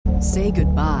Say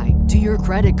goodbye to your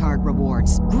credit card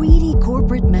rewards. Greedy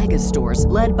corporate mega stores,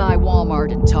 led by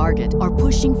Walmart and Target, are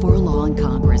pushing for a law in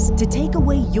Congress to take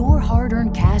away your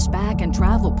hard-earned cash back and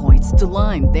travel points to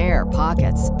line their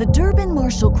pockets. The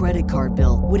Durbin-Marshall credit card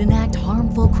bill would enact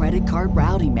harmful credit card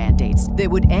routing mandates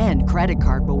that would end credit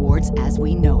card rewards as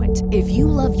we know it. If you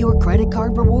love your credit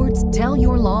card rewards, tell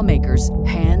your lawmakers,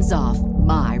 hands off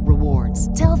my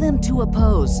rewards. Tell them to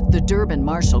oppose the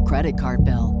Durbin-Marshall credit card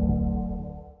bill.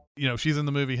 You know, she's in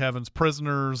the movie Heaven's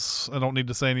Prisoners. I don't need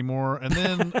to say anymore. And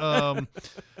then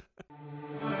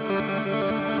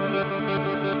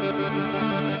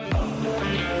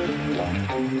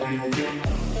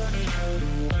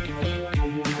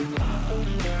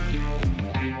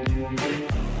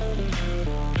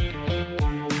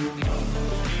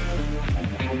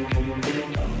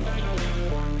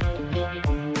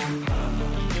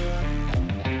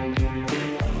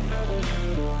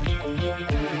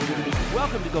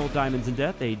welcome to Gold, Diamonds, and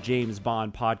Death, a James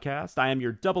Bond podcast. I am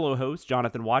your 00 host,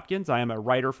 Jonathan Watkins. I am a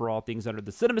writer for all things under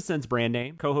the CinemaSins brand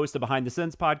name, co-host of Behind the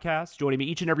Sins podcast. Joining me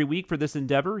each and every week for this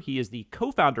endeavor, he is the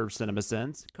co-founder of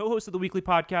CinemaSins, co-host of the weekly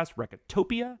podcast,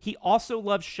 Recotopia. He also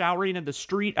loves showering in the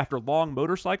street after long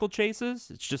motorcycle chases.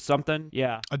 It's just something,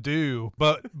 yeah. I do,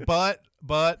 but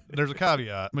there's a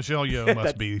caveat. Michelle Yeoh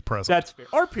must be present. That's fair.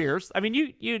 Or Pierce. I mean,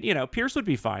 you know, Pierce would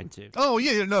be fine too. Oh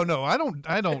yeah, no, I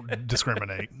don't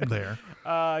discriminate there.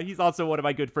 He's also one of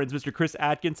my good friends, Mr. Chris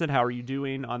Atkinson. How are you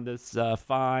doing on this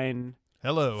fine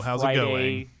Hello, how's Friday it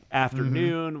going?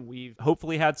 Afternoon? Mm-hmm. We've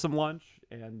hopefully had some lunch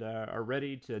and are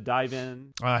ready to dive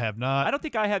in. I have not. I don't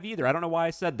think I have either. I don't know why I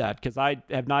said that, because I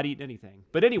have not eaten anything.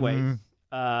 But anyways,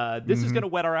 this is going to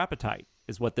whet our appetite,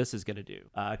 is what this is going to do.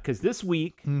 Because this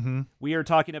week, we are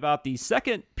talking about the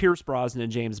second Pierce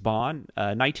Brosnan James Bond,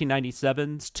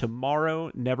 1997's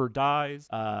Tomorrow Never Dies.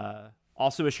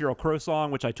 Also a Sheryl Crow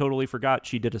song, which I totally forgot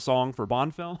she did a song for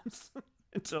Bond films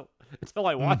until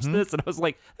I watched this, and I was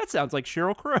like, that sounds like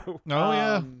Sheryl Crow. Oh,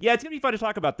 yeah. Yeah, it's going to be fun to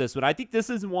talk about this one. I think this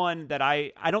is one that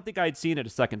I don't think I'd seen it a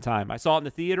second time. I saw it in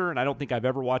the theater, and I don't think I've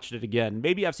ever watched it again.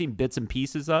 Maybe I've seen bits and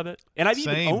pieces of it. And I've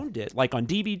even owned it, like on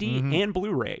DVD and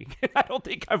Blu-ray. I don't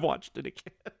think I've watched it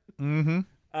again.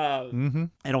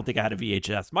 I don't think I had a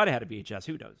VHS. Might have had a VHS.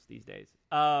 Who knows these days?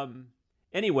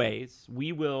 Anyways,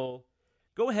 we will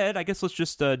go ahead. I guess let's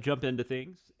just jump into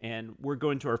things. And we're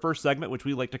going to our first segment, which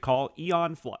we like to call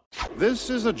Eon Flux. This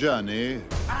is a journey.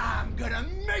 I'm gonna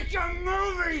make a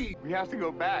movie! We have to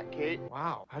go back, Kate.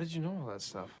 Wow, how did you know all that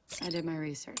stuff? I did my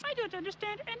research. I don't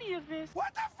understand any of this.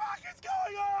 What the fuck is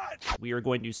going on? We are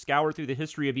going to scour through the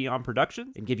history of Eon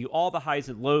Productions and give you all the highs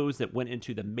and lows that went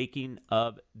into the making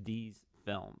of these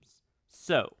films.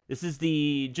 So, this is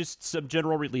just some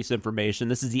general release information.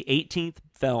 This is the 18th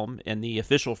film in the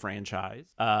official franchise.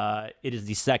 It is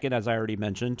the second, as I already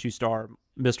mentioned, to star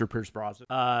Mr. Pierce Brosnan.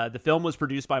 The film was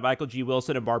produced by Michael G.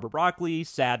 Wilson and Barbara Broccoli.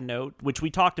 Sad note, which we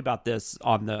talked about this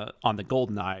on the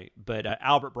GoldenEye, but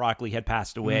Albert Broccoli had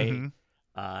passed away.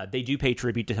 They do pay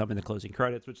tribute to him in the closing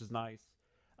credits, which is nice.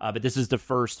 But this is the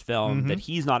first film that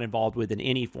he's not involved with in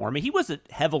any form. He wasn't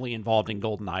heavily involved in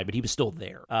GoldenEye, but he was still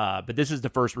there. But this is the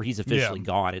first where he's officially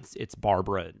gone. It's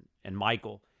Barbara and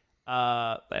Michael,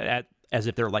 as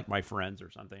if they're like my friends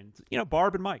or something. You know,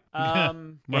 Barb and Mike. Right.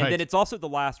 And then it's also the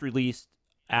last release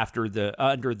after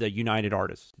under the United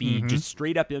Artists. Be just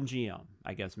straight up MGM,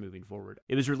 I guess, moving forward.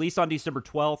 It was released on December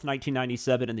 12th,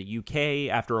 1997 in the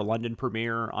UK after a London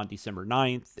premiere on December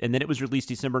 9th. And then it was released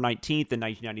December 19th in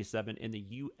 1997 in the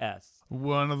US.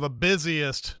 One of the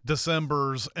busiest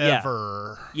Decembers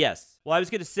ever. Yes. Well, I was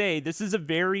going to say, this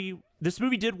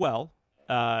movie did well.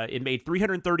 It made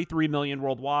 $333 million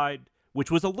worldwide, which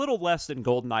was a little less than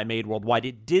GoldenEye made worldwide.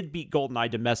 It did beat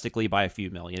GoldenEye domestically by a few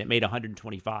million. It made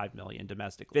 $125 million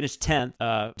domestically. Finished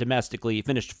 10th domestically,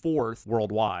 finished 4th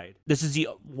worldwide. This is the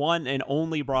one and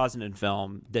only Brosnan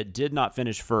film that did not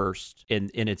finish first in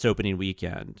its opening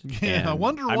weekend. Yeah, and I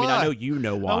wonder why. I mean, I know you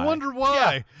know why. I wonder why.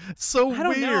 Yeah. It's so I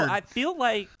don't weird. know. I feel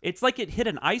like it's like it hit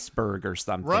an iceberg or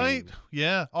something. Right?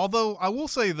 Yeah. Although I will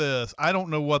say this, I don't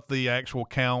know what the actual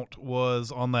count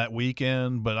was on that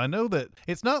weekend, but I know that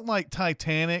it's not like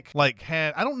Titanic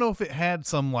I don't know if it had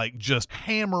some like just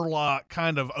hammerlock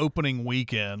kind of opening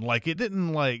weekend. Like it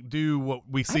didn't like do what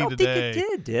we see today. I don't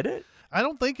think it did it? I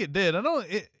don't think it did.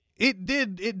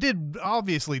 It did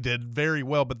obviously did very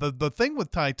well, but the thing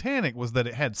with Titanic was that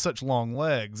it had such long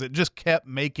legs. It just kept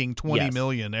making 20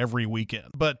 million every weekend.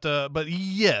 But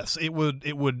yes, it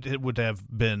would have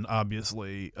been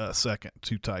obviously second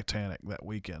to Titanic that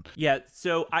weekend. Yeah,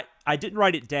 so I didn't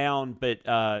write it down, but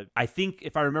I think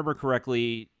if I remember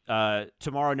correctly,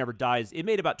 Tomorrow Never Dies, it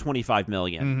made about $25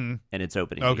 million in its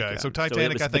opening weekend. So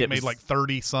Titanic, I think, made like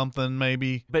 30-something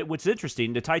maybe. But what's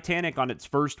interesting, the Titanic on its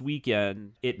first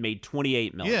weekend, it made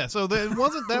 $28 million. Yeah, so it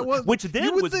wasn't that was which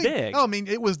then was big. Oh, I mean,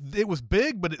 it was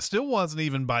big, but it still wasn't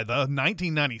even by the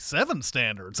 1997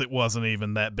 standards. It wasn't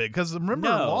even that big because remember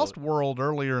Lost World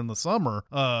earlier in the summer.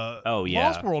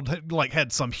 Lost World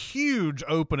had some huge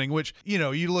opening, which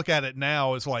you look at it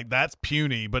now, it's like that's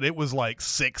puny, but it was like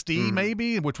 60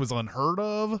 maybe, which was unheard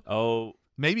of. Oh,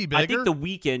 maybe bigger. I think the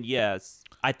weekend, yes.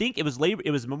 I think it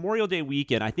was Memorial Day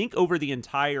weekend. I think over the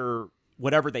entire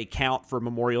whatever they count for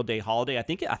Memorial Day holiday,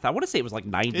 I want to say it was like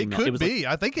 90 million. It could be.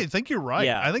 I think you're right.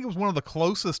 Yeah. I think it was one of the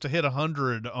closest to hit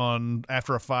 100 on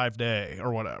after a 5-day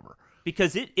or whatever.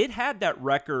 Because it had that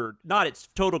record, not its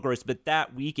total gross, but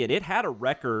that weekend, it had a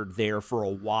record there for a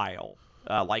while.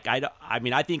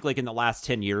 I think like in the last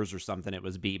 10 years or something it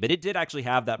was but it did actually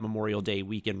have that Memorial Day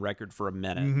weekend record for a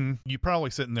minute. Mm-hmm. You're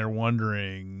probably sitting there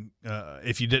wondering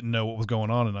if you didn't know what was going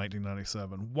on in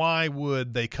 1997, why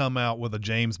would they come out with a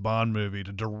James Bond movie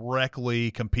to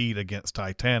directly compete against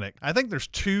Titanic? I think there's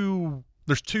two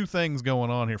things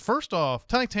going on here. First off,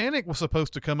 Titanic was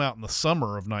supposed to come out in the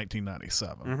summer of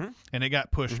 1997, and it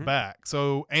got pushed back.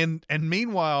 So, and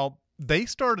meanwhile, they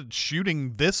started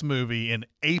shooting this movie in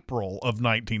April of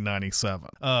 1997.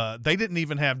 They didn't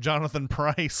even have Jonathan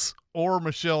Pryce or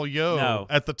Michelle Yeoh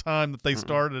at the time that they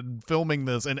started filming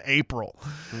this in April.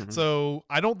 So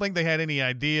I don't think they had any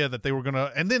idea that they were going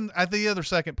to. And then the other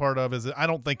second part of it is that I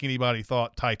don't think anybody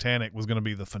thought Titanic was going to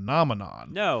be the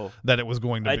phenomenon that it was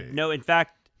going to be. No, in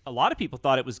fact, a lot of people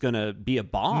thought it was going to be a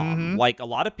bomb. Like a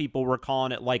lot of people were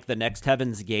calling it like the next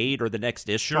Heaven's Gate or the next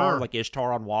Ishtar, like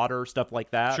Ishtar on Water, stuff like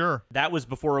that. Sure. That was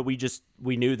before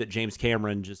we knew that James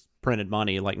Cameron just printed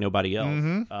money like nobody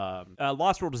else.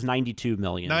 Lost World was 92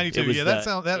 million. 92. Yeah,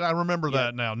 that I remember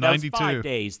that now. 92. That was 5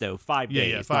 days though. 5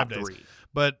 days. Yeah, 5 days. 3.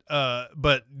 But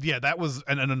yeah, that was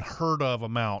an unheard of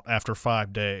amount after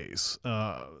 5 days.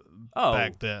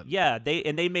 Back then. Yeah,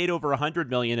 they made over 100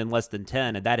 million in less than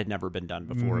 10, and that had never been done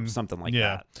before. Something like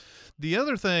that. The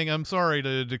other thing, I'm sorry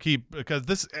to keep, because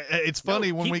it's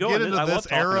funny when we get into this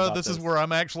era, this is where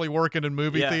I'm actually working in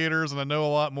movie theaters and I know a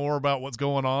lot more about what's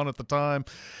going on at the time.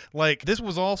 Like, this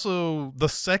was also the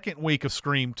second week of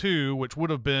Scream 2, which would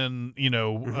have been,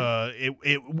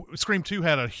 Scream 2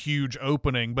 had a huge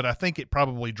opening, but I think it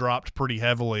probably dropped pretty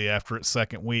heavily after its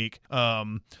second week.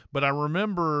 But I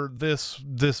remember this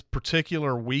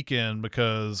particular weekend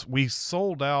because we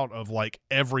sold out of like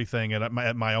everything at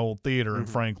my old theater in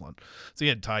Franklin. So you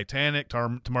had Titanic,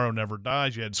 Tomorrow Never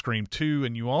Dies, you had Scream 2,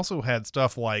 and you also had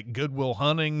stuff like Good Will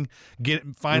Hunting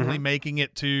finally making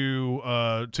it to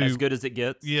As Good As It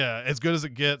Gets. Yeah, As Good As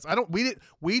It Gets.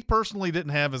 We personally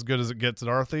didn't have As Good As It Gets at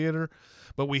our theater,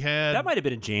 but we had. That might have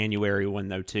been a January one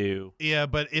though too. Yeah,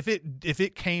 but if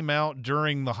it came out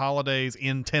during the holidays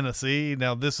in Tennessee,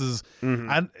 now this is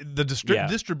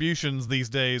distributions these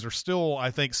days are still,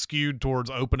 I think, skewed towards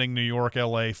opening New York,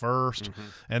 LA first,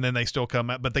 and then they still come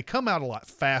out, but they come out a lot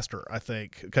faster, I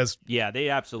think, because they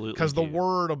absolutely because the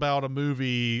word about a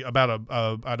movie, about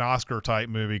an Oscar type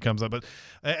movie comes up. But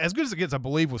As Good As It Gets, I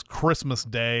believe, was Christmas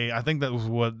Day. I think that was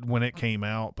when it came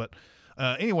out, but.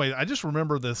 Anyway, I just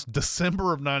remember this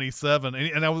December of 97,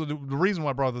 and the reason why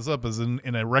I brought this up is in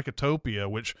a Recotopia,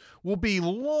 which will be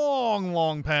long,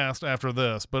 long past after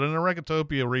this, but in a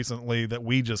Recotopia recently that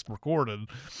we just recorded,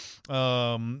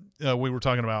 we were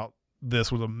talking about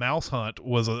this with a Mouse Hunt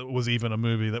was even a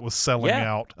movie that was selling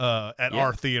out at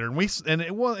our theater, and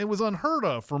it was unheard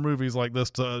of for movies like this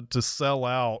to sell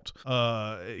out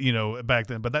back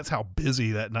then, but that's how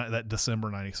busy that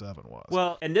December 97 was.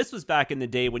 Well, and this was back in the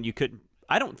day when you couldn't.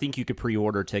 I don't think you could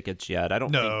pre-order tickets yet. I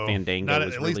don't think Fandango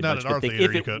was really much of a thing.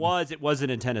 If it was, it wasn't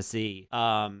in Tennessee.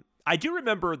 I do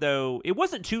remember though, it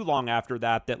wasn't too long after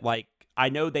that like. I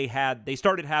know they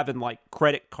started having like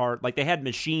credit card, like they had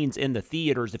machines in the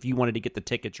theaters if you wanted to get the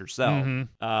tickets yourself.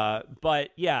 But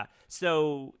yeah,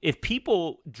 so if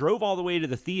people drove all the way to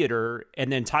the theater and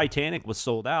then Titanic was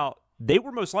sold out, they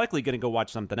were most likely going to go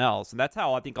watch something else. And that's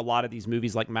how I think a lot of these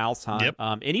movies like Mouse Hunt,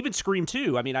 and even Scream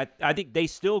 2, I mean, I think they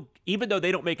still, even though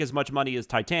they don't make as much money as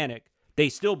Titanic, they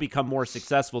still become more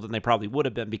successful than they probably would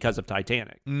have been because of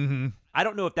Titanic. I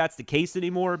don't know if that's the case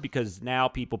anymore because now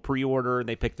people pre-order and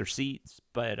they pick their seats,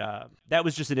 but that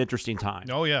was just an interesting time.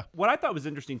 Oh, yeah. What I thought was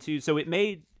interesting, too, so it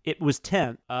was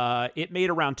 10th. It made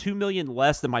around $2 million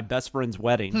less than My Best Friend's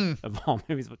Wedding of all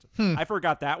movies. I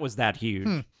forgot that was that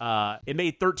huge. It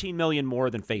made $13 million more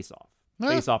than Face Off.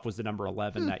 Face Off was the number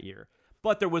 11 that year.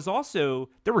 But there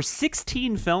were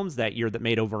 16 films that year that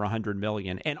made over 100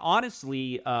 million. And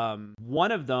honestly,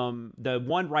 one of them, the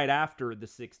one right after the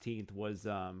 16th was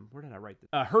where did I write this?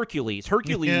 Hercules.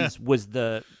 Hercules was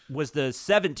the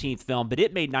 17th film, but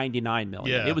it made 99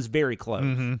 million. Yeah. It was very close.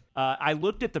 Mm-hmm. I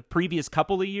looked at the previous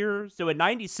couple of years. So in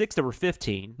 96 there were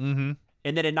 15. Mm-hmm.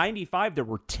 And then in 95, there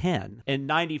were 10. In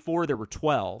 94, there were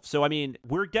 12. So, I mean,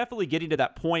 we're definitely getting to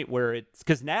that point where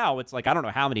because now it's like, I don't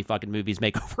know how many fucking movies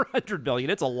make over 100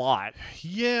 million. It's a lot.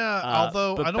 Yeah,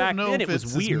 although but I back don't know then if it was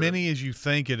it's weird. as many as you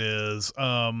think it is.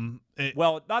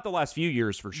 Well, not the last few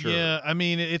years for sure. Yeah, I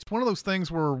mean, it's one of those things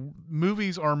where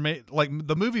movies are made, like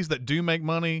the movies that do make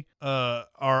money are,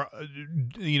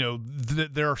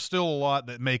 there are still a lot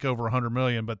that make over 100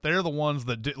 million, but they're the ones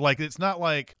that do, like, it's not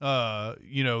like,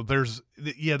 there's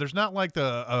not like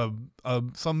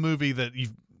some movie that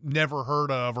you've never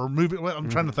heard of or movie. I'm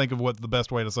trying to think of what the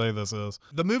best way to say this is.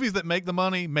 The movies that make the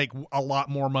money make a lot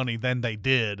more money than they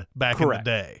did back in the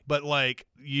day. But like,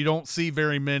 you don't see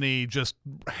very many just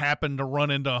happen to run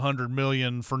into 100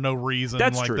 million for no reason.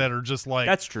 That's like true. that are just like,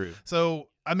 that's true. So,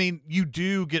 I mean, you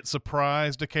do get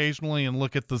surprised occasionally and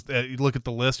look at the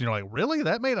list and you're like, really?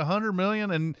 That made 100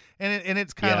 million? And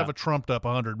it's kind of a trumped up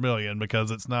 100 million because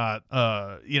it's not,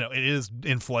 it is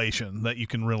inflation that you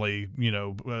can really,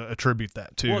 attribute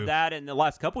that to. Well, that in the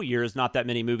last couple years, not that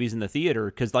many movies in the theater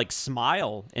because like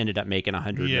Smile ended up making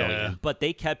 100 million, but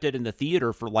they kept it in the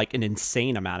theater for like an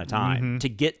insane amount of time to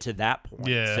get to that point.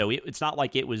 Yeah. So it's not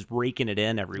like it was raking it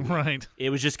in every week. Right. It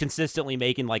was just consistently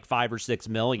making like 5 or 6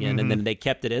 million, and then they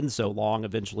kept it in so long,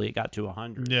 eventually it got to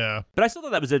 100. Yeah. But I still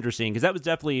thought that was interesting because that was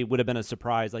definitely would have been a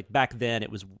surprise. Like back then,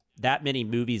 it was that many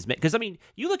movies. Because I mean,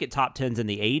 you look at top 10s in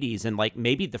the 80s, and like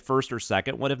maybe the first or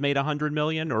second would have made 100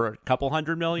 million or a couple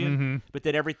 100 million, but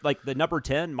then the number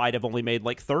 10 might have only made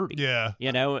like 30. Yeah.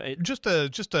 Just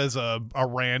as a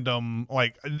random,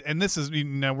 like, and this is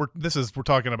we're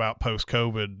talking about post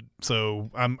COVID,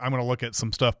 so I'm going to look at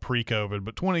some stuff pre COVID.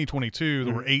 But 2022,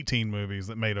 there were 18 movies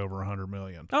that made over 100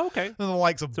 million. Oh, okay. And the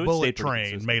likes of So it Bullet stayed pretty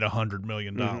Train consistent. made $100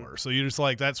 million. So you're just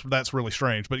like, that's really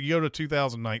strange. But you go to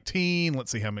 2019,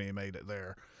 let's see how many made it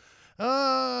there.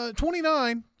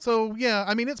 29. So yeah,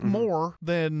 I mean, it's more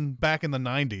than back in the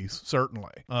 90s,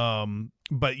 certainly.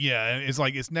 But yeah, it's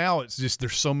like it's just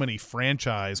there's so many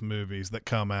franchise movies that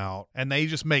come out and they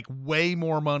just make way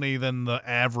more money than the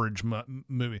average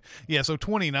movie. Yeah, so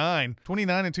 29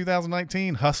 in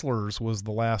 2019, Hustlers was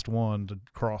the last one to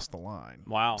cross the line.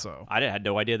 Wow. So I had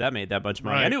no idea that made that much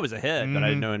money. Right. I knew it was a hit, but I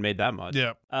didn't know it made that much.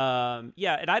 Yeah.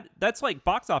 And that's like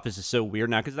box office is so weird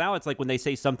now because now it's like when they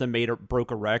say something made or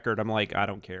broke a record, I'm like, I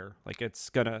don't care. Like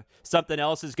something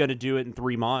else is gonna do it in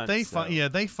 3 months.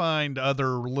 They find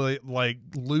other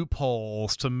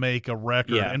loopholes to make a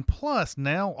record. Yeah. And plus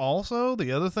now also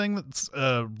the other thing that's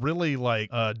really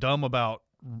dumb about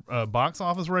box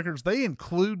office records, they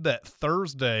include that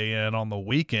Thursday in on the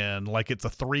weekend like it's a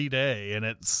 3-day, and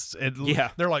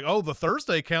they're like, oh, the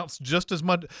Thursday counts just as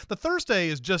much. The Thursday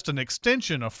is just an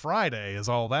extension of Friday is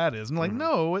all that is. And like,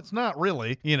 no, it's not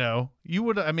really.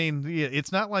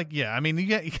 It's not like,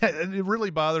 it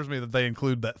really bothers me that they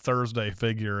include that Thursday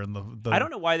figure in the I don't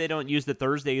know why they don't use the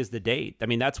Thursday as the date. I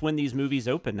mean, that's when these movies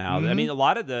open now. I mean,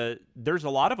 there's a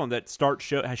lot of them that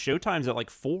has show times at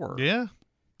like 4. Yeah.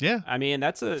 Yeah. I mean,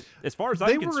 as far as they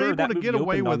I'm concerned, were that able to movie get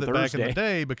away opened with on it back in the Thursday.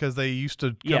 day because they used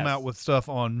to come out with stuff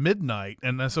on midnight,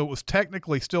 and so it was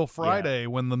technically still Friday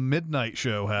when the midnight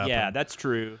show happened. Yeah, that's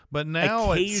true. But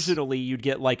now occasionally you'd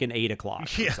get like an 8 o'clock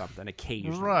or something.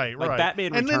 Occasionally, right? Like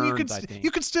Batman and Returns. then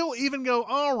you could still even go,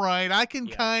 all right, I can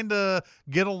kind of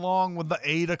get along with the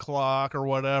 8 o'clock or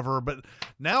whatever. But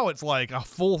now it's like a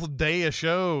full day of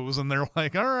shows, and they're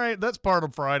like, all right, that's part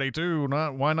of Friday too.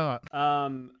 Why not?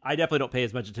 I definitely don't pay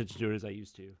as much attention to it as I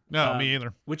used to. No, me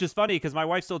either. Which is funny because my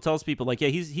wife still tells people like, yeah,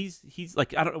 he's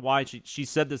like, I don't know why she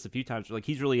said this a few times. Like,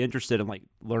 he's really interested in like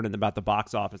learning about the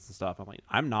box office and stuff. I'm like,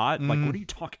 I'm not. Like, what are you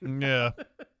talking about? Yeah.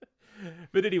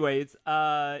 But anyways,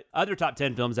 other top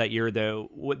 10 films that year though,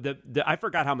 I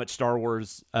forgot how much Star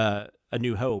Wars A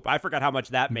New Hope. I forgot how much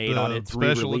that made on its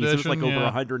special re-release. It was edition, like over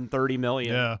 130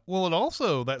 million. Yeah. Well, it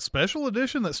also, that special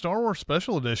edition, that Star Wars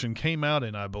special edition came out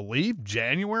in, I believe,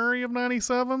 January of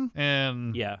 97.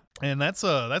 And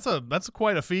that's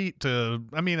quite a feet to,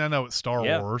 I mean, I know it's Star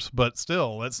Wars, but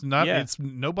still, it's not,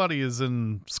 nobody is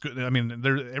in school. I mean,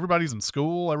 everybody's in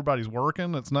school, everybody's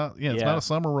working. It's not a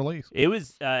summer release. It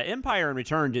was, Empire and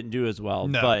Return didn't do as well,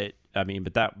 No. but I mean,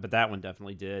 but that one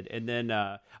definitely did. And then,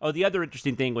 the other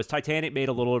interesting thing was Titanic made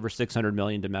a little over 600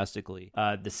 million domestically.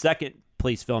 The second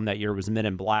place film that year was Men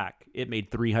in Black. It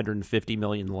made $350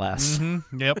 million less.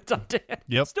 Yep.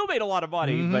 Yep. Still made a lot of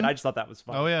money, but I just thought that was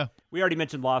fun. Oh, yeah. We already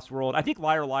mentioned Lost World. I think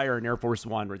Liar Liar and Air Force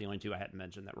One were the only two I hadn't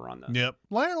mentioned that were on the. Yep.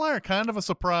 Liar Liar, kind of a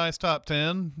surprise top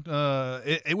 10.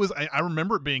 It was. I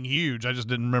remember it being huge. I just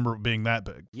didn't remember it being that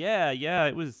big. Yeah,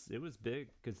 it was big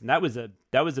because that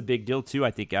was a big deal too.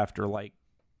 I think after like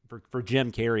for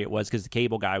Jim Carrey it was because the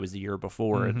Cable Guy was the year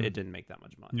before and it didn't make that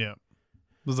much money. Yeah.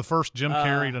 It was the first Jim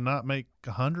Carrey to not make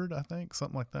 100, I think,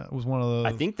 something like that. It was one of those.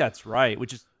 I think that's right.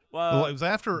 Which is well, it was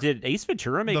after. Did Ace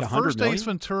Ventura make 100 the first million? Ace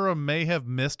Ventura may have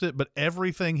missed it, but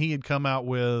everything he had come out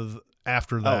with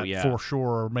after that for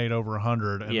sure made over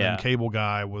 100. And then Cable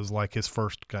Guy was like his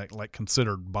first like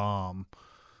considered bomb.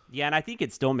 Yeah, and I think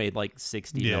it still made like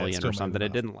 60 million or something.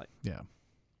 It didn't like. Yeah.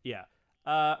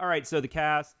 All right, so the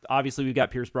cast, obviously we've got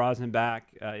Pierce Brosnan back.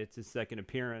 It's his second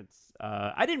appearance.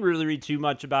 I didn't really read too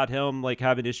much about him, like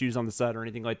having issues on the set or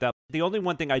anything like that. The only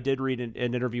one thing I did read in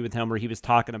an interview with him where he was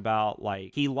talking about,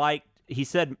 like, he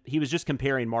said he was just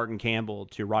comparing Martin Campbell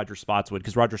to Roger Spotswood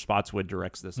because Roger Spotswood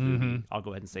directs this movie. I'll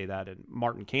go ahead and say that. And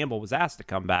Martin Campbell was asked to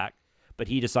come back, but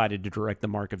he decided to direct The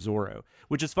Mark of Zorro,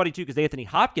 which is funny too because Anthony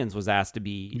Hopkins was asked to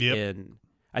be in...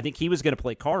 I think he was going to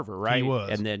play Carver, right? He was.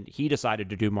 And then he decided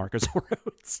to do Mark of Zorro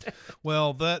instead.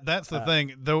 Well, that's the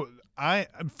thing. Though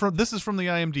this is from the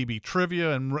IMDb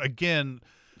trivia, and again,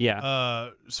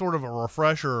 sort of a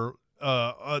refresher.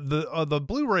 The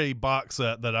Blu-ray box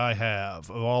set that I have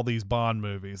of all these Bond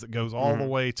movies that goes all the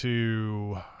way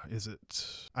to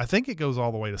I think it goes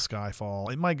all the way to Skyfall.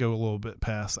 It might go a little bit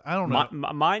past. I don't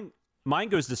know. Mine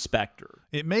goes to Spectre.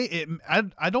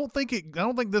 I don't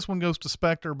think this one goes to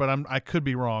Spectre, but I could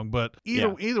be wrong. But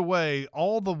either way,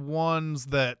 all the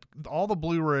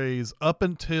Blu-rays up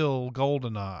until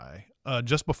GoldenEye,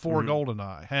 just before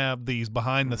GoldenEye, have these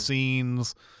behind the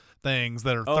scenes things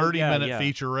that are 30-minute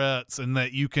featurettes and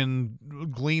that you can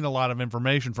glean a lot of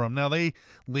information from. Now they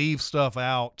leave stuff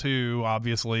out too,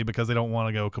 obviously, because they don't want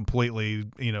to go completely,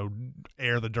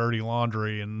 air the dirty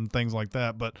laundry and things like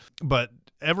that. But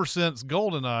ever since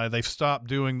GoldenEye, they've stopped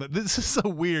doing that. This is so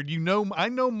weird. I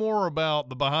know more about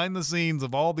the behind the scenes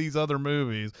of all these other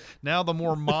movies. Now the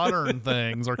more modern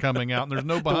things are coming out, and there's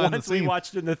no behind the scenes. We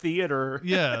watched in the theater.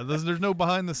 There's no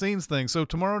behind the scenes thing. So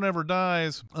Tomorrow Never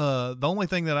Dies. The only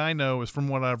thing that I know is from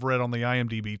what I've read on the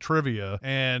IMDb trivia,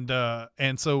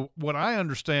 and so what I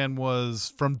understand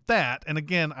was from that. And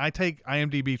again, I take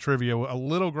IMDb trivia a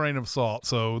little grain of salt.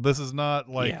 So this is not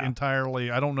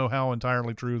entirely. I don't know how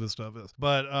entirely true this stuff is,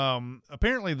 but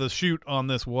apparently the shoot on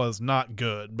this was not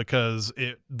good because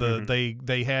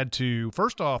they had to,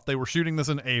 first off, they were shooting this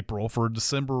in April for a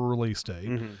December release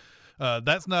date.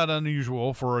 That's not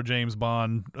unusual for a James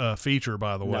Bond feature,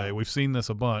 by the way. We've seen this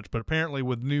a bunch, but apparently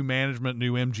with new management,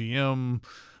 new MGM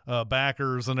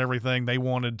backers and everything, they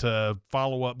wanted to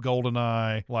follow up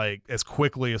GoldenEye like as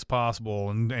quickly as possible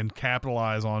and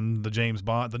capitalize on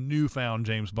the newfound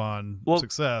James Bond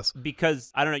success.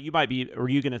 Because I don't know, were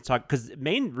you going to talk? Because the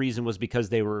main reason was because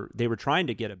they were trying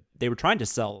to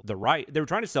sell the right. They were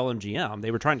trying to sell MGM.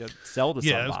 They were trying to sell to somebody.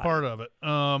 Yeah, it was part of it.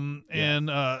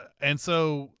 And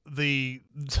so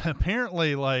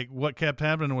apparently like what kept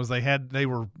happening was they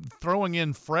were throwing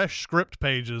in fresh script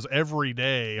pages every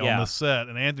day on the set,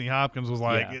 and Anthony Hopkins was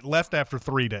like, it left after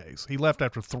 3 days. He left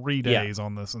after 3 days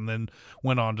on this, and then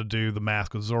went on to do The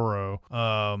Mask of Zorro.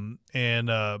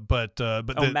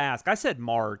 Mask. I said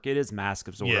Mark. It is Mask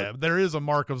of Zorro. Yeah, there is a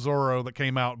Mark of Zorro that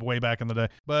came out way back in the day.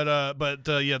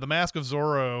 The Mask of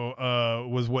Zorro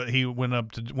was what he went on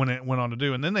to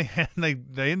do, and then they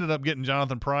ended up getting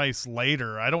Jonathan Pryce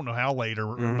later. I don't know how later,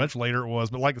 much later it was,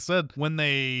 but like I said, when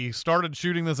they started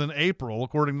shooting this in April,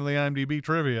 according to the IMDb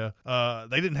trivia,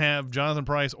 they didn't have Jonathan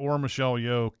Pryce or Michelle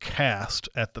Yeoh cast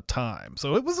at the time,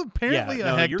 so it was apparently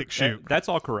a hectic shoot. That's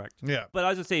all correct. Yeah, but I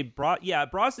was gonna say,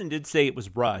 Brosnan did say it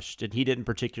was rushed, and he didn't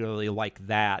particularly like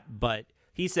that, but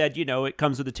he said, it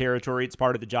comes with the territory. It's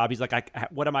part of the job. He's like,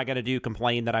 what am I going to do?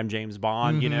 Complain that I'm James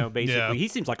Bond? Basically. Yeah. He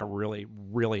seems like a really,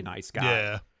 really nice guy.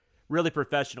 Yeah. Really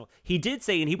professional. He did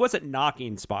say, and he wasn't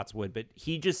knocking Spotswood, but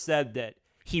he just said that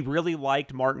he really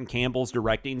liked Martin Campbell's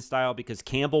directing style because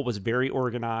Campbell was very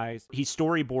organized. He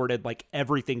storyboarded like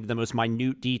everything to the most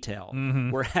minute detail,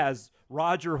 whereas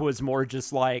Roger was more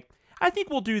just like, I think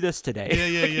we'll do this today.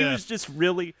 Yeah. He was just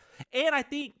really... And I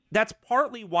think that's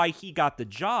partly why he got the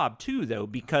job, too, though,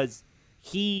 because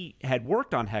he had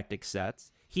worked on hectic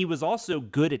sets. He was also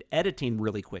good at editing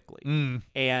really quickly.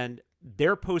 And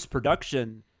their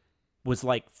post-production was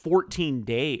like 14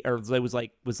 days, or it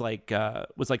was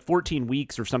like 14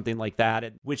 weeks or something like that.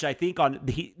 And, which I think I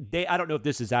don't know if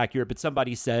this is accurate, but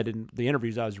somebody said in the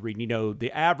interviews I was reading,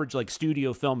 the average like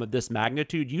studio film of this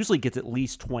magnitude usually gets at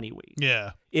least 20 weeks.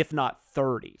 Yeah. If not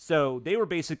 30. So they were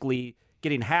basically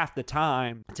getting half the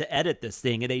time to edit this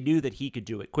thing, and they knew that he could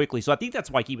do it quickly. So I think that's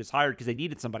why he was hired, because they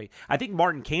needed somebody. I think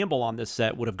Martin Campbell on this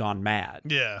set would have gone mad.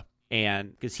 Yeah.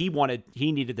 And because he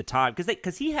needed the time,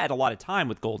 because he had a lot of time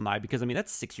with GoldenEye, because I mean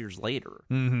that's 6 years later.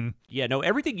 Mm-hmm. Yeah, no,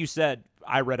 everything you said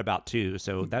I read about too,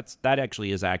 so that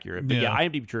actually is accurate. But yeah,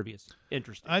 IMDb trivia is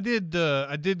interesting. I did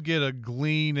get a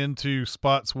glean into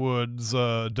Spotswood's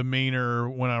demeanor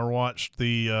when I watched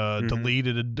the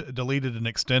deleted and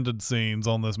extended scenes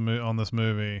on this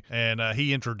movie, and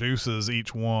he introduces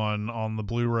each one on the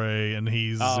Blu-ray, and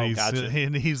gotcha.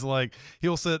 and he's like,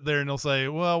 he'll sit there and he'll say,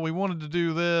 well, we wanted to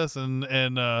do this, and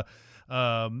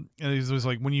he's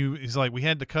like, he's like, we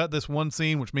had to cut this one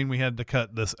scene, which means we had to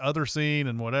cut this other scene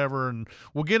and whatever. And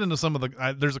we'll get into some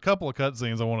of there's a couple of cut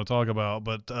scenes I want to talk about,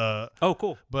 but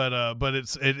cool. But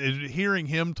it's hearing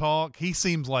him talk, he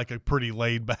seems like a pretty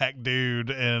laid back dude.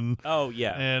 And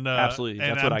absolutely.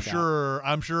 That's what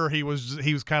I'm sure he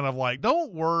was kind of like,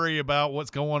 don't worry about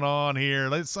what's going on here.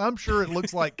 I'm sure it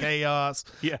looks like chaos,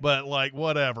 but like,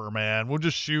 whatever, man, we'll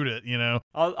just shoot it,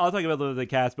 I'll talk about a little of the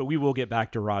cast, but we will get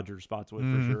back to Roger's Spotswood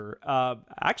for sure.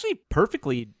 Actually,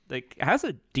 perfectly has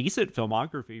a decent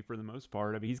filmography for the most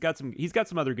part. I mean, he's got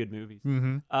some other good movies.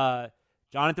 Mm-hmm.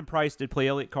 Jonathan Pryce did play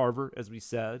Elliot Carver, as we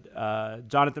said.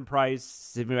 Jonathan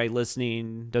Pryce, if anybody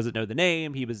listening doesn't know the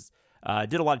name, he was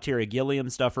did a lot of Terry Gilliam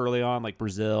stuff early on, like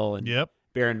Brazil and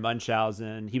Baron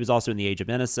Munchausen. He was also in The Age of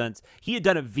Innocence. He had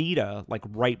done Evita like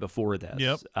right before this.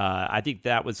 Yep. I think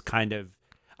that was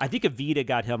I think Evita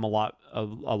got him a lot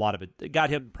of it.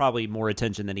 Got him probably more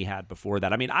attention than he had before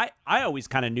that. I mean, I always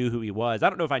kind of knew who he was. I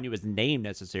don't know if I knew his name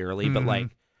necessarily, but like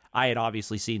I had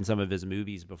obviously seen some of his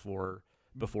movies before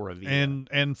Evita.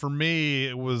 And for me,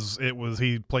 it was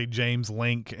he played James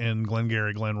Link in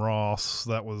Glengarry Glen Ross.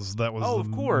 That was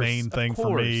main thing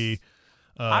for me.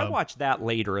 I watched that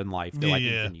later in life, though, I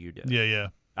think, than you did. Yeah.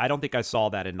 I don't think I saw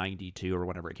that in 92 or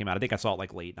whenever it came out. I think I saw it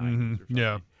like late 90s or something.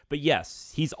 Yeah. But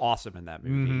yes, he's awesome in that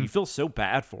movie. You feel so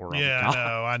bad for him. Yeah,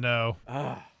 I know.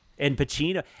 And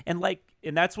Pacino,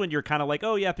 and that's when you're kind of like,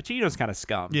 oh yeah, Pacino's kind of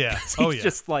scum. Yeah. He's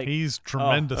just like, he's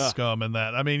tremendous scum in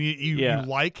that. I mean, you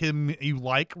like him, you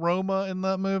like Roma in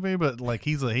that movie, but like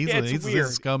he's a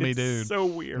scummy dude. So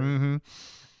weird.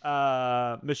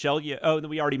 Michelle Yeoh. Oh,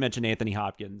 we already mentioned Anthony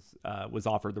Hopkins was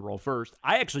offered the role first.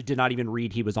 I actually did not even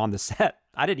read he was on the set.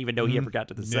 I didn't even know he ever got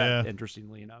to the set.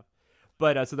 Interestingly enough.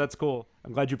 But so that's cool.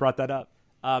 I'm glad you brought that up.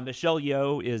 Michelle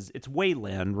Yeoh it's Wei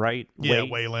Lin, right? Yeah,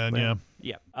 Wei Lin,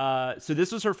 yeah. So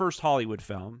this was her first Hollywood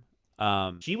film.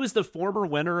 She was the former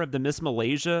winner of the Miss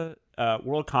Malaysia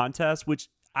World Contest, which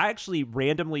I actually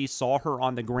randomly saw her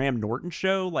on the Graham Norton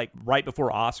show, like right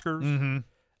before Oscars.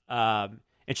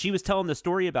 And she was telling the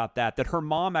story about that her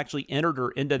mom actually entered her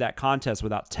into that contest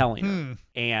without telling her.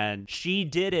 And she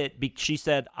did it. She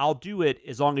said, I'll do it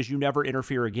as long as you never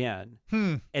interfere again.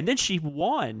 And then she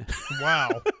won.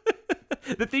 Wow.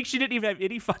 The thing she didn't even have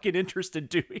any fucking interest in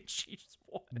doing, she just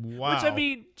won. Wow. Which, I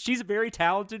mean, she's a very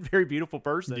talented, very beautiful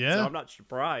person. Yeah. So I'm not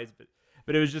surprised,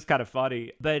 but it was just kind of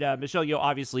funny. But Michelle Yeoh,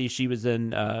 obviously, she was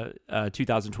in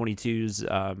 2022's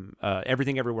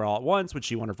Everything Everywhere All at Once, which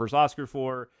she won her first Oscar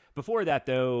for. Before that,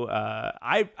 though,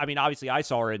 I mean, obviously, I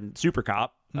saw her in Super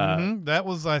Cop. That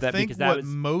was, I think,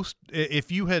 most.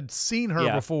 If you had seen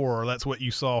her before, that's what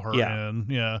you saw her in.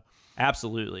 Yeah.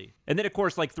 Absolutely. And then, of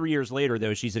course, like 3 years later,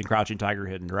 though, she's in Crouching Tiger,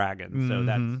 Hidden Dragon. So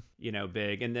that's,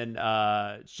 big. And then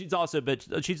she's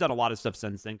done a lot of stuff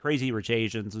since then. Crazy Rich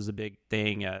Asians was a big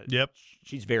thing. Yep.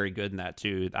 She's very good in that,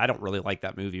 too. I don't really like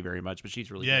that movie very much, but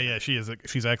she's really good. Yeah, she is.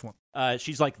 She's excellent.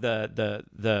 She's like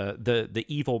the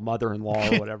evil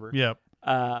mother-in-law or whatever. Yep.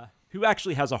 Who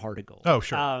actually has a heart of gold. Oh,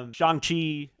 sure.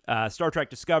 Shang-Chi, Star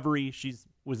Trek Discovery,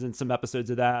 was in some episodes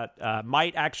of that.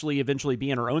 Might actually eventually be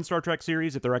in her own Star Trek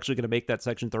series if they're actually going to make that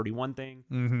Section 31 thing.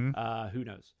 Who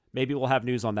knows? Maybe we'll have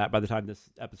news on that by the time this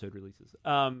episode releases.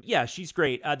 Yeah, she's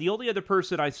great. The only other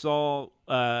person I saw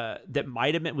that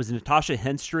might have been was Natasha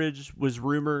Henstridge was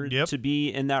rumored to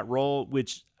be in that role,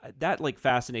 which that like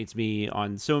fascinates me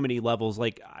on so many levels.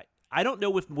 Like I don't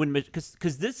know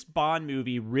because this Bond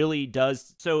movie really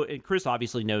does. So, and Chris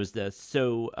obviously knows this.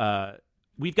 So,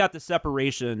 we've got the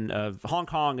separation of Hong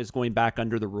Kong is going back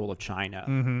under the rule of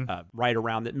China right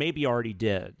around that. Maybe already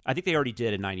did. I think they already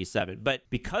did in 97. But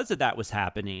because of that was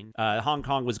happening, Hong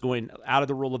Kong was going out of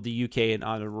the rule of the UK and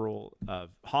out of the rule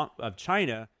of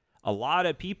China. A lot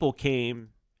of people came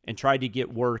and tried to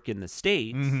get work in the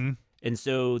States. And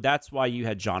so that's why you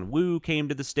had John Woo came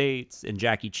to the States and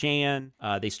Jackie Chan.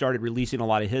 They started releasing a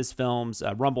lot of his films.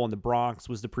 Rumble in the Bronx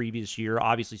was the previous year,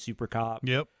 obviously Super Cop.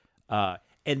 Yep.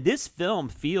 And this film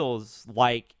feels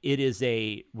like it is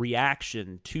a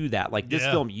reaction to that. Like this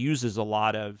film uses a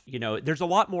lot of, there's a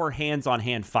lot more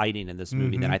hands-on-hand fighting in this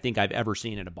movie than I think I've ever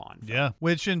seen in a Bond film. Yeah,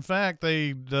 which in fact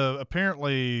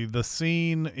apparently the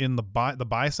scene in the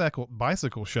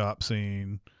bicycle shop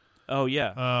scene. Oh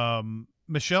yeah.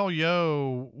 Michelle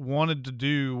Yeoh wanted to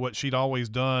do what she'd always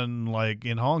done, like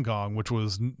in Hong Kong, which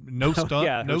was no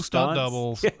stunt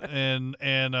doubles, and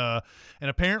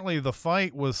apparently the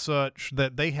fight was such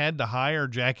that they had to hire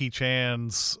Jackie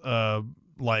Chan's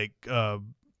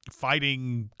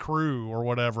fighting crew or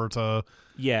whatever to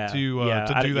do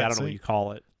that. I don't know what you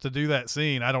call it. To do that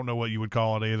scene, I don't know what you would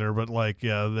call it either, but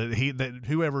whoever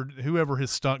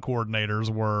his stunt coordinators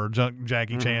were,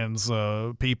 Jackie Chan's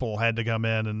people had to come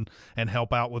in and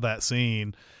help out with that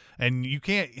scene. And you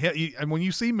can't. And when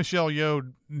you see Michelle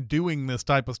Yeoh doing this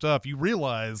type of stuff, you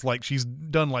realize like she's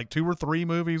done like 2 or 3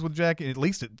 movies with Jackie. At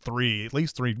least 3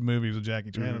 movies with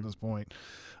Jackie Chan at this point.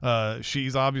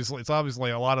 It's obviously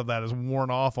a lot of that is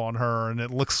worn off on her, and it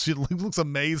looks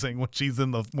amazing when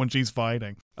she's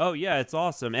fighting. Oh yeah, it's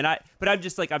awesome. And I'm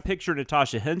just like, I'm picturing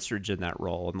Natasha Henstridge in that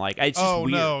role, and like it's just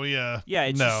weird.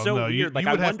 It's just so weird. Like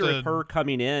I wonder if her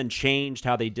coming in changed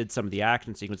how they did some of the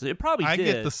action sequences. It probably did.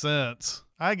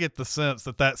 I get the sense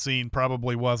that scene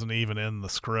probably wasn't even in the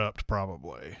script,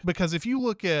 probably, because if you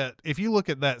look at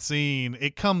that scene,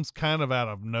 it comes kind of out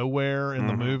of nowhere in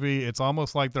the movie. It's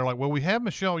almost like they're like, well, we have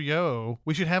Michelle Yeoh,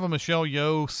 we should have a Michelle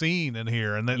Yeoh scene in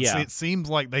here, and it seems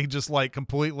like they just like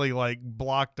completely like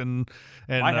blocked and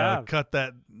cut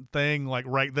that thing like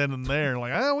right then and there,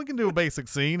 like, we can do a basic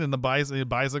scene in the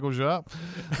bicycle shop.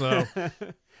 So.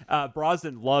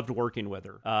 Brosnan loved working with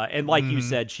her. And like you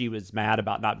said, she was mad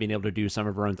about not being able to do some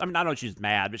of her own. I mean, I don't know if she was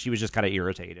mad, but she was just kind of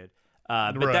irritated.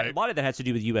 But a lot of that has to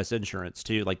do with U.S. insurance,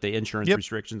 too, like the insurance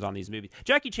restrictions on these movies.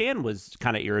 Jackie Chan was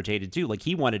kind of irritated, too. Like,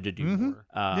 he wanted to do more.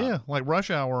 Like Rush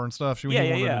Hour and stuff. She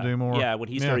wanted to do more. Yeah, when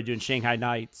he started doing Shanghai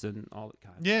Nights and all that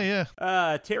kind of stuff.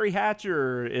 Yeah. Terry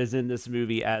Hatcher is in this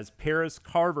movie as Paris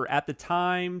Carver. At the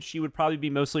time, she would probably be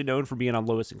mostly known for being on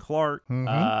Lois and Clark.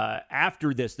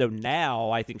 After this, though,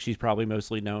 now I think she's probably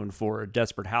mostly known for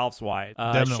Desperate Housewives.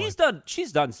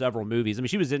 She's done several movies. I mean,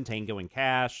 she was in Tango and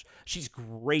Cash. She's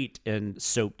great in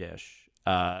Soap Dish.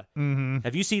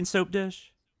 Have you seen Soap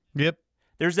Dish? Yep.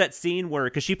 There's that scene where,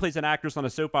 because she plays an actress on a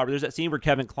soap opera, there's that scene where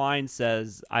Kevin Kline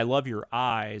says, "I love your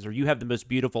eyes," or "You have the most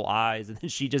beautiful eyes," and then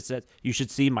she just says, "You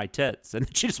should see my tits," and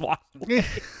then she just walks away.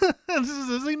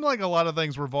 It seemed like a lot of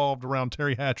things revolved around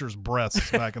Terry Hatcher's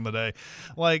breasts back in the day.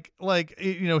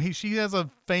 She has a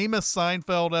famous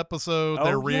Seinfeld episode.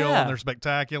 They're real and they're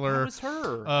spectacular. That was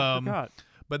her. I forgot.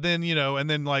 But then, she's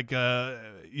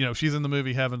in the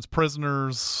movie Heaven's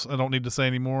Prisoners. I don't need to say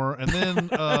anymore. And then,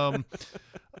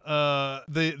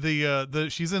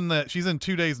 she's in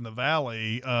 2 Days in the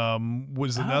Valley,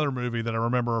 was another movie that I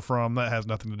remember her from. That has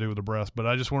nothing to do with the breast, but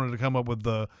I just wanted to come up with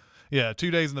 2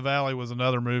 Days in the Valley was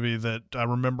another movie that I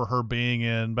remember her being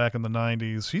in back in the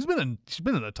 90s. She's been in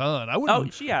a ton.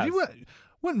 She has.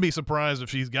 Wouldn't be surprised if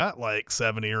she's got like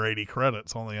 70 or 80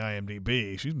 credits on the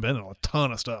IMDb. She's been in a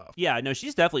ton of stuff. Yeah, no,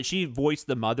 she voiced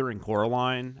the mother in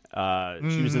Coraline.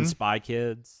 She was in Spy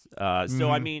Kids. So,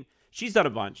 I mean, she's done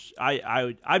a bunch.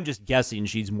 I'm just guessing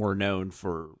she's more known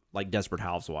for like Desperate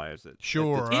Housewives.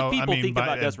 Sure. If people think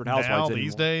about Desperate Housewives now,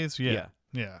 these days, yeah.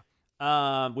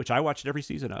 Which I watched every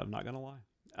season of, not going to lie.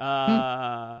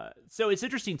 So it's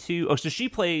interesting too. So she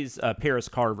plays Paris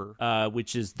Carver,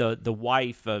 which is the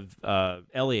wife of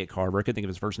Elliot Carver. I couldn't think of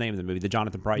his first name in the movie, the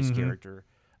Jonathan Pryce character.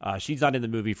 She's not in the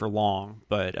movie for long,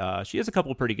 but she has a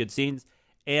couple of pretty good scenes.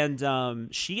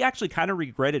 And she actually kind of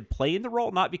regretted playing the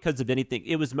role, not because of anything.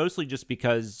 It was mostly just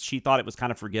because she thought it was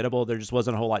kind of forgettable. There just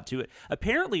wasn't a whole lot to it.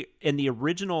 Apparently, in the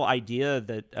original idea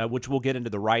that, which we'll get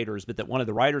into the writers, but that one of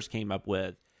the writers came up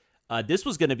with, this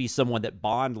was going to be someone that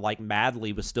Bond, like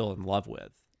madly, was still in love with.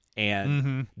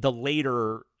 And the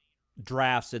later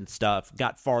drafts and stuff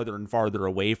got farther and farther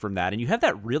away from that. And you have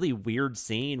that really weird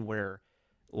scene where,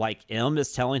 like, M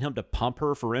is telling him to pump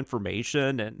her for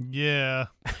information. And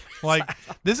like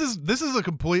this is a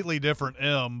completely different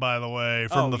M, by the way,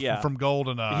 from from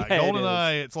GoldenEye.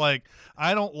 GoldenEye, it's like,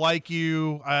 I don't like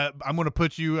you. I'm going to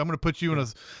put you in a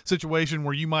situation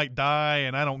where you might die,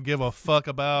 and I don't give a fuck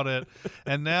about it.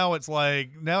 And now it's like,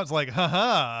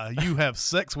 haha, you have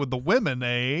sex with the women,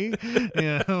 eh?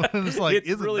 And it's like,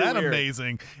 isn't really that weird.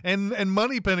 Amazing? And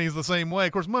Moneypenny's the same way.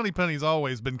 Of course, Moneypenny's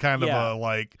always been kind of a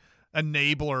like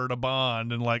enabler to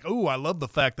Bond, and like, oh, I love the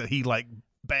fact that he like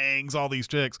bangs all these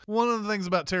chicks. One of the things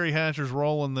about Terry Hatcher's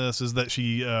role in this is that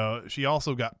she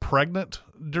also got pregnant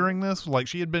during this. Like,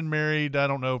 she had been married, I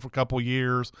don't know, for a couple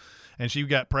years, and she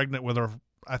got pregnant with her,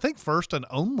 I think, first and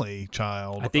only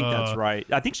child. I think that's right.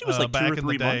 I think she was like 2 or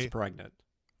 3 months pregnant.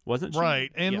 Wasn't she?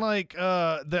 Right. And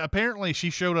apparently she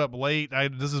showed up late.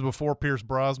 This is before Pierce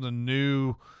Brosnan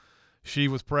knew she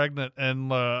was pregnant, and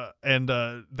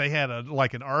they had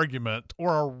an argument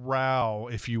or a row,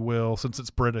 if you will, since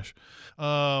it's British.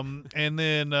 And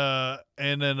then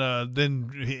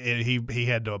he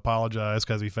had to apologize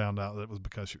because he found out that it was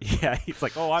because she was pregnant. He's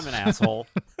like, "Oh, I'm an asshole."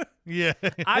 Yeah.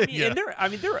 I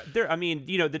mean,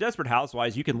 you know, the Desperate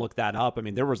Housewives, you can look that up. I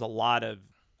mean, there was a lot of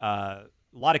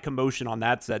commotion on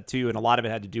that set too, and a lot of it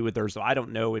had to do with her. So I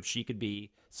don't know if she could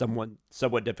be someone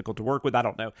somewhat difficult to work with. I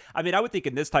don't know. I mean, I would think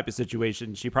in this type of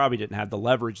situation, she probably didn't have the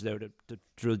leverage though to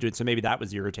really do it. So maybe that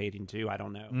was irritating too. I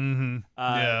don't know.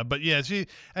 Mm-hmm. But yeah,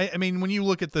 I mean, when you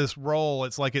look at this role,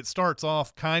 it's like it starts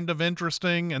off kind of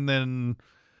interesting, and then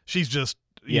she's just.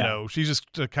 You know, she's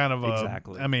just kind of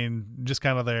exactly. I mean, just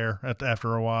kind of there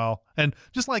after a while. And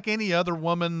just like any other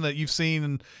woman that you've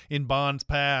seen in Bond's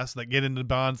past that get into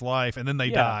Bond's life and then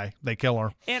they die, they kill her.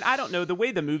 And I don't know, the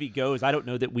way the movie goes, I don't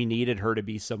know that we needed her to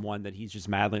be someone that he's just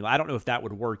madly. I don't know if that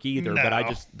would work either, No.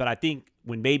 but I think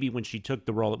when she took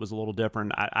the role, it was a little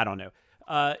different. I don't know.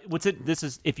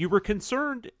 If you were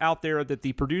concerned out there that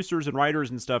the producers and writers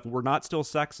and stuff were not still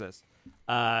sexist,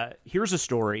 here's a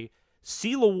story.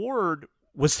 Celia Ward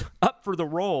was up for the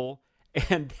role,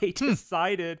 and they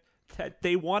decided that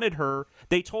they wanted her.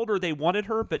 They told her they wanted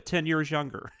her, but 10 years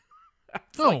younger.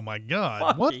 My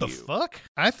God. What the fuck?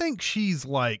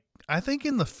 I think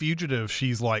in The Fugitive,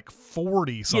 she's like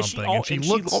 40 something. Yeah, she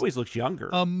always looks younger.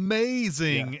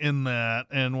 Amazing in that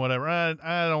and whatever.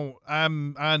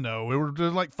 I know. We were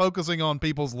just like focusing on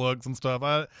people's looks and stuff.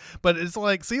 But it's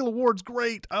like Celia Ward's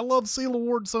great. I love Celia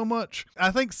Ward so much.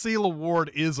 I think Celia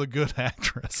Ward is a good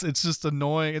actress. It's just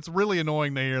annoying. It's really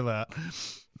annoying to hear that.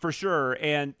 For sure.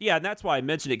 And that's why I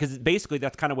mentioned it, because basically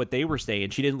that's kind of what they were saying.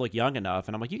 She didn't look young enough.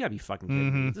 And I'm like, you gotta be fucking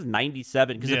kidding me. This is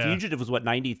 97. Because The Fugitive was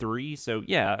 93. So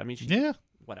I mean,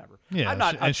 whatever. Yeah. I'm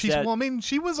not upset.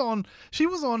 She was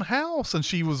on House, and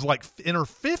she was like in her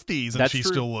 50s, and that's she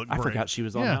true. still looked great. I forgot she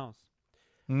was on House.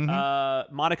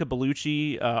 Mm-hmm. Monica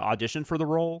Bellucci auditioned for the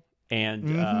role,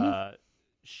 and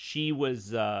she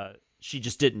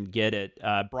just didn't get it.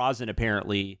 Brosnan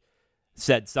apparently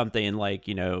said something like,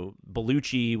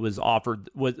 Bellucci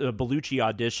Bellucci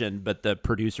auditioned, but the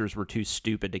producers were too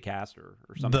stupid to cast her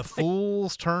or something. The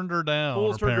fools turned her down.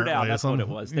 That's what it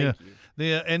was. Thank you.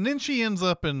 Yeah, and then she ends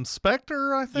up in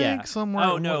Spectre, I think, somewhere.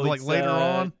 Oh no, later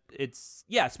on. It's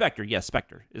Spectre. Yeah,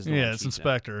 Spectre is the one. It's in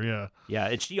Spectre. Yeah. Yeah,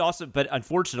 and she also, but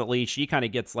unfortunately, she kind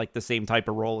of gets like the same type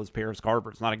of role as Paris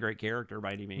Carver. It's not a great character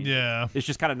by any means. Yeah, it's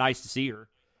just kind of nice to see her.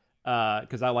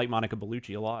 Because I like Monica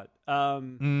Bellucci a lot.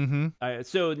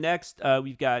 So next,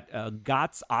 we've got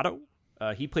Götz Otto.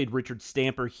 He played Richard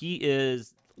Stamper. He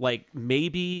is like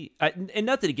maybe, and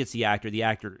not that it gets the actor. The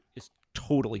actor is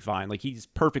totally fine. Like, he's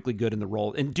perfectly good in the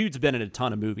role. And dude's been in a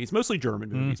ton of movies, mostly German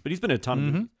movies, but he's been in a ton of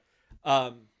movies.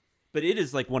 But it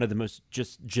is like one of the most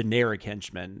just generic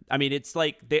henchmen. I mean, it's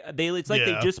like they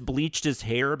just bleached his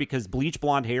hair, because bleach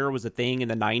blonde hair was a thing in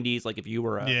the 90s. Like, if you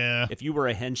were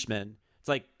a henchman. It's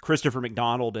like Christopher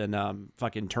McDonald and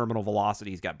fucking Terminal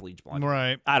Velocity's got bleach blonde.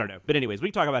 Right. I don't know. But anyways, we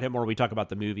can talk about him more when we talk about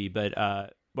the movie, but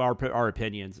our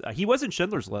opinions. He was in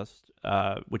Schindler's List,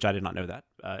 which I did not know that.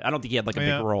 I don't think he had like a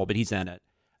big role, but he's in it.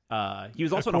 He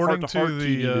was also in a Heart to Heart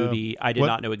TV movie I did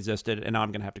not know existed, and now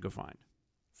I'm going to have to go find.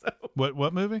 So,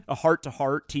 what movie? A Heart to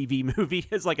Heart TV movie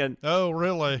is like a... Oh,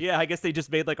 really? Yeah, I guess they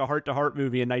just made like a Heart to Heart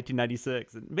movie in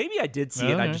 1996. And maybe I did see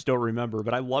it, I just don't remember,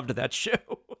 but I loved that show.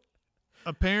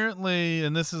 Apparently,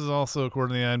 and this is also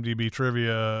according to the IMDb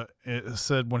trivia, it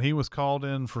said when he was called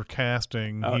in for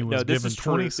casting, he was given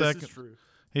 20 seconds.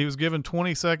 He was given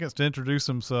 20 seconds to introduce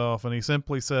himself, and he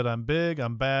simply said, "I'm big,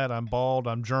 I'm bad, I'm bald,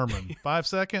 I'm German." 5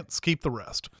 seconds, keep the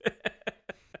rest.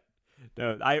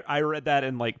 No, I read that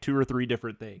in like 2 or 3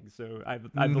 different things, so I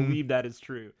believe that is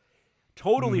true.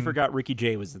 Totally forgot Ricky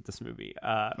Jay was in this movie.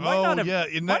 Might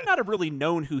not have really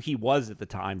known who he was at the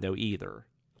time, though, either.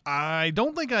 I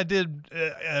don't think I did,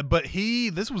 but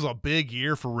this was a big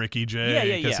year for Ricky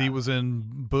Jay, because he was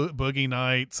in Boogie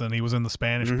Nights, and he was in The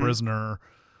Spanish Prisoner,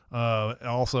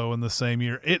 also in the same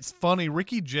year. It's funny,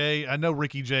 Ricky Jay, I know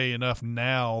Ricky Jay enough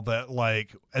now that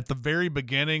like at the very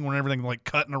beginning, when everything like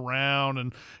cutting around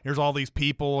and there's all these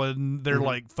people and they're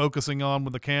like focusing on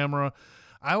with the camera,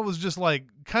 I was just like,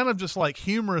 kind of just like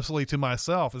humorously to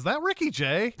myself, is that Ricky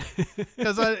Jay?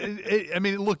 Because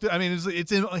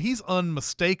he's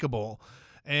unmistakable.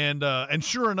 And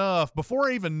sure enough, before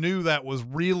I even knew that was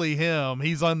really him,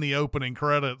 he's on the opening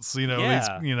credits,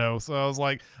 Yeah. so I was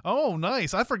like, oh,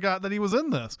 nice. I forgot that he was in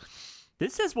this.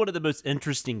 This is one of the most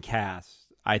interesting casts,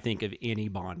 I think, of any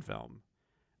Bond film.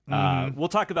 We'll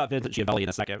talk about Vincent Schiavelli in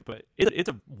a second, but it's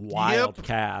a wild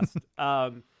cast.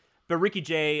 But Ricky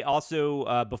Jay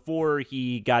also, before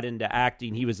he got into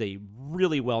acting, he was a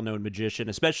really well-known magician,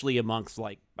 especially amongst,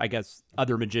 like, I guess,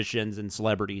 other magicians and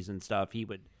celebrities and stuff.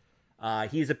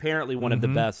 He's apparently one of the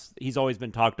best. He's always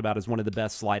been talked about as one of the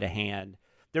best sleight of hand.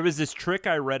 There was this trick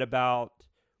I read about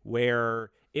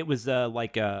where it was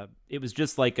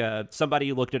just like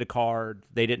somebody looked at a card,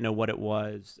 they didn't know what it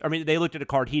was. I mean, they looked at a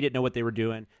card, he didn't know what they were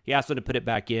doing. He asked them to put it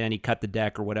back in, he cut the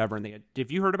deck or whatever, and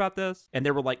have you heard about this? And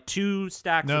there were like 2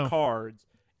 stacks of cards,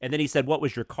 and then he said, what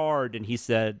was your card? And he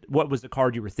said, what was the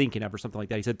card you were thinking of, or something like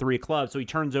that. He said 3 of clubs, so he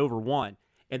turns over 1.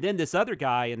 And then this other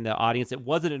guy in the audience that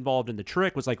wasn't involved in the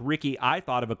trick was like, Ricky, I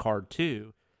thought of a card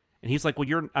too. And he's like, well,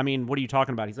 what are you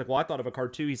talking about? He's like, well, I thought of a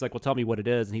card too. He's like, well, tell me what it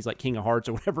is. And he's like, King of Hearts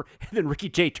or whatever. And then Ricky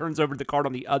Jay turns over the card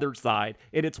on the other side,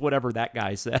 and it's whatever that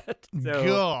guy said. So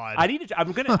God.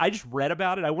 I just read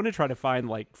about it. I want to try to find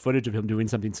like footage of him doing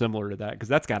something similar to that, because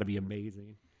that's got to be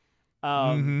amazing.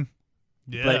 Yeah.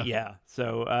 But yeah,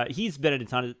 so he's been in a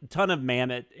ton of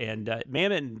Mamet, and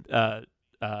Mamet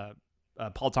and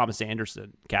Paul Thomas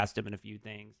Anderson cast him in a few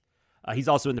things. He's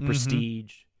also in The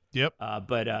Prestige. Yep.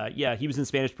 But he was in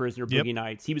Spanish Prisoner, Boogie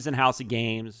Nights. He was in House of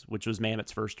Games, which was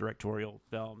Mamet's first directorial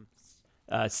film.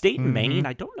 State and Maine.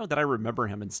 I don't know that I remember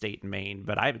him in State and Maine,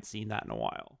 but I haven't seen that in a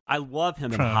while. I love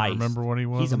him in Heist. I remember what he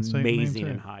was. He's in State and Maine, amazing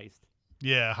too. in Heist.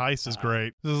 Yeah, Heist is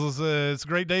great. It's a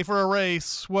great day for a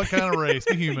race. What kind of race?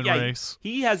 The human race.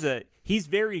 He's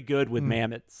very good with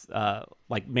Mamet's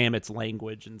Mamet's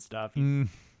language and stuff.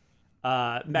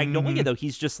 Magnolia though,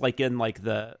 he's just like in like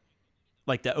the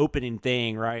opening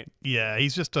thing, right? Yeah,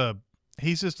 he's like a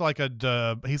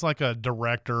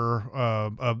director.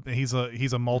 He's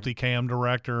a multicam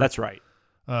director. That's right.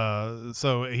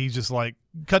 So he's just like,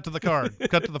 cut to the card,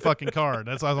 cut to the fucking card.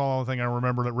 That's the only thing I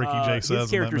remember that Ricky Jay says.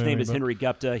 His character's in that movie, name is Henry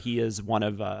Gupta. He is one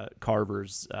of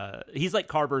Carver's. He's like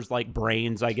Carver's like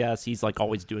brains, I guess. He's like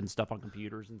always doing stuff on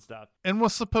computers and stuff. and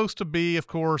was supposed to be, of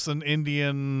course, an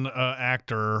Indian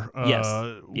actor.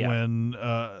 When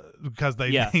because they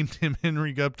named him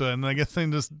Henry Gupta, and I guess they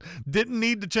just didn't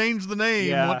need to change the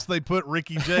name once they put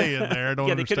Ricky Jay in there. I don't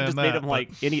they could have understand just made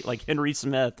him like Henry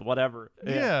Smith, whatever.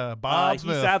 Bob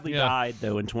Smith. He sadly died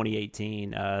though in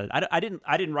 2018. I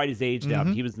didn't write his age down.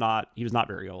 But he was not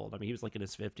very old. I mean, he was like in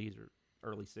his 50s or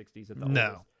early 60s at the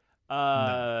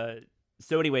oldest.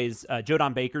 So anyways, Joe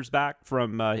Don Baker's back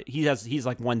from he's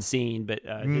like one scene, but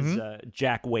his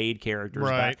Jack Wade character is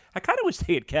back. I kind of wish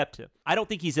they had kept him. I don't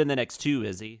think he's in the next 2,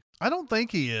 is he? I don't think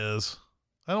he is,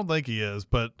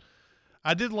 but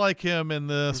I did like him in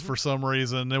this for some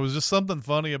reason. There was just something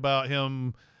funny about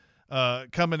him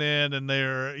coming in, and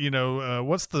they're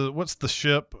what's the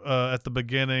ship at the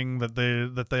beginning that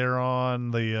they're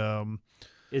on,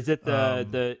 is it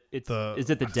the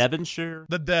Devonshire?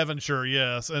 The Devonshire,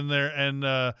 yes.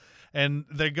 And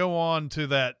they go on to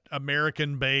that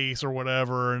American base or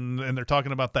whatever, and they're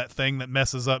talking about that thing that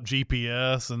messes up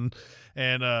GPS, and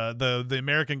the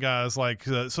American guy is like,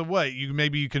 so wait,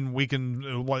 we can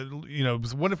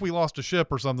what if we lost a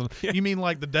ship or something? You mean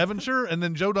like the Devonshire? And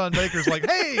then Joe Don Baker's like,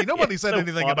 hey, nobody said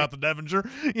anything funny about the Devonshire.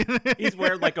 He's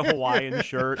wearing like a Hawaiian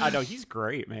shirt. I know, he's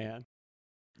great, man.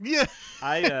 Yeah.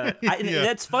 And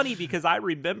that's funny because I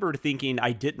remembered thinking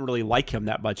I didn't really like him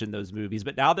that much in those movies,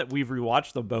 but now that we've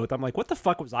rewatched them both, I'm like, what the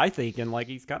fuck was I thinking? Like,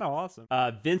 he's kind of awesome.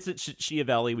 Vincent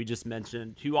Schiavelli, we just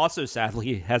mentioned, who also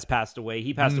sadly has passed away.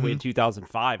 He passed away in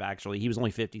 2005, actually. He was only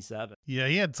 57. Yeah,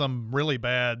 he had some really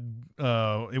bad,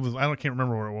 I can't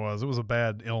remember what it was. It was a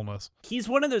bad illness. He's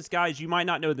one of those guys, you might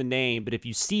not know the name, but if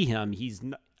you see him,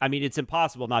 it's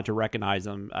impossible not to recognize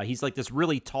him. He's like this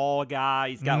really tall guy.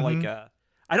 He's got like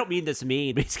I don't mean this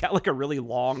mean, but he's got like a really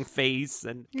long face,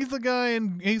 and he's the guy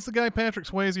Patrick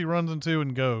Swayze runs into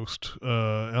in Ghost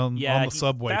on the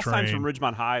subway Fast train. Times from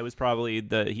Ridgemont High was probably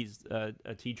he's a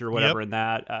teacher or whatever in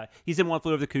that. He's in One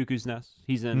Flew Over the Cuckoo's Nest.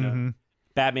 He's in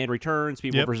Batman Returns,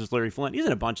 People versus Larry Flint. He's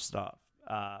in a bunch of stuff.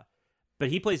 But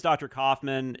he plays Dr.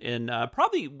 Kaufman in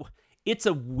it's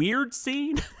a weird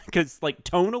scene because like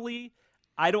tonally,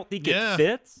 I don't think it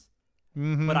fits.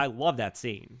 But I love that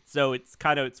scene. So it's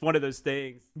one of those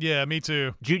things. Yeah, me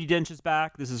too. Judi Dench is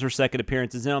back. This is her second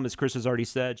appearance as him, as Chris has already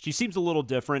said. She seems a little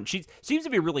different. She seems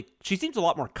a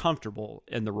lot more comfortable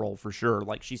in the role for sure.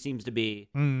 Like she seems to be,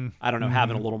 having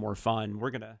a little more fun.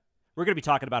 We're gonna be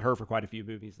talking about her for quite a few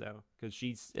movies though, because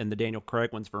she's in the Daniel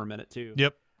Craig ones for a minute too.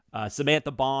 Yep.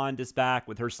 Samantha Bond is back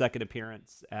with her second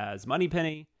appearance as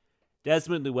Moneypenny.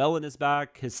 Desmond Llewellyn is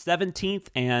back, his 17th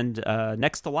and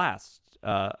next to last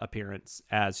appearance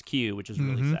as Q, which is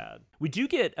really sad. We do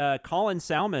get Colin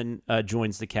Salmon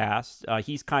joins the cast.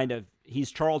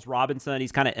 He's Charles Robinson.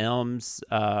 He's kind of M's,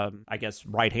 I guess,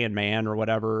 right-hand man or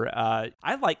whatever.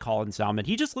 I like Colin Salmon.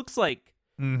 He just looks like,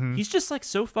 he's just like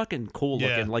so fucking cool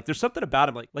looking. Like there's something about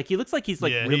him. Like he looks like he's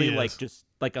like really like just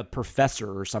like a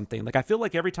professor or something. Like I feel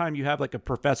like every time you have like a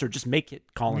professor, just make it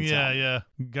Colin Salmon. Yeah.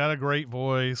 Got a great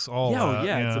voice.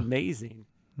 It's amazing.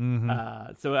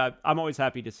 So I'm always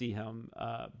happy to see him.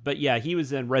 But yeah, he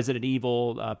was in Resident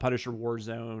Evil, Punisher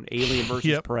Warzone, Alien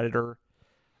vs. Predator,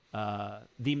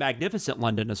 The Magnificent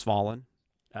London Has Fallen.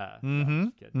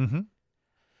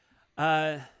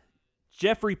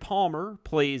 Jeffrey Palmer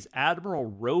plays Admiral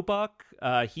Roebuck.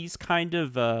 He's kind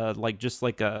of like just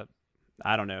like a,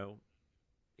 I don't know.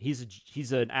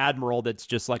 He's an admiral that's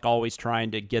just like always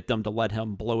trying to get them to let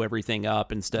him blow everything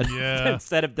up instead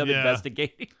of them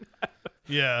investigating.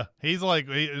 Yeah, he's like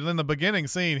in the beginning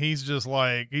scene. He's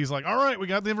like, all right, we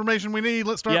got the information we need.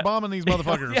 Let's start bombing these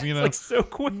motherfuckers. It's like so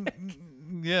quick.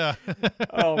 Yeah.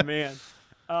 Oh man.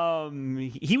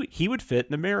 He would fit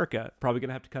in America. Probably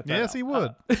gonna have to cut that. Yes, out. He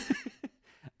would.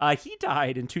 He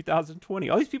died in 2020.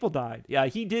 All these people died. Yeah,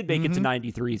 he did make it to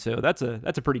 93. So that's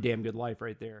a pretty damn good life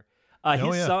right there.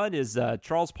 His son is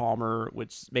Charles Palmer,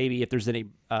 which maybe if there's any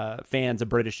fans of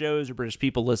British shows or British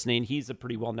people listening, he's a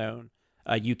pretty well-known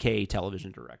UK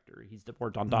television director. He's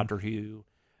worked on Doctor Who,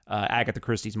 Agatha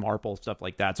Christie's Marple, stuff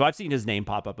like that. So I've seen his name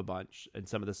pop up a bunch in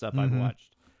some of the stuff I've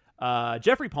watched.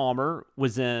 Jeffrey Palmer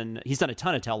he's done a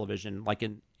ton of television, like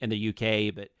in the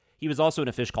UK, but he was also in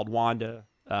A Fish Called Wanda,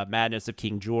 Madness of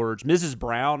King George, Mrs.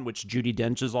 Brown, which Judi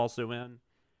Dench is also in.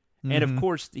 And of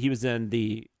course, he was in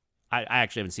I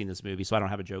actually haven't seen this movie, so I don't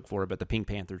have a joke for it, but the Pink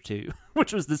Panther 2,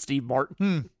 which was the Steve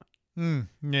Martin.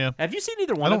 Yeah. Have you seen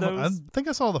either one of those? I think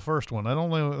I saw the first one. I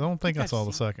don't think I saw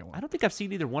the second one. I don't think I've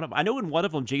seen either one of them. I know in one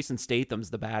of them, Jason Statham's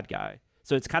the bad guy,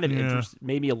 so it's kind of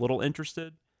made me a little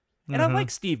interested. And I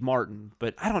like Steve Martin,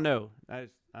 but I don't know. I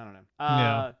don't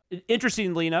know.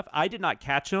 Interestingly enough, I did not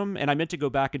catch him, and I meant to go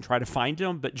back and try to find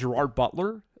him, but Gerard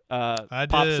Butler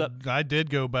I did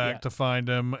go back to find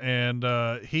him, and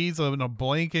he's in a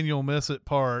blink and you'll miss it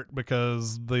part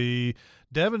because the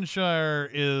Devonshire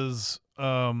is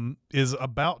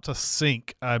about to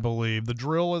sink. I believe the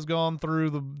drill has gone through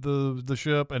the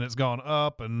ship and it's gone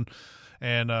up, and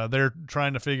they're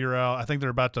trying to figure out. I think they're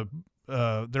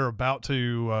about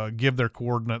to give their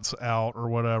coordinates out or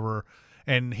whatever.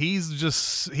 And he's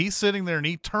sitting there and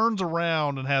he turns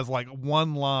around and has like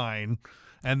one line.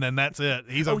 And then that's it.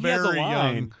 He's a very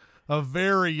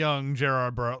young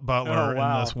Gerard Butler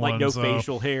in this one. Like no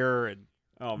facial hair and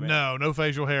no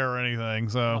facial hair or anything.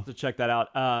 So I'll have to check that out.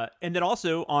 And then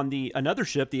also on another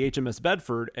ship, the HMS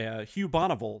Bedford, Hugh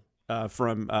Bonneville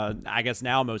from I guess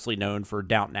now mostly known for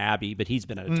Downton Abbey, but he's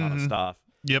been in a ton of stuff.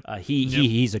 Yep.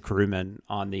 He's a crewman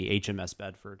on the HMS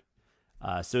Bedford.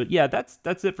 So yeah,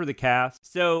 that's it for the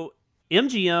cast. So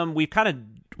MGM, we kind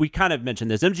of mentioned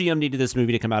this. MGM needed this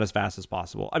movie to come out as fast as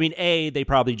possible. I mean, they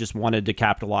probably just wanted to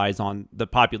capitalize on the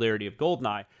popularity of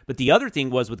GoldenEye. But the other thing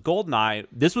was with GoldenEye,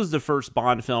 this was the first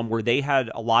Bond film where they had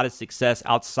a lot of success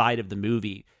outside of the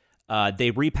movie.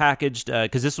 They repackaged,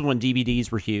 because this was when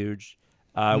DVDs were huge.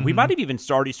 We might have even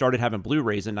started having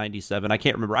Blu-rays in 97. I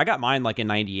can't remember. I got mine like in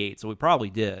 98, so we probably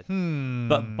did.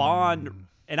 But Bond...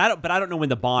 I don't know when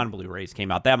the Bond Blu-rays came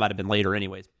out. That might have been later,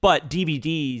 anyways. But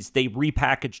DVDs, they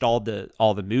repackaged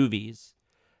all the movies,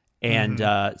 and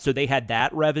so they had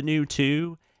that revenue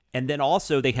too. And then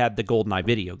also they had the GoldenEye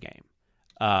video game,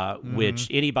 which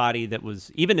anybody that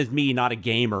was, even as me, not a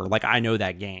gamer, like I know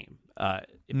that game. I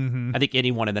think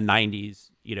anyone in the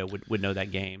 90s, would know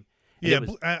that game.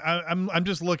 And I'm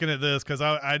just looking at this because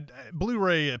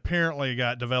Blu-ray apparently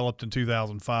got developed in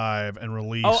 2005 and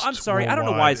released. Oh, I'm sorry. I don't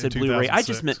know why I said Blu-ray. I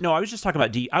just meant I was just talking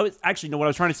about I was actually what I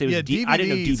was trying to say was DVDs. I didn't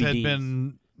know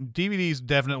DVDs. DVDs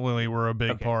definitely were a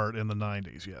big part in the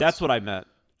 90s. Yes, that's what I meant.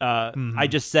 I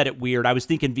just said it weird. I was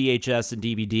thinking VHS and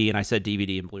DVD, and I said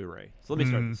DVD and Blu-ray. So let me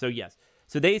start. So yes.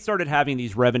 So they started having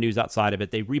these revenues outside of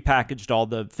it. They repackaged all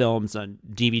the films on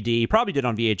DVD. Probably did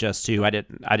on VHS too. I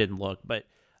didn't look, but.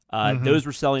 Those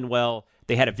were selling well.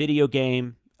 They had a video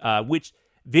game, which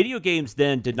video games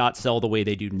then did not sell the way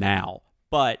they do now.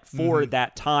 But for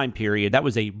that time period, that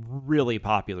was a really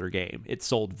popular game. It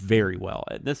sold very well.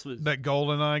 And this was that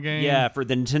GoldenEye game. Yeah, for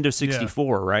the Nintendo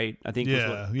 64, right? I think.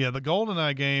 Yeah, the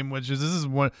GoldenEye game, which is this is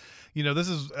one. This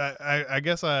is I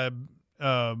guess I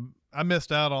I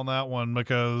missed out on that one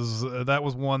because that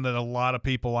was one that a lot of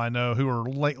people I know who are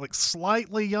like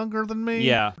slightly younger than me.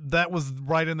 Yeah. That was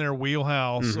right in their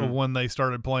wheelhouse of when they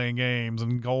started playing games,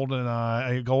 and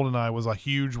GoldenEye was a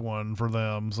huge one for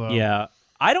them. So yeah,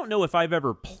 I don't know if I've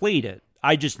ever played it.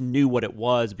 I just knew what it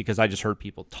was because I just heard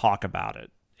people talk about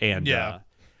it. And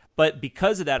but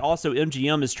because of that, also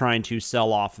MGM is trying to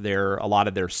sell off a lot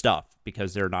of their stuff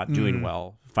because they're not doing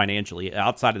well financially.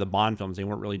 Outside of the Bond films, they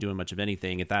weren't really doing much of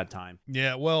anything at that time.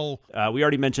 Yeah, well, we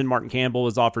already mentioned Martin Campbell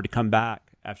was offered to come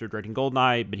back after directing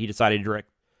GoldenEye, but he decided to direct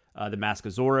The Mask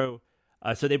of Zorro.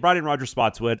 So they brought in Roger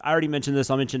Spotswood. I already mentioned this.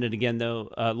 I'll mention it again, though.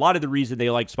 A lot of the reason they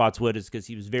liked Spotswood is because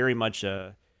he was very much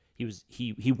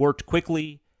he worked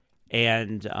quickly,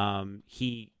 and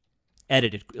he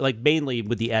edited, like, mainly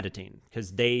with the editing,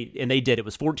 because they did. It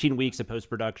was 14 weeks of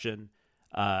post-production.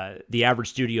 The average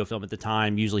studio film at the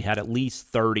time usually had at least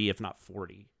 30, if not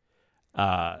 40.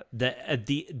 The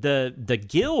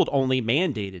guild only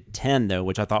mandated 10, though,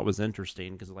 which I thought was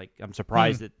interesting, because, like, I'm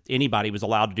surprised that anybody was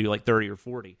allowed to do like 30 or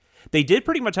 40. They did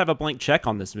pretty much have a blank check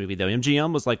on this movie, though.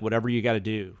 MGM was like, whatever you got to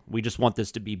do, we just want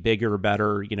this to be bigger,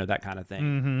 better, that kind of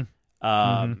thing.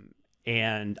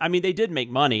 And I mean, they did make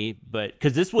money, but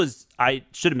because this was, I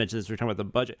should have mentioned this, we're talking about the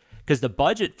budget, because the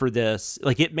budget for this,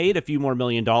 like, it made a few more $1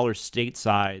 million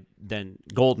stateside than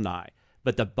GoldenEye,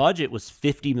 but the budget was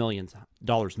 $50 million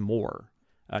more.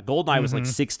 GoldenEye was like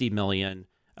 $60 million.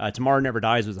 Tomorrow Never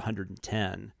Dies was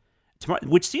 $110,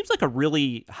 which seems like a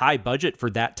really high budget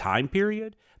for that time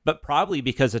period, but probably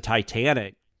because of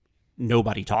Titanic,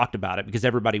 nobody talked about it because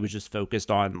everybody was just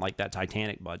focused on like that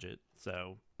Titanic budget.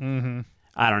 So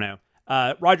I don't know.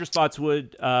 Roger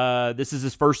Spotswood, this is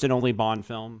his first and only Bond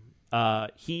film.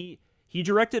 He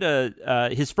directed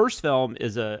his first film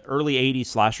is a early 80s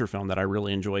slasher film that I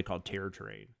really enjoy called Terror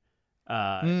Train.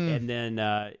 And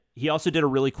then he also did a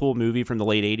really cool movie from the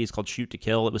late 80s called Shoot to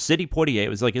Kill. It was Sidney Poitier. It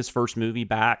was like his first movie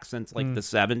back since like the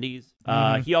 70s.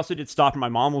 He also did Stop and My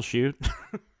Mom Will Shoot.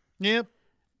 Yep.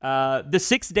 The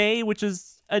Sixth Day, which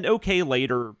is an okay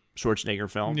later Schwarzenegger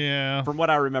film. Yeah. From what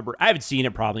I remember. I haven't seen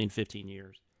it probably in 15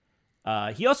 years.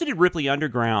 He also did Ripley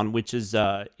Underground, which is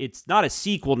it's not a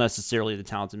sequel necessarily to The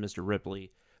Talented Mr.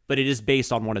 Ripley, but it is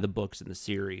based on one of the books in the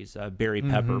series. Barry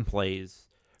Pepper plays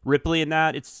Ripley in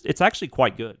that. It's actually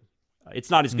quite good.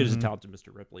 It's not as good as The Talented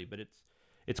Mr. Ripley, but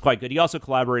it's quite good. He also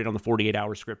collaborated on the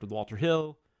 48-hour script with Walter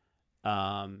Hill,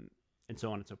 and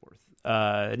so on and so forth.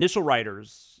 Initial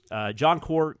writers, John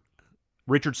Cork,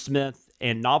 Richard Smith,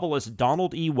 and novelist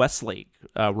Donald E. Westlake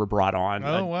were brought on.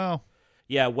 Oh, wow.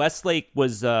 Yeah, Westlake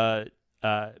was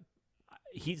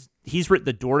he's written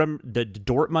the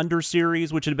Dortmunder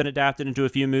series, which had been adapted into a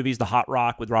few movies. The Hot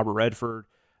Rock with Robert Redford.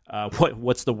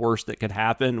 What's the worst that could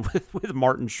happen with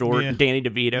Martin Short and Danny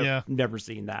DeVito? Yeah. Never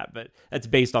seen that, but that's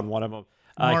based on one of them.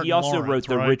 He also Lawrence, wrote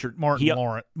the right? Richard Martin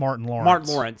Lawrence. Martin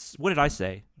Lawrence. What did I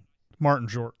say? Martin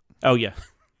Short. Oh yeah,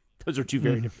 those are two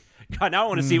very different. God, now I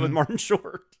want to see it with Martin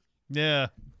Short. Yeah.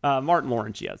 Martin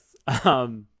Lawrence, yes.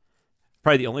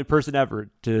 Probably the only person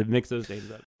ever to mix those names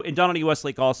up. And Donald E.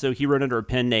 Westlake also, he wrote under a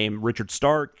pen name Richard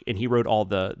Stark, and he wrote all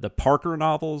the Parker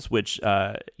novels, which,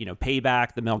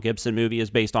 Payback, the Mel Gibson movie, is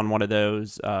based on one of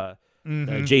those.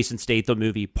 The Jason Statham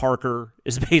movie, Parker,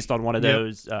 is based on one of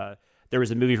those. There was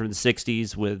a movie from the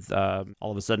 60s with,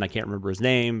 all of a sudden, I can't remember his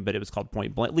name, but it was called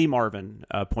Point Blank. Lee Marvin,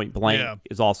 Point Blank,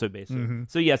 is also based on.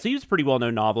 So he was a pretty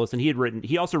well-known novelist, and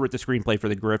he also wrote the screenplay for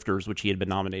The Grifters, which he had been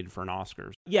nominated for an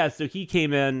Oscar. Yeah, so he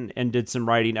came in and did some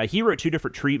writing. He wrote 2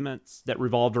 different treatments that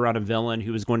revolved around a villain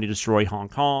who was going to destroy Hong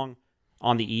Kong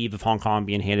on the eve of Hong Kong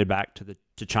being handed back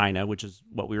to China, which is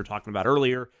what we were talking about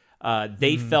earlier.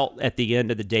 They felt at the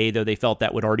end of the day, though, they felt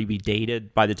that would already be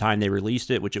dated by the time they released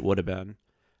it, which it would have been.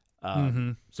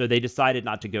 So they decided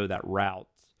not to go that route.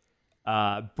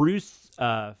 Bruce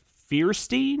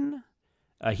Fierstein,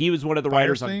 he was one of the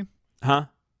writers on... Huh?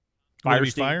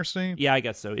 Firestein? Yeah, I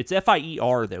guess so. It's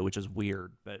F-I-E-R, though, which is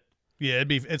weird, but... Yeah,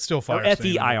 it's still Firestein.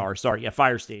 F-E-I-R, sorry. Yeah,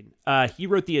 Firestein. He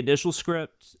wrote the initial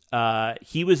script.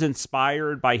 He was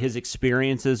inspired by his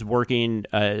experiences working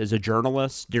as a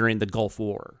journalist during the Gulf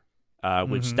War,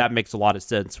 which that makes a lot of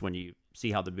sense when you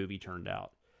see how the movie turned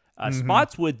out.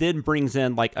 Spotswood then brings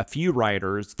in like a few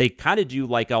writers. They kind of do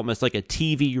like almost like a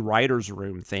TV writer's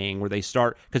room thing where they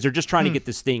start, because they're just trying to get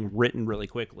this thing written really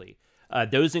quickly.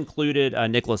 Those included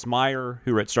Nicholas Meyer,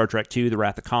 who wrote Star Trek II, The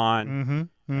Wrath of Khan,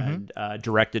 and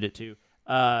directed it too.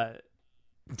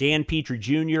 Dan Petrie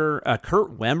Jr.,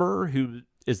 Kurt Wimmer, who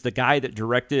is the guy that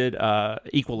directed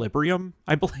Equilibrium,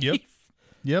 I believe.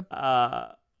 Yep.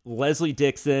 Leslie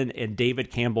Dixon and David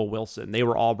Campbell Wilson. They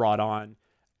were all brought on.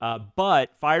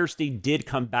 But Firestein did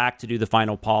come back to do the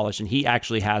final polish, and he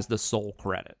actually has the sole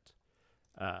credit.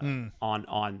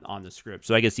 on the script.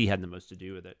 So I guess he had the most to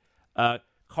do with it.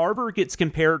 Carver gets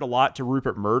compared a lot to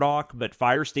Rupert Murdoch, but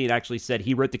Firestein actually said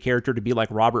he wrote the character to be like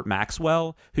Robert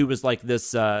Maxwell, who was like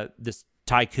this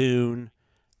tycoon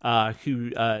who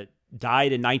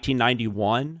died in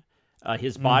 1991.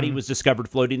 His body was discovered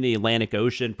floating in the Atlantic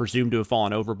Ocean, presumed to have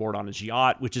fallen overboard on his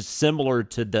yacht, which is similar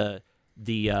to the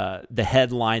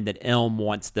headline that Elm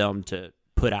wants them to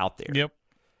put out there.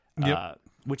 Yep.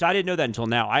 Which I didn't know that until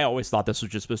now. I always thought this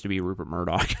was just supposed to be Rupert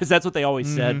Murdoch because that's what they always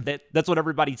said. That's what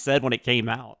everybody said when it came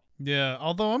out. Yeah,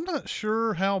 although I'm not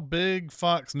sure how big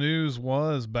Fox News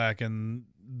was back in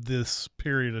this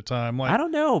period of time. Like, I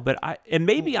don't know, but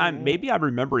maybe I'm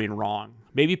remembering wrong.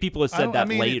 Maybe people have said that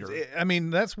later.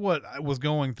 That's what was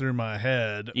going through my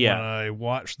head when I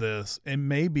watched this. And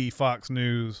maybe Fox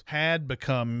News had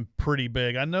become pretty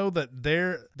big. I know that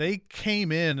they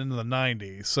came in the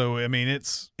 90s, so I mean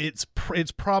it's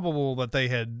probable that they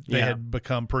had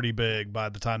become pretty big by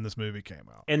the time this movie came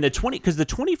out. And the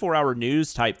 24-hour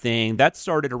news type thing that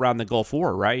started around the Gulf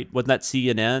War, right? Wasn't that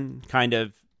CNN kind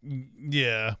of?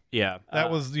 Yeah. That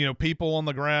was, people on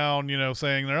the ground,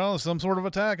 saying there's some sort of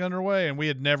attack underway, and we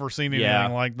had never seen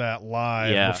anything like that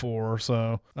live before.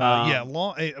 So,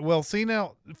 see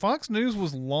now, Fox News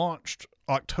was launched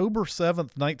October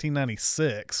 7th,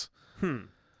 1996.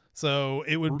 So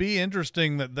it would be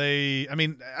interesting that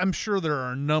I'm sure there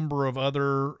are a number of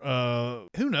other,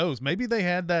 who knows, maybe they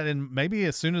had that maybe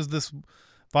as soon as this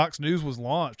Fox News was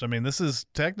launched. I mean, this is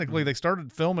technically they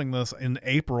started filming this in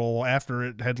April after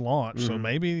it had launched. So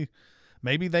maybe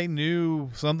they knew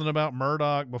something about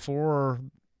Murdoch before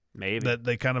that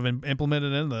they kind of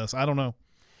implemented in this. I don't know.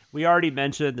 We already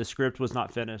mentioned the script was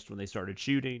not finished when they started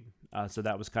shooting. So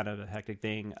that was kind of a hectic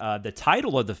thing. The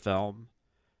title of the film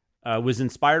was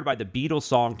inspired by the Beatles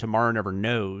song Tomorrow Never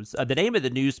Knows. The name of the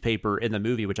newspaper in the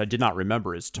movie, which I did not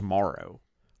remember, is Tomorrow,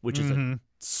 which is a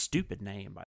stupid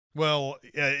name, by the way. Well,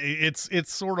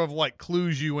 it's sort of like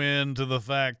clues you in to the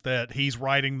fact that he's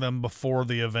writing them before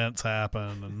the events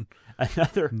happen, and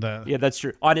that's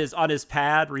true. On his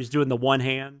pad where he's doing the one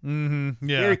hand,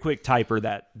 very quick typer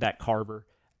that Carver.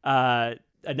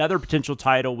 Another potential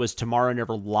title was Tomorrow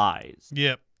Never Lies.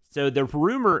 Yep. So the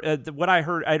rumor, what I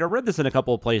heard, I read this in a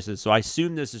couple of places, so I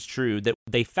assume this is true, that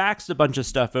they faxed a bunch of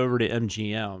stuff over to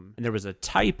MGM, and there was a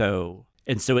typo,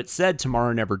 and so it said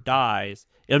Tomorrow Never Dies.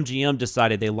 MGM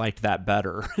decided they liked that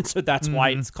better, and so that's why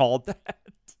it's called that.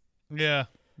 Yeah.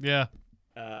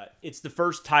 It's the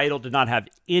first title to not have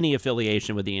any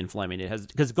affiliation with Ian Fleming. It has,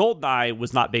 because Goldeneye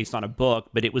was not based on a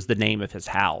book, but it was the name of his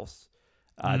house.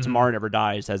 Tomorrow Never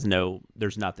Dies there's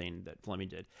nothing that Fleming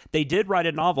did. They did write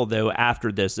a novel, though,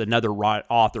 after this. Another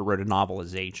author wrote a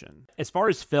novelization. As far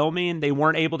as filming, they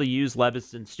weren't able to use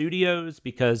Leviston Studios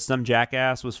because some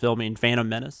jackass was filming Phantom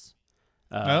Menace.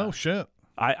 Oh, shit.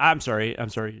 I'm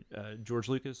sorry, George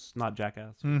Lucas, not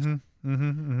Jackass.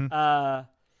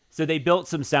 So they built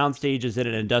some sound stages at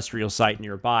an industrial site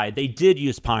nearby. They did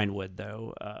use Pinewood,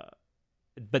 though,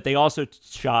 but they also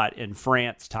shot in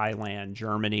France, Thailand,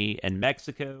 Germany, and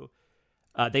Mexico.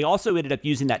 They also ended up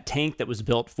using that tank that was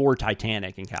built for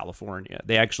Titanic in California.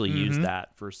 They actually used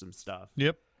that for some stuff.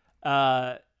 Yep.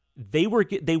 They were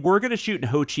going to shoot in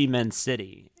Ho Chi Minh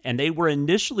City, and they were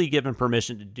initially given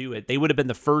permission to do it. They would have been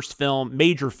the first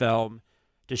major film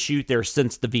to shoot there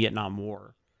since the Vietnam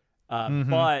War.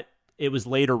 But it was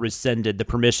later rescinded. The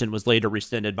permission was later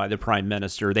rescinded by the Prime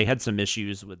Minister. They had some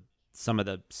issues with some of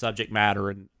the subject matter,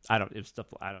 and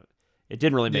it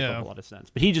didn't really make a whole lot of sense.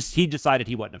 But he decided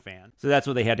he wasn't a fan. So that's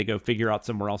what they had to go figure out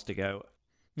somewhere else to go.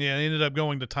 Yeah, they ended up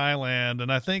going to Thailand,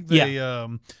 and I think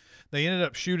they ended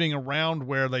up shooting around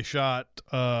where they shot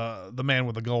The Man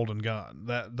with the Golden Gun.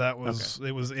 That was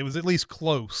it was at least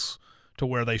close to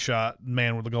where they shot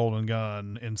Man with the Golden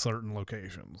Gun in certain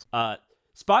locations.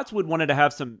 Spotswood wanted to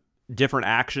have some different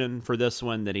action for this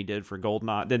one than he did for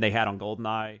Goldeneye, than they had on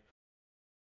Goldeneye.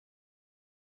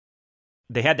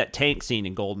 They had that tank scene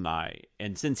in Goldeneye,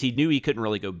 and since he knew he couldn't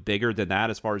really go bigger than that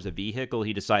as far as a vehicle,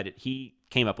 he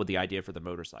came up with the idea for the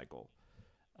motorcycle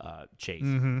chase.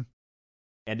 And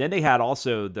then they had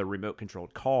also the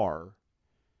remote-controlled car.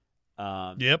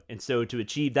 Yep. And so to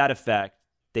achieve that effect,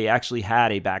 they actually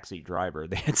had a backseat driver.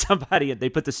 They had somebody, they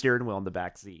put the steering wheel in the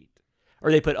backseat. Or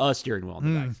they put a steering wheel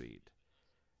in the backseat.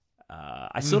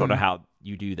 I still don't know how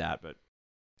you do that, but...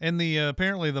 And the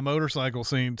apparently the motorcycle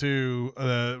scene, too,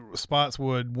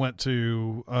 Spotswood went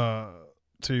to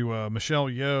Michelle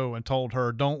Yeoh and told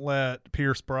her, don't let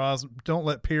Pierce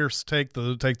take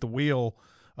the wheel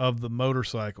of the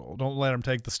motorcycle. Don't let him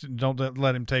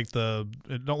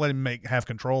have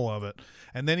control of it.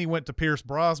 And then he went to Pierce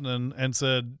Brosnan and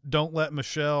said, don't let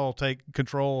Michelle take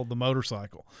control of the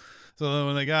motorcycle. So then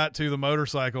when they got to the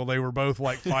motorcycle, they were both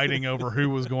like fighting over who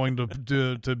was going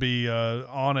to be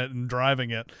on it and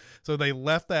driving it. So they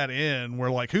left that in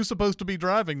where like, who's supposed to be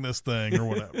driving this thing or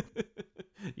whatever.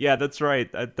 Yeah, that's right.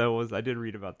 I did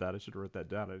read about that. I should have wrote that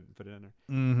down. I didn't put it in there.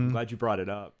 Mm-hmm. I'm glad you brought it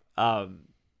up.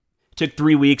 Took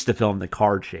 3 weeks to film the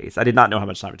car chase. I did not know how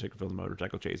much time it took to film the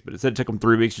motorcycle chase, but it said it took them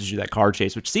 3 weeks to do that car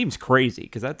chase, which seems crazy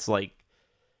because that's like,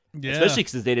 especially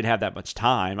because they didn't have that much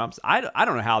time. I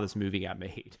don't know how this movie got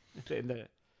made.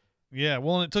 Yeah,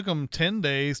 well, and it took them 10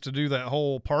 days to do that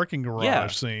whole parking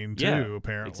garage scene too,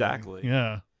 apparently. Exactly.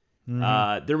 Yeah.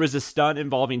 Mm-hmm. There was a stunt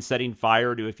involving setting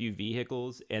fire to a few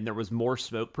vehicles, and there was more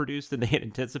smoke produced than they had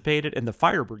anticipated, and the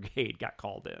fire brigade got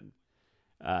called in.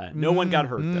 No one got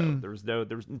hurt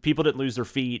though. People didn't lose their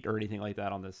feet or anything like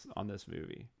that on this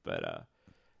movie, but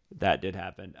that did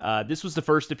happen. This was the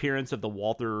first appearance of the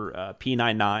Walther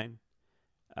P99,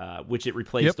 which it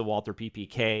replaced the Walther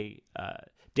PPK.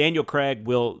 Daniel Craig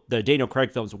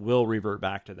films will revert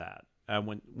back to that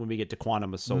when we get to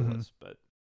Quantum of Solace, but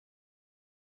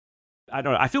I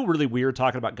don't know. I feel really weird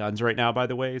talking about guns right now, by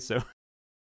the way. So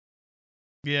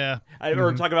yeah,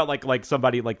 or talk about like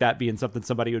somebody like that being something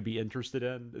somebody would be interested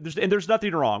in. There's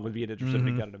nothing wrong with being interested in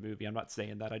a gun in a movie. I'm not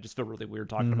saying that. I just feel really weird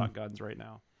talking about guns right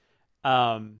now.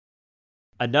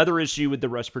 Another issue with the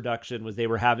rush production was they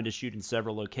were having to shoot in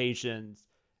several locations,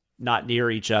 not near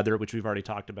each other, which we've already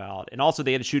talked about, and also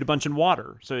they had to shoot a bunch in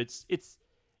water. So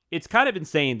it's kind of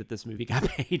insane that this movie got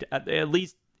made at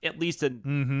least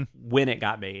in when it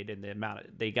got made and the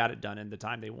amount they got it done in the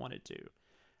time they wanted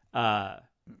to.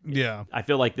 Yeah, I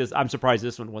feel like I'm surprised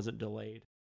this one wasn't delayed.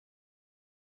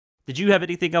 Did you have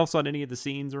anything else on any of the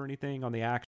scenes or anything on the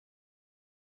action?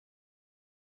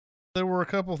 There were a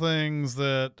couple things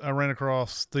that I ran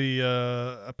across.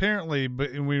 Apparently,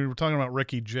 but we were talking about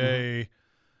Ricky Jay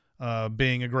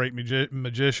being a great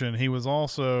magician. He was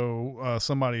also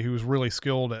somebody who was really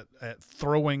skilled at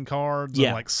throwing cards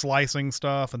and like slicing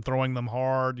stuff and throwing them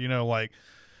hard. You know, like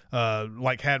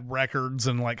had records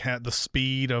and like had the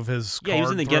speed of his card he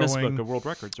was in the throwing. Guinness Book of World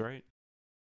Records, right?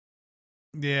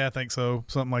 Yeah, I think so.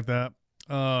 Something like that.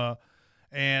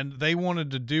 And they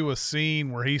wanted to do a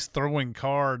scene where he's throwing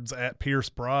cards at Pierce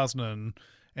Brosnan,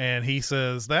 and he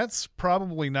says that's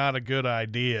probably not a good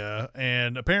idea.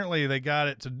 And apparently they got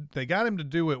him to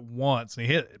do it once, and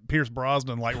he hit Pierce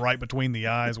Brosnan like right between the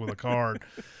eyes with a card.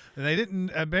 And they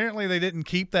didn't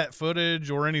keep that footage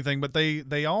or anything, but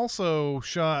they also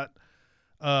shot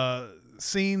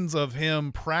scenes of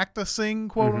him practicing,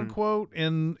 quote unquote,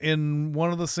 in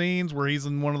one of the scenes where he's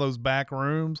in one of those back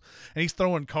rooms and he's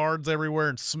throwing cards everywhere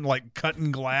and like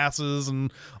cutting glasses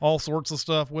and all sorts of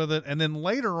stuff with it. And then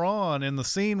later on in the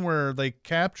scene where they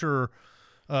capture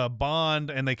Bond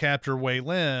and they capture Wei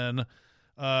Lin,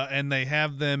 and they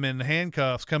have them in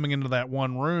handcuffs coming into that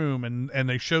one room, and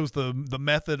they shows the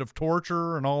method of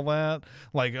torture and all that,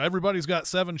 like everybody's got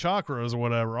 7 chakras or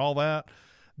whatever, all that.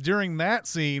 During that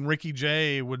scene, Ricky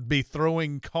Jay would be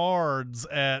throwing cards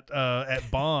at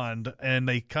Bond, and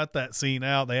they cut that scene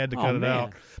out. They had to cut it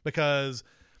out because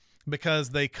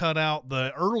they cut out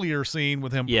the earlier scene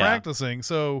with him practicing.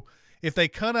 So if they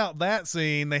cut out that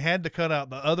scene, they had to cut out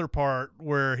the other part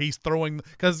where he's throwing,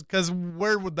 because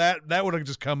where would that would have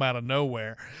just come out of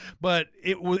nowhere. But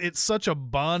it's such a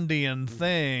Bondian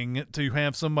thing to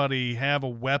have somebody have a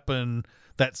weapon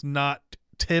that's not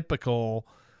typical.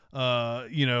 So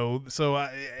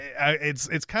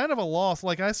it's kind of a loss.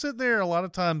 Like I sit there a lot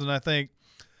of times and I think,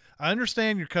 I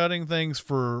understand you're cutting things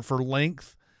for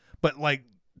length, but like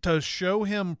to show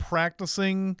him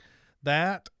practicing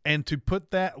that and to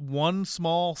put that one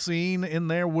small scene in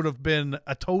there would have been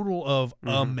a total of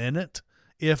a minute,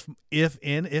 if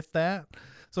that.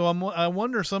 So I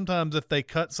wonder sometimes if they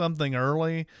cut something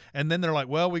early and then they're like,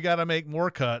 well, we got to make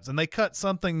more cuts. And they cut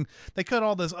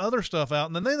all this other stuff out.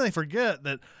 And then they forget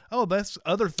that, oh, this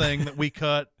other thing that we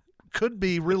cut could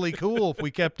be really cool if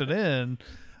we kept it in.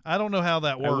 I don't know how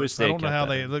that works. I don't know how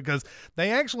because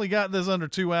they actually got this under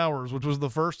 2 hours, which was the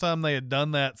first time they had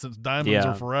done that since Diamonds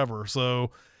Are Forever. So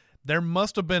there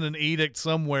must have been an edict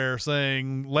somewhere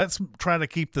saying, let's try to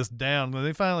keep this down. And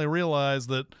they finally realized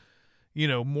that,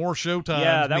 more showtime.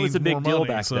 Yeah, that was a big deal money,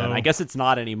 back then. I guess it's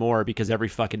not anymore because every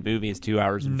fucking movie is 2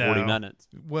 hours and 40 minutes.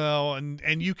 Well, and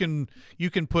you can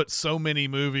put so many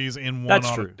movies in one.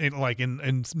 That's true.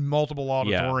 In multiple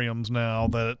auditoriums now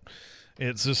that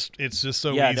it's just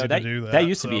so easy to do that. That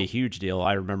used to be a huge deal.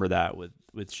 I remember that with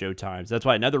with Showtime. So that's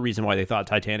why another reason why they thought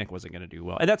Titanic wasn't going to do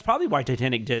well. And that's probably why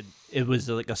Titanic did. It was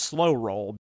like a slow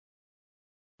roll.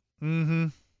 Mm-hmm.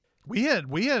 We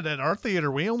had at our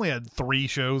theater, we only had 3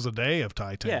 shows a day of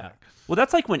Titanic. Yeah. Well,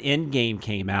 that's like when Endgame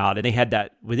came out and they had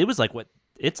that, it was like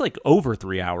it's like over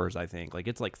 3 hours, I think. Like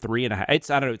it's like 3.5.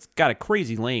 I don't know. It's got a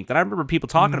crazy length. And I remember people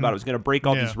talking about it was going to break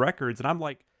all these records. And I'm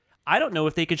like, I don't know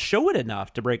if they could show it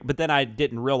enough to break. But then I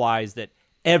didn't realize that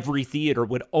every theater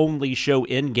would only show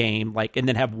Endgame, like, and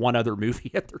then have one other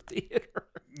movie at their theater.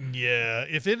 Yeah,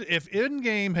 if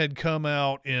Endgame had come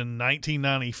out in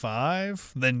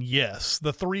 1995, then yes,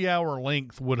 the 3-hour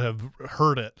length would have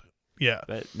hurt it. Yeah,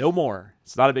 but no more.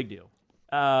 It's not a big deal.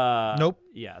 Nope.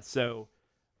 Yeah. So,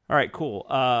 all right, cool.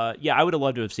 Yeah, I would have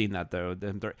loved to have seen that though.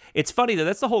 It's funny though.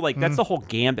 That's the whole that's the whole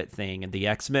Gambit thing and the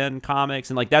X-Men comics,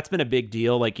 and like that's been a big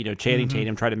deal. Like Channing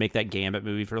Tatum tried to make that Gambit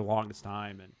movie for the longest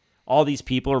time, and all these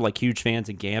people are like huge fans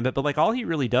of Gambit, but like all he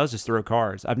really does is throw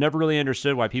cards. I've never really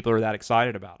understood why people are that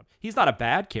excited about him. He's not a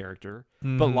bad character,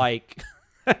 but like,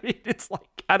 I mean, it's like,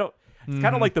 it's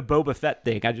kind of like the Boba Fett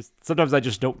thing. Sometimes I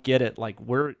just don't get it. Like,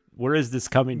 where is this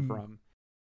coming from?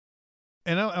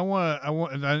 And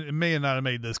I may not have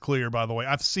made this clear, by the way.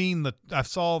 I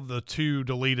saw the 2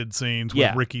 deleted scenes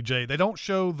with Ricky Jay. They don't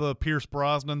show the Pierce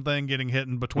Brosnan thing getting hit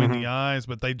in between the eyes,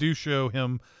 but they do show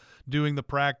him doing the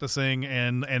practicing,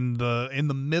 and in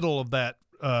the middle of that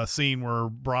scene where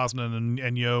Brosnan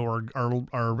and Yo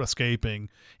are escaping,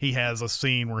 he has a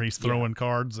scene where he's throwing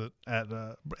cards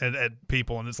at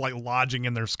people, and it's like lodging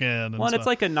in their skin. And it's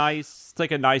like a nice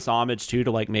homage too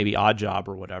to like maybe Odd Job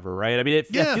or whatever, right? I mean,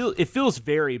 it feels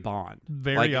very Bond,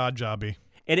 very like, Odd Jobby,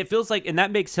 and it feels like, and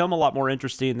that makes him a lot more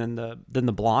interesting than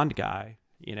the blonde guy,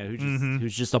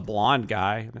 who's just a blonde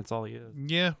guy, and that's all he is.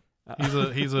 Yeah. He's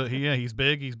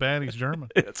big, he's bad, he's German.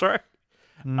 That's right.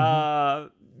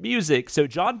 Music. So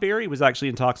John Barry was actually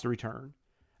in talks to return,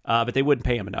 but they wouldn't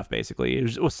pay him enough. Basically,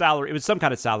 it was salary. It was some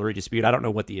kind of salary dispute. I don't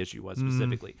know what the issue was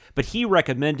specifically, but he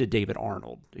recommended David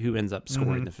Arnold, who ends up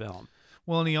scoring the film.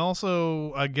 Well, and he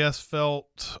also, I guess,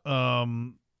 felt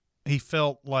like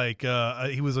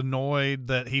he was annoyed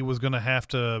that he was going to have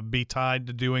to be tied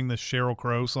to doing the Sheryl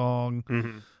Crow song.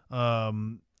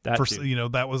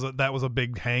 That was a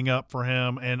big hang up for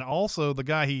him, and also the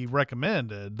guy he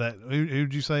recommended.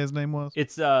 Who'd you say his name was?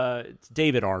 It's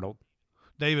David Arnold.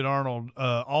 David Arnold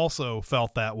also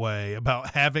felt that way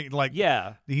about having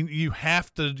you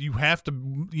have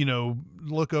to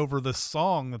look over the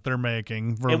song that they're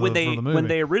making for the movie. When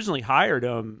they originally hired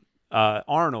him,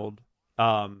 Arnold,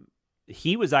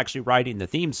 he was actually writing the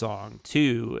theme song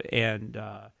too, and.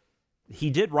 He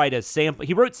did write a sample.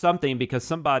 He wrote something because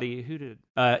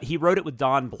he wrote it with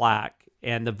Don Black,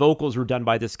 and the vocals were done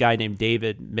by this guy named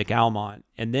David McAlmont.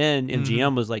 And then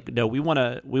MGM was like, no, we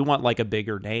want like a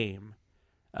bigger name,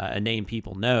 a name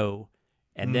people know.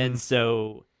 And then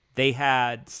so they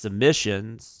had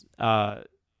submissions.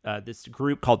 This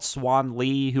group called Swan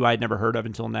Lee, who I'd never heard of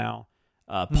until now.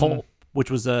 Pulp,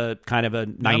 which was a kind of a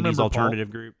 90s alternative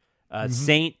Pulp. Group.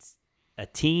 Saint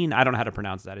Etienne, I don't know how to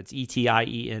pronounce that. It's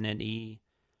Etienne.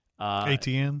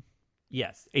 ATN?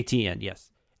 Yes, ATN, yes.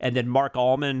 And then Mark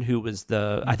Allman, who was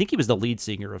I think he was the lead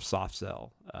singer of Soft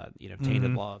Cell,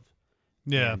 Tainted Love.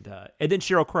 Yeah. And then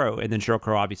Sheryl Crow. And then Sheryl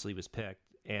Crow obviously was picked.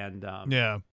 And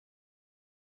yeah.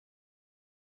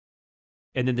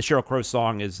 And then the Sheryl Crow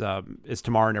song is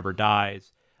Tomorrow Never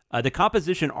Dies. The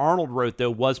composition Arnold wrote, though,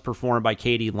 was performed by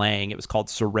Katie Lang. It was called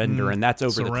Surrender, and that's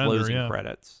over the closing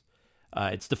credits.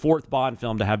 It's the 4th Bond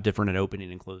film to have different an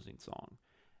opening and closing song.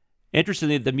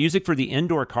 Interestingly, the music for the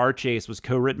indoor car chase was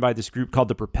co-written by this group called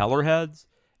the Propeller Heads.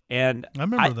 And I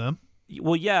remember them.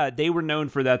 Well, yeah, they were known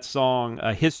for that song,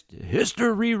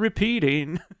 History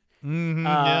Repeating.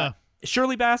 Yeah.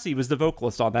 Shirley Bassey was the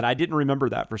vocalist on that. I didn't remember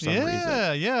that for some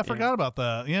reason. Yeah, I forgot about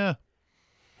that. Yeah.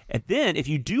 And then, if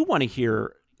you do want to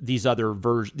hear some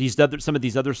of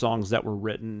these other songs that were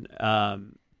written,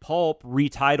 Pulp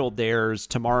retitled theirs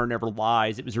 "Tomorrow Never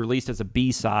Lies." It was released as a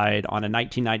B-side on a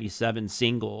 1997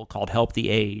 single called "Help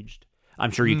the Aged." I'm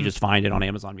sure you can just find it on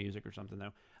Amazon Music or something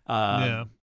though. Yeah.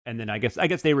 And then I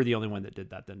guess they were the only one that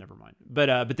did that. Then never mind.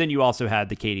 But then you also had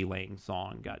the Katie Lang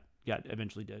song got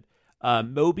eventually did.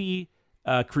 Moby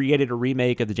created a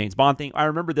remake of the James Bond thing. I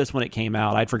remember this when it came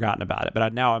out. I'd forgotten about it,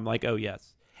 but now I'm like, oh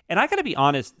yes. And I got to be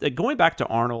honest, going back to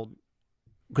Arnold,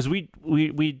 because we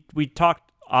talked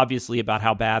obviously about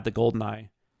how bad the GoldenEye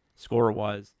score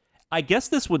was. I guess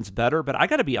this one's better, but I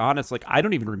got to be honest, like I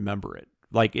don't even remember it.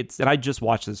 Like and I just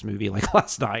watched this movie like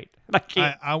last night. And I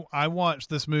can't. I watched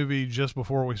this movie just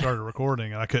before we started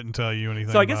recording, and I couldn't tell you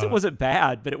anything. So I guess it wasn't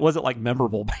bad, but it wasn't like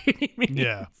memorable by any means.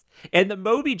 Yeah. And the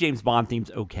Moby James Bond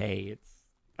theme's okay.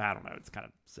 I don't know. It's kind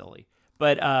of silly.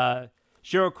 But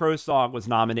Sheryl Crow's song was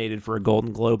nominated for a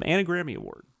Golden Globe and a Grammy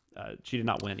Award. She did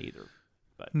not win either.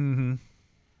 But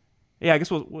yeah, I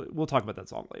guess we'll talk about that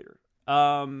song later.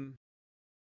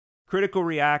 Critical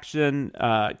reaction,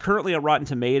 currently on Rotten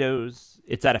Tomatoes,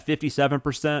 it's at a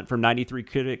 57% from 93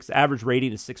 critics. Average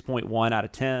rating is 6.1 out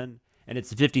of 10. And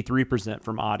it's 53%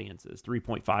 from audiences,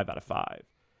 3.5 out of 5.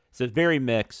 So it's very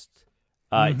mixed.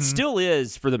 It still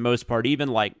is, for the most part, even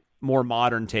like more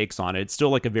modern takes on it. It's still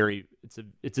like it's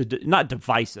not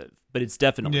divisive, but it's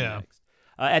definitely mixed.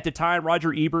 At the time,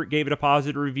 Roger Ebert gave it a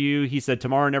positive review. He said,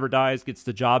 Tomorrow Never Dies gets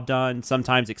the job done,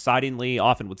 sometimes excitingly,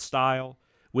 often with style,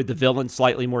 with the villain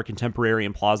slightly more contemporary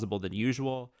and plausible than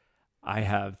usual. I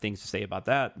have things to say about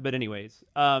that. But anyways,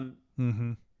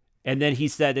 and then he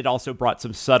said it also brought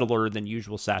some subtler than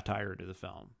usual satire to the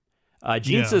film.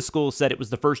 Gene Siskel said it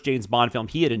was the first James Bond film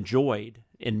he had enjoyed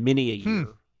in many a year.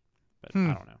 But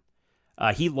I don't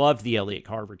know. He loved the Elliot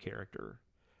Carver character.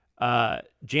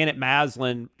 Janet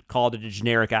Maslin called it a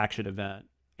generic action event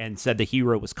and said the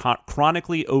hero was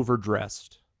chronically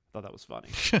overdressed. I thought that was funny.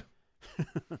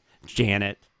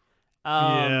 Janet.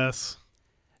 Yes.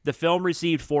 The film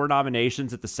received 4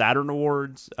 nominations at the Saturn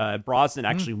Awards. Brosnan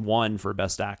actually won for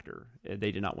Best Actor.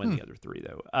 They did not win the other 3,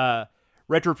 though.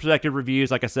 Retrospective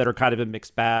reviews, like I said, are kind of a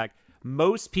mixed bag.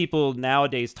 Most people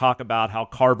nowadays talk about how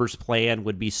Carver's plan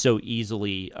would be so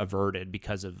easily averted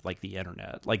because of like the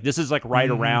internet. Like this is like right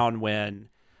around when,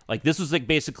 like this was like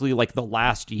basically like the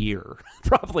last year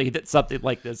probably that something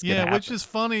like this could happen. Which is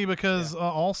funny because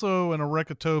also in a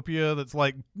Recotopia that's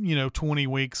like 20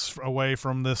 weeks away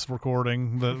from this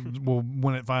recording that will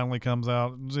when it finally comes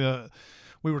out.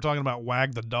 We were talking about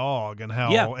Wag the Dog and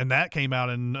how, and that came out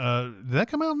in, did that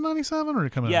come out in 97 or did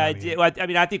it come out in 98? Yeah, it did. I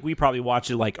mean, I think we probably watched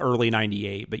it like early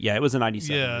 98, but yeah, it was a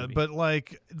 97 movie. But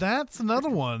like, that's another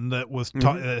one that was,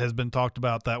 that has been talked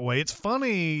about that way. It's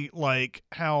funny, like,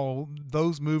 how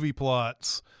those movie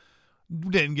plots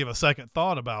didn't give a second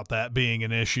thought about that being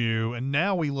an issue. And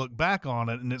now we look back on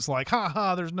it and it's like,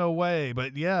 there's no way.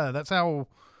 But yeah, that's how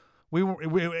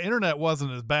internet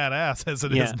wasn't as badass as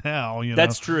it is now.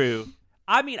 That's true.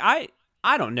 I mean, I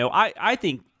don't know. I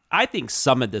think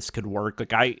some of this could work.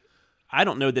 Like I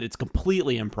don't know that it's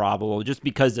completely improbable just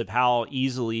because of how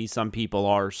easily some people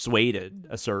are swayed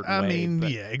a certain way. I mean,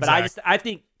 exactly. But I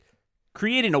think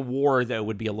creating a war though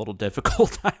would be a little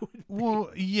difficult.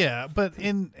 But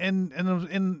in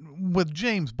with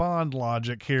James Bond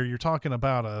logic here, you're talking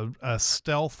about a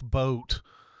stealth boat,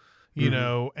 you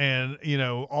know, and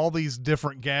all these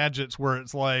different gadgets where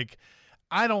it's like.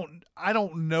 I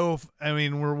don't know if, I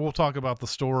mean, we'll talk about the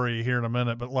story here in a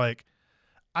minute, but like,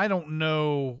 I don't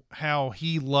know how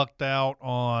he lucked out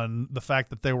on the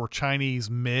fact that there were Chinese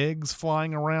MiGs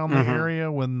flying around the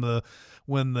area when the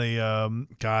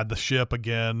ship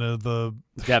again, the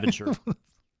Devonshire,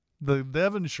 the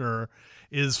Devonshire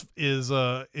is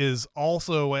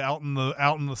also out in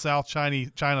the South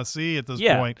China Sea at this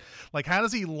point. Like, how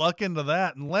does he luck into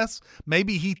that? Unless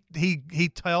maybe he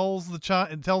tells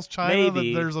China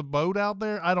that there's a boat out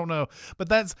there. I don't know, but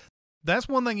that's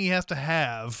one thing he has to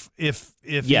have if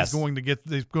he's going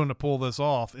to pull this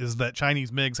off, is that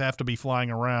Chinese MiGs have to be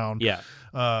flying around.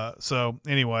 So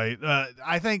anyway,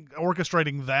 I think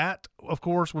orchestrating that, of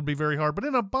course, would be very hard, but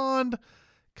in a Bond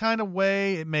kind of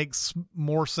way, it makes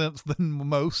more sense than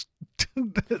most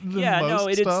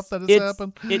stuff that has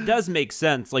happened. It does make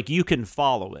sense. Like, you can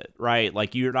follow it, right?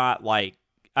 Like, you're not like,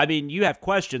 I mean, you have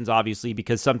questions obviously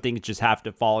because some things just have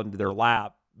to fall into their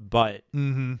lap, but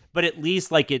at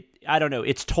least like I don't know,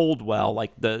 it's told well.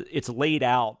 Like it's laid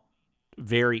out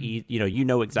very you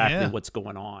know exactly what's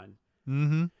going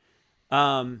on.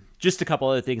 Just a couple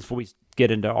other things before we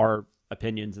get into our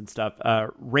opinions and stuff.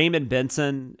 Raymond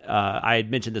Benson, I had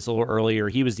mentioned this a little earlier.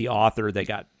 He was the author that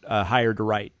got hired to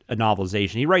write a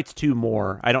novelization. He writes 2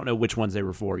 more. I don't know which ones they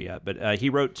were for yet, but he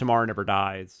wrote Tomorrow Never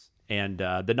Dies. And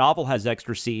the novel has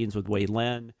extra scenes with Wei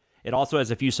Lin. It also has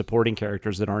a few supporting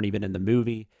characters that aren't even in the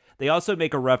movie. They also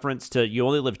make a reference to You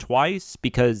Only Live Twice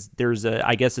because there's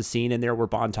a scene in there where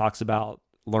Bond talks about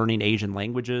learning Asian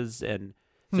languages, and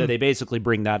so they basically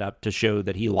bring that up to show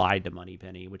that he lied to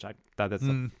Moneypenny, which I thought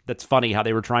that's funny how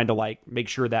they were trying to like make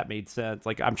sure that made sense.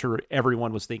 Like, I'm sure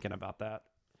everyone was thinking about that.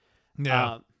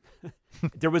 Yeah.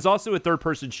 There was also a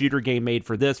third-person shooter game made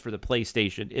for the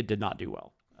PlayStation. It did not do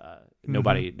well.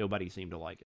 Nobody seemed to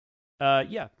like it.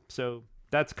 So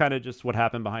that's kind of just what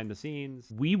happened behind the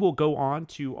scenes. We will go on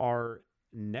to our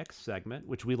next segment,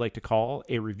 which we like to call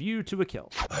A Review to a Kill.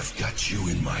 I've got you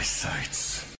in my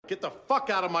sights. Get the fuck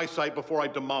out of my sight before I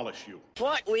demolish you.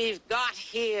 What we've got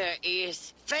here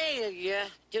is failure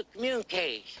to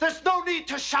communicate. There's no need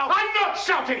to shout. I'm not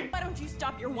shouting. Why don't you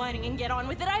stop your whining and get on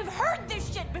with it? I've heard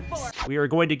this shit before. We are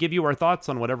going to give you our thoughts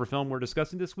on whatever film we're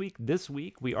discussing this week. This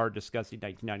week, we are discussing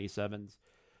 1997's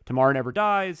Tomorrow Never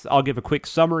Dies. I'll give a quick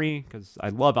summary because I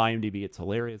love IMDb. It's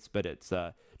hilarious, but it's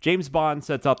James Bond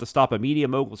sets out to stop a media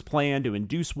mogul's plan to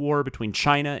induce war between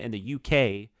China and the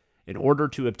UK in order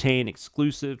to obtain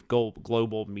exclusive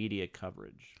global media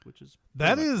coverage, which is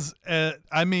that's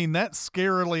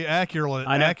scarily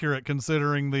accurate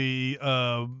considering the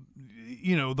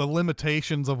the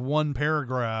limitations of one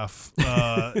paragraph.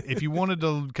 If you wanted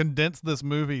to condense this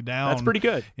movie down, that's pretty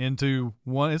good into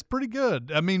one. It's pretty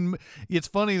good. I mean, it's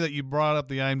funny that you brought up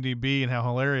the IMDb and how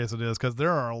hilarious it is because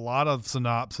there are a lot of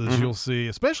synopses you'll see,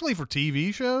 especially for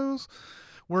TV shows,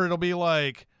 where it'll be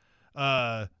like,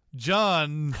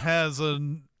 John has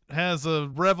a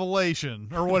revelation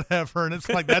or whatever, and it's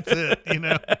like that's it, and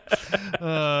you're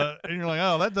like,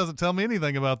 oh, that doesn't tell me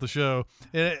anything about the show.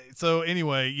 So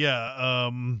anyway,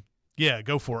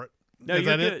 go for it. No, is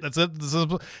you're that good. it? That's it.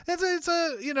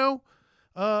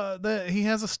 That he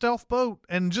has a stealth boat,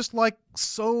 and just like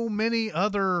so many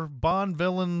other Bond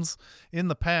villains in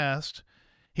the past,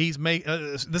 he's made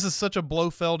this is such a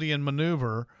Blofeldian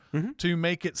maneuver to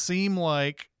make it seem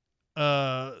like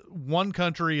one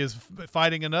country is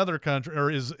fighting another country or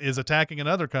is attacking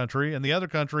another country, and the other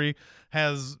country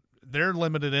has their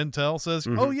limited intel says,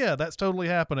 oh yeah, that's totally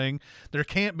happening. There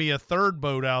can't be a third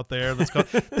boat out there that's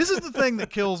this is the thing that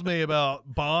kills me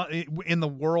about Bond in the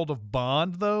world of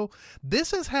Bond, though.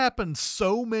 This has happened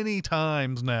so many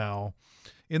times now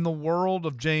in the world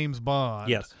of James Bond.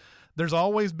 Yes. There's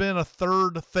always been a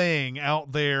third thing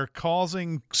out there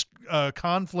causing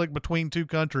conflict between two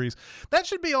countries. That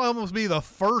should almost be the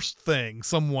first thing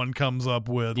someone comes up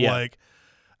with. Yeah. Like,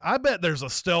 I bet there's a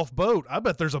stealth boat. I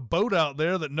bet there's a boat out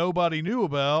there that nobody knew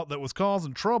about that was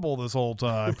causing trouble this whole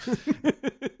time.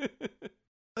 The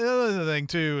other thing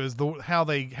too is how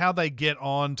they get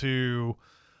onto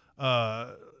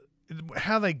the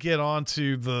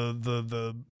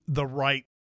right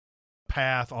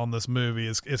path on this movie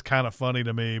is kind of funny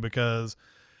to me, because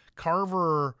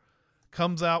Carver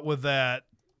comes out with that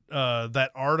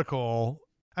article.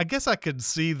 I guess I could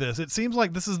see this. It seems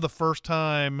like this is the first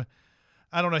time,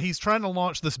 I don't know, he's trying to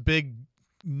launch this big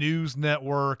news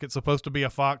network. It's supposed to be a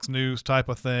Fox News type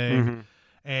of thing.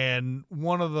 And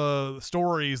one of the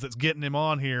stories that's getting him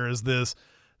on here is this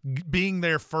being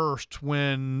there first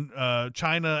when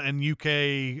China and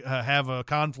UK have a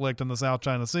conflict in the South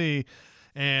China Sea.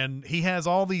 And he has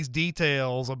all these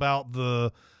details about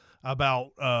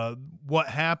what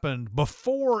happened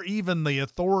before even the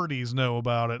authorities know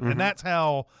about it. And that's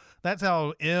how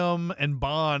M and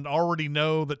Bond already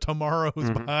know that Tomorrow is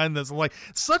behind this. Like,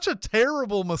 such a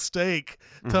terrible mistake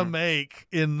to make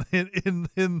in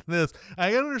this.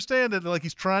 I understand it. Like,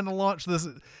 he's trying to launch this.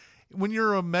 When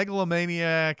you're a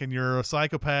megalomaniac and you're a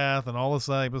psychopath and all this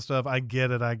type of stuff, I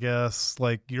get it, I guess.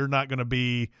 Like, you're not going to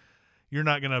be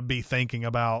thinking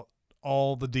about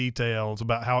all the details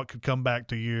about how it could come back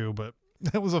to you. But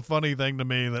that was a funny thing to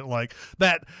me that, like,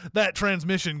 that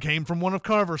transmission came from one of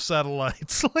Carver's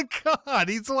satellites. Like, God,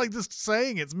 he's like just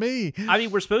saying it's me. I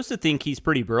mean, we're supposed to think he's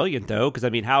pretty brilliant, though, because, I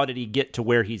mean, how did he get to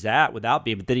where he's at without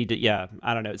being? But then he did, yeah,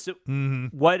 I don't know. So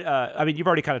what, I mean, you've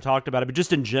already kind of talked about it, but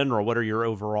just in general, what are your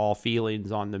overall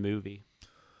feelings on the movie?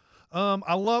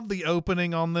 I love the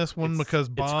opening on this one because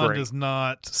Bond is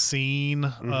not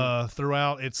seen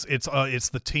throughout. It's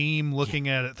the team looking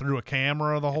at it through a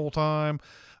camera the whole time.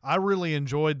 I really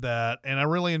enjoyed that, and I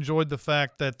really enjoyed the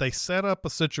fact that they set up a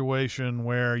situation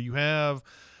where you have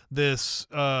this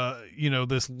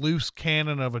this loose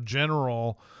cannon of a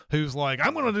general who's like,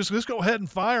 I'm going to just go ahead and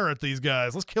fire at these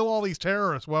guys. Let's kill all these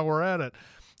terrorists while we're at it.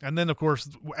 And then, of course,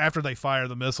 after they fire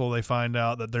the missile, they find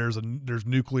out that there's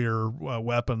nuclear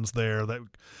weapons there that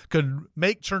could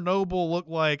make Chernobyl look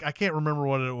like, I can't remember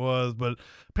what it was, but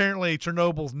apparently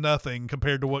Chernobyl's nothing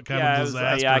compared to what kind of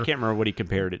disaster. I can't remember what he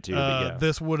compared it to. But yeah.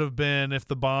 This would have been if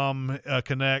the bomb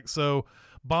connects. So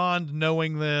Bond,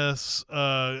 knowing this,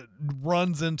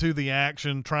 runs into the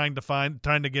action, trying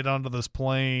to get onto this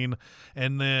plane,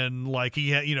 and then like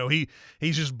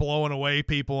he's just blowing away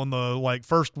people in the, like,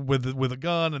 first with a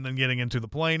gun, and then getting into the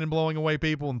plane and blowing away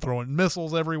people and throwing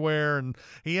missiles everywhere, and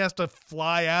he has to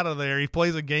fly out of there. He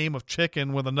plays a game of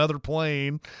chicken with another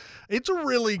plane. It's a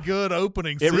really good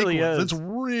opening sequence. Really is. It's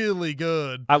really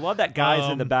good. I love that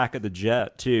guy's in the back of the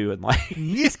jet too, and like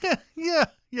yeah,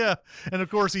 Yeah. And of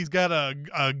course he's got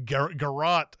a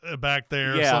garrote back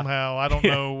there somehow. I don't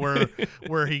know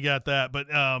where he got that, but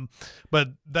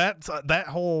that's that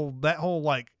whole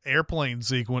like airplane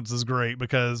sequence is great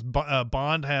because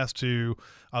Bond has to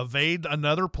evade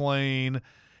another plane.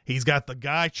 He's got the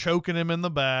guy choking him in the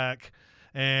back,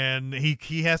 and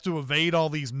he has to evade all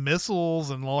these missiles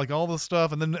and like all this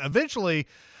stuff, and then eventually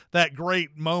that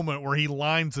great moment where he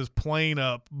lines his plane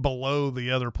up below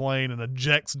the other plane and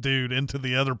ejects dude into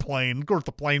the other plane. Of course,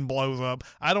 the plane blows up.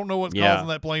 I don't know what's causing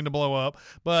that plane to blow up,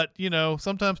 but,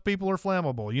 sometimes people are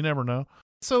flammable. You never know.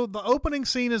 So the opening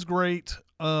scene is great.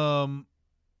 And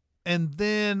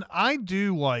then I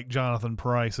do like Jonathan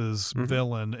Pryce's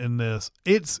villain in this.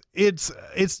 It's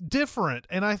different,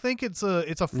 and I think it's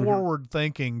a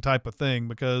forward-thinking type of thing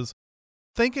because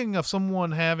thinking of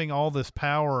someone having all this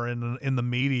power in the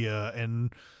media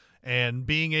and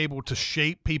being able to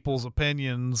shape people's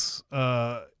opinions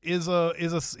is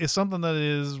something that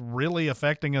is really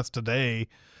affecting us today.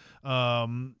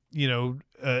 And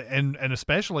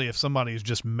especially if somebody's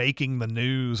just making the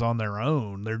news on their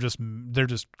own, they're just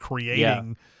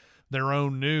creating their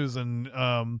own news. And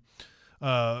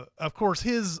of course,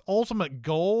 his ultimate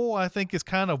goal, I think, is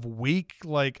kind of weak.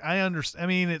 Like I understand. I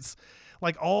mean, it's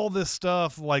like all this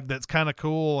stuff like that's kind of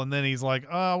cool, and then he's like,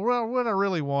 well, what I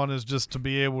really want is just to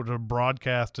be able to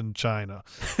broadcast in China.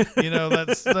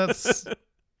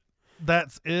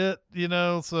 That's it,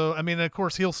 So I mean, of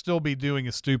course, he'll still be doing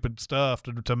his stupid stuff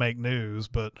to make news,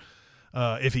 but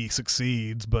if he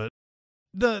succeeds. But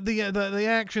the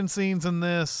action scenes in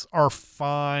this are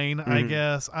fine, I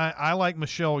guess. I like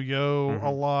Michelle Yeoh a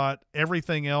lot.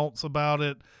 Everything else about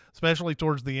it, especially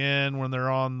towards the end when they're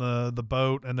on the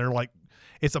boat and they're like,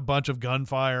 it's a bunch of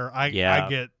gunfire.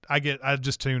 I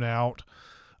just tune out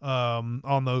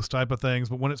on those type of things.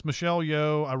 But when it's Michelle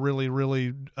Yeoh, I really,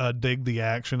 really dig the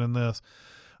action in this.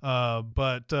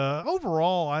 But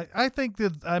overall, I think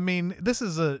that, I mean, this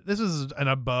is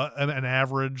an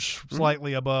average,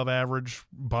 slightly above average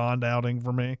Bond outing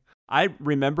for me. I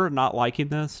remember not liking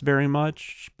this very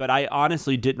much, but I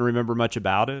honestly didn't remember much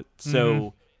about it.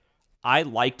 So I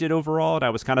liked it overall, and I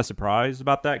was kind of surprised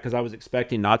about that because I was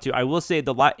expecting not to. I will say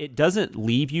it doesn't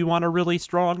leave you on a really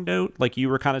strong note, like you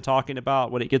were kind of talking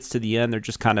about. When it gets to the end, they're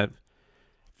just kind of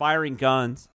firing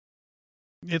guns.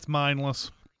 It's mindless.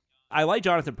 I like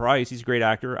Jonathan Pryce; he's a great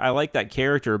actor. I like that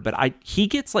character, but he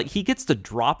gets the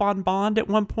drop on Bond at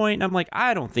one point, and I'm like,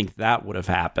 I don't think that would have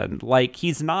happened. Like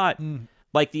he's not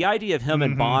like the idea of him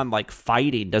and Bond like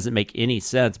fighting doesn't make any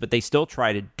sense, but they still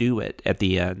try to do it at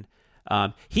the end.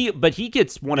 He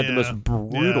gets one of the most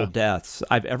brutal deaths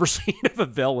I've ever seen of a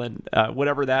villain,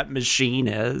 whatever that machine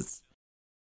is.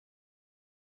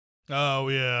 Oh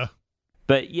yeah.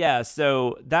 But yeah,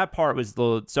 so that part was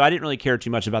so I didn't really care too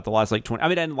much about the last 20. I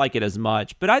mean, I didn't like it as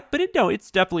much,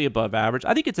 it's definitely above average.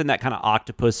 I think it's in that kind of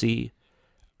Octopussy,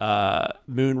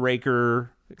 Moonraker,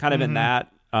 kind of in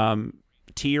that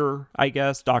tier, I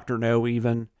guess. Dr. No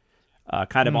even,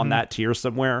 kind of on that tier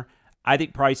somewhere. I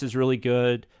think Pryce is really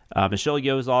good. Michelle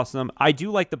Yeoh is awesome. I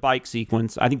do like the bike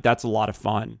sequence. I think that's a lot of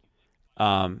fun.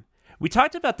 We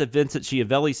talked about the Vincent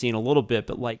Schiavelli scene a little bit,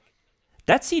 but like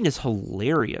that scene is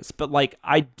hilarious. But like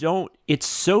it's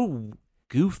so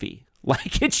goofy.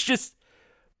 Like it's just,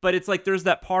 but it's like there's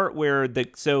that part where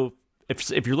if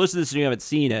you're listening to this and you haven't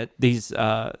seen it,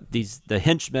 the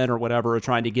henchmen or whatever are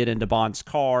trying to get into Bond's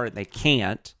car and they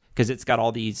can't because it's got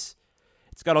all these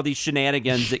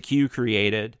shenanigans that Q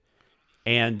created.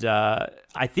 And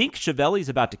I think Chiavelli's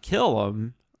about to kill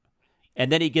him,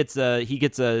 and then he gets a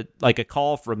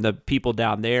call from the people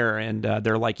down there, and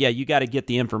they're like, "Yeah, you got to get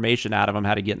the information out of him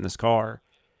how to get in this car."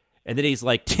 And then he's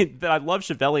like, "I love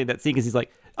Chiavelli in that scene because he's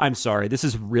like, I'm sorry, this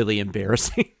is really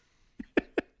embarrassing."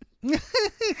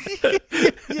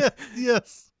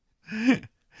 Yes,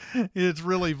 it's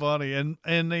really funny, and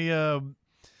the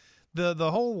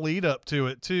whole lead up to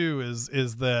it too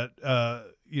is that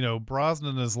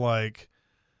Brosnan is like.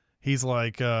 He's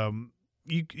like,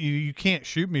 you can't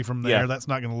shoot me from there. Yeah. That's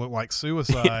not going to look like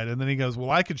suicide. And then he goes,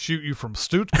 well, I could shoot you from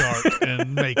Stuttgart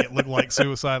and make it look like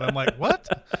suicide. I'm like, what?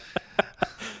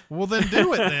 Well, then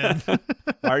do it then.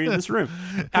 Why are you in this room?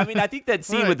 I mean, I think that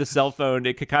scene with the cell phone,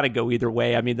 it could kind of go either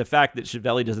way. I mean, the fact that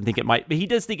Chiavelli doesn't think he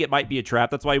does think it might be a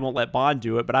trap. That's why he won't let Bond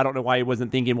do it. But I don't know why he wasn't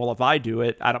thinking, well, if I do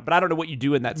it, I don't know what you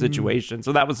do in that situation.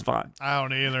 So that was fine. I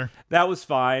don't either. That was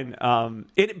fine. But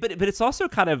it's also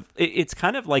kind of, it's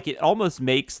kind of like it almost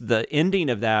makes the ending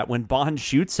of that when Bond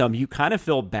shoots him, you kind of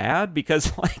feel bad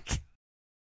because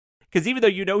because even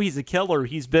though he's a killer,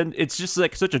 it's just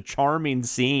like such a charming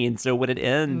scene. So when it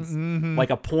ends like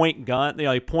a point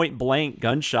blank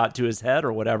gunshot to his head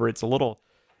or whatever, it's a little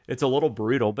It's a little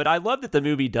brutal, but I love that the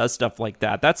movie does stuff like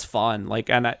that. That's fun. Like,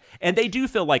 and they do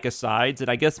feel like asides,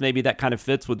 and I guess maybe that kind of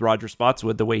fits with Roger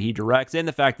Spotswood, the way he directs, and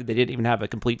the fact that they didn't even have a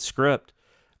complete script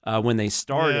when they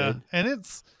started. Yeah, and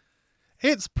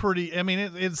it's pretty. I mean,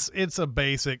 it's a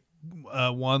basic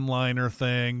one-liner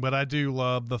thing, but I do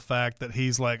love the fact that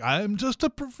he's like, I'm just a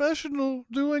professional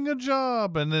doing a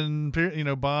job, and then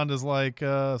Bond is like,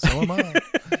 so am I.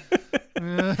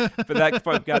 But that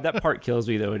part, God, that part kills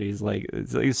me though. And he's like,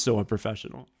 he's so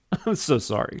unprofessional. I'm so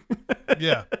sorry.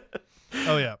 Yeah.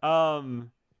 Oh yeah. And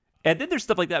then there's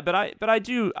stuff like that. But I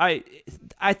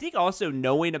think also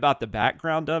knowing about the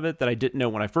background of it that I didn't know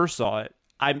when I first saw it,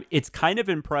 it's kind of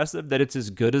impressive that it's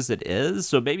as good as it is.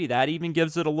 So maybe that even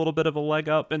gives it a little bit of a leg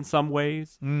up in some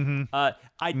ways.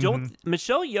 Mm-hmm.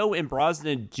 Michelle Yeoh and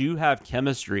Brosnan do have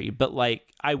chemistry, but like,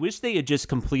 I wish they had just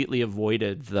completely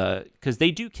avoided because they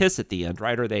do kiss at the end,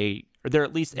 right? Or they're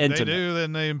at least intimate. They do,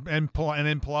 then they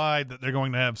implied that they're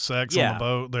going to have sex on the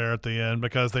boat there at the end,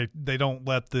 because they don't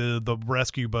let the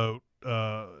rescue boat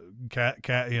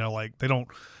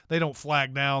they don't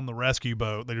flag down the rescue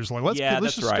boat. They're just like, let's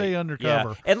just stay undercover.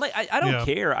 Yeah. And like, I don't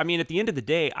care. I mean, at the end of the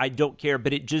day, I don't care,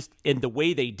 but it just, in the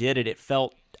way they did it, it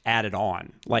felt added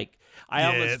on. Like, I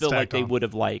almost feel like they would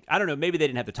have, like, I don't know, maybe they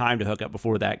didn't have the time to hook up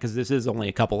before that, because this is only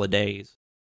a couple of days.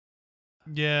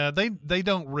 Yeah, they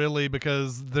don't really,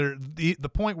 because they're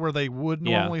the point where they would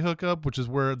normally hook up, which is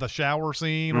where the shower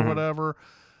scene or whatever.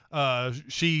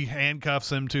 She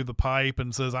handcuffs him to the pipe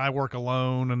and says, "I work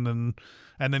alone," and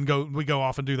then we go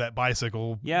off and do that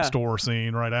bicycle store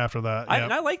scene right after that.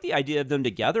 And I like the idea of them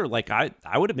together. Like, I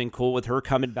would have been cool with her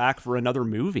coming back for another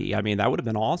movie. I mean, that would have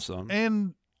been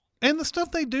awesome. And the stuff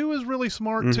they do is really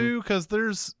smart too, because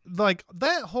there's like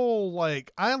that whole,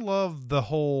 like, I love the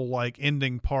whole like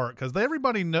ending part, because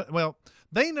everybody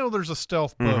they know there's a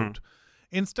stealth boat.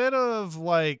 Instead of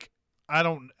like, I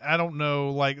don't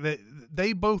know, like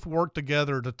they both work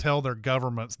together to tell their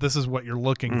governments this is what you're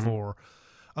looking for.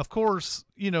 Of course,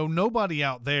 nobody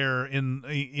out there in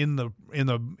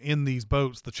these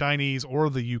boats, the Chinese or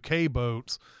the UK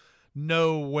boats,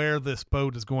 know where this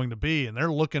boat is going to be, and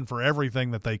they're looking for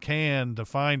everything that they can to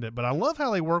find it. But I love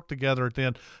how they work together at the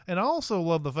end, and I also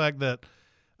love the fact that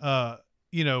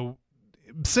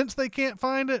since they can't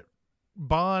find it,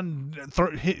 Bond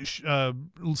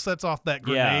sets off that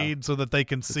grenade so that they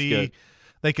can see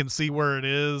where it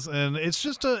is, and it's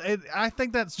just I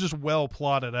think that's just well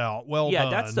plotted out,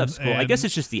 done. That stuff's cool. I guess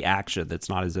it's just the action that's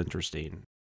not as interesting.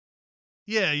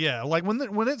 Yeah. Like when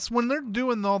they're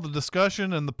doing all the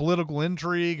discussion and the political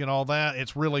intrigue and all that,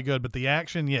 it's really good. But the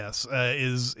action,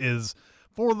 is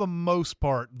for the most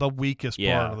part the weakest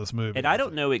part of this movie. And I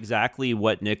don't know exactly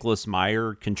what Nicholas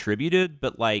Meyer contributed,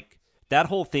 but like that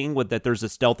whole thing with that there's a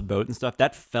stealth boat and stuff,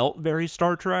 that felt very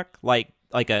Star Trek, like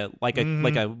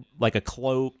a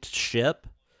cloaked ship.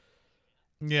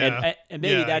 Yeah, and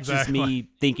maybe that's just me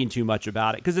thinking too much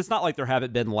about it, because it's not like there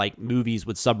haven't been like movies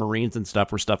with submarines and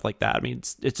stuff or stuff like that. I mean,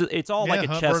 it's all like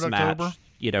a chess match,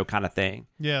 kind of thing.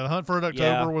 Yeah, the Hunt for Red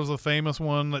October was a famous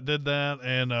one that did that,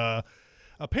 and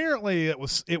apparently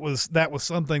that was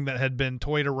something that had been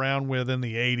toyed around with in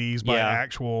the 80s by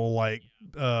actual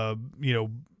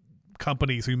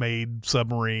companies who made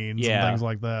submarines and things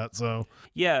like that. So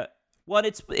well,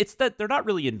 it's that they're not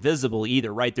really invisible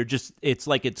either, right? They're just, it's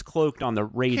like it's cloaked on the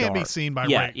radar. Can't be seen by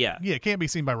radar. Yeah, it can't be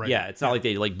seen by radar. Yeah, it's not like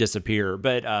they like disappear,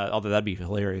 but although that'd be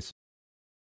hilarious.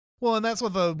 Well, and that's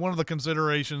what one of the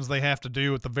considerations they have to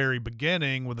do at the very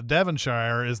beginning with the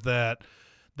Devonshire is that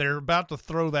they're about to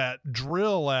throw that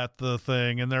drill at the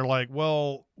thing, and they're like,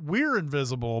 well, we're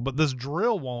invisible, but this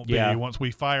drill won't be once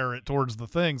we fire it towards the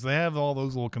things. They have all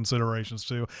those little considerations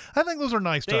too. I think those are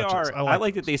nice touches. I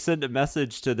like that they send a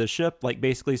message to the ship, like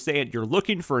basically saying, you're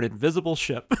looking for an invisible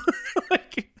ship.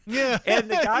 And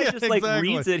the guy just like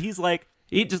reads it. He's like,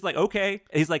 okay.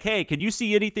 And he's like, hey, can you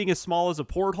see anything as small as a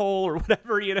porthole or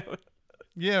whatever,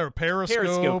 Yeah, or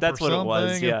periscope. That's what it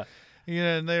was. Yeah.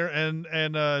 And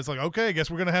it's like, okay, I guess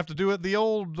we're gonna have to do it the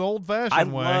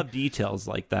old-fashioned way. I love details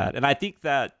like that, and I think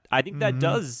that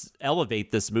does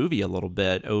elevate this movie a little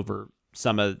bit over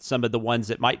some of the ones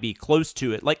that might be close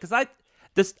to it. Like, because I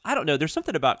don't know. There's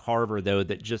something about Carver though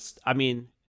that just, I mean,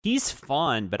 he's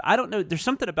fun, but I don't know. There's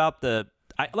something about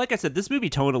like I said, this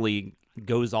movie tonally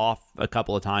goes off a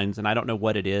couple of times, and I don't know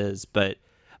what it is, but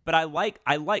I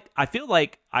feel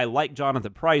like I like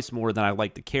Jonathan Pryce more than I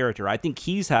like the character. I think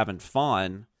he's having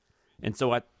fun, and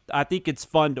so I think it's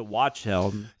fun to watch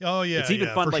him. Oh yeah, it's even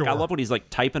fun. Like sure. I love when he's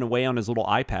like typing away on his little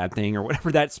iPad thing or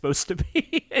whatever that's supposed to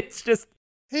be. It's just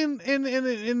and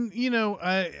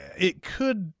it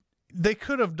they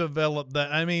could have developed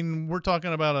that. I mean, we're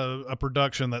talking about a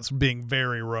production that's being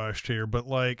very rushed here, but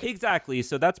like exactly.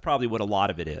 So that's probably what a lot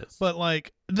of it is. But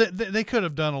like they could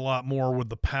have done a lot more with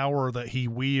the power that he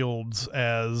wields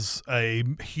as a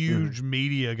huge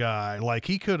media guy. Like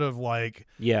he could have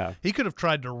he could have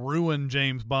tried to ruin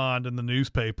James Bond in the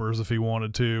newspapers if he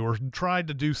wanted to, or tried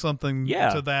to do something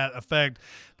to that effect.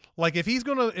 Like if he's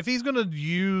gonna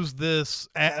use this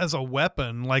as a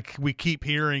weapon, like we keep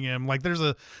hearing him, like there's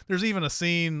even a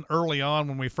scene early on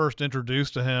when we first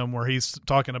introduced to him where he's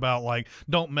talking about like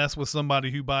don't mess with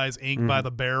somebody who buys ink by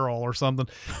the barrel or something,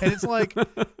 and it's like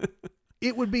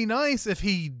it would be nice if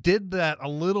he did that a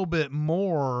little bit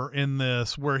more in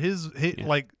this, where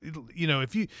like, you know,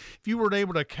 if you were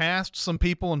able to cast some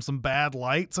people in some bad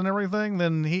lights and everything,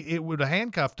 then it would have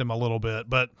handcuffed him a little bit.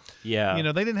 But you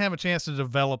know, they didn't have a chance to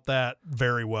develop that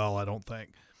very well, I don't think.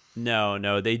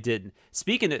 No, they didn't.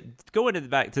 Speaking of going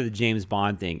back to the James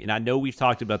Bond thing, and I know we've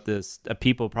talked about this.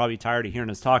 People are probably tired of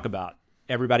hearing us talk about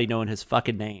everybody knowing his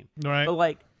fucking name, right? But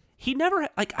like, he never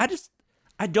like.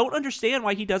 I don't understand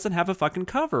why he doesn't have a fucking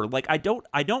cover. Like, I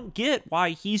don't get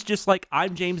why he's just like,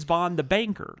 I'm James Bond, the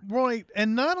banker. Right.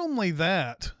 And not only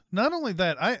that,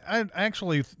 I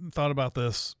actually thought about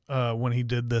this when he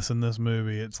did this in this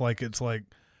movie. It's like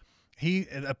he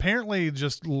apparently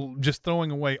just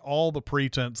throwing away all the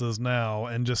pretenses now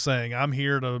and just saying, I'm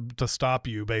here to stop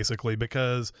you, basically,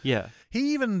 because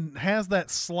he even has that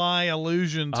sly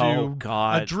allusion to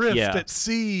adrift at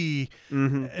sea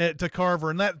to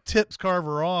Carver, and that tips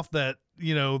Carver off that,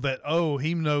 you know, that,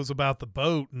 he knows about the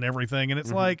boat and everything. And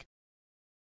it's like,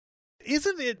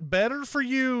 isn't it better for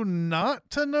you not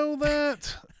to know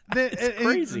that? It's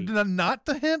crazy not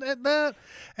to hint at that.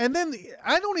 And then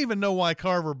I don't even know why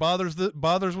Carver bothers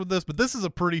with this, but this is a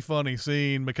pretty funny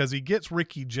scene because he gets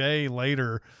Ricky Jay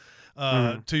later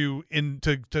to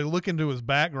look into his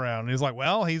background. And he's like,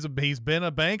 well, he's been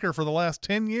a banker for the last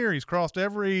 10 years. He's crossed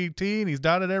every T and he's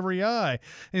dotted every I. And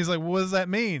he's like, what does that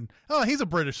mean? Oh, he's a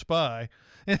British spy.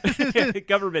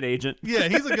 Government agent. Yeah,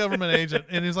 he's a government agent.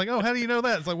 And he's like, oh, how do you know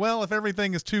that? It's like, well, if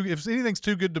anything's too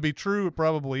good to be true, it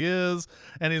probably is.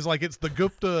 And he's like, it's the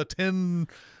Gupta 10,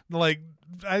 like,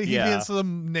 he has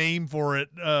some name for it,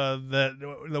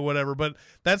 that whatever. But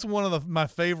that's one of my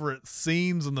favorite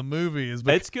scenes in the movie.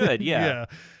 It's good, yeah.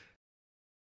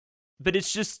 But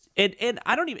it's just, and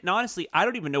I don't even know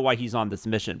why he's on this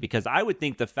mission, because I would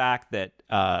think the fact that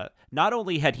not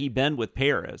only had he been with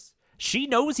Paris, she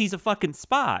knows he's a fucking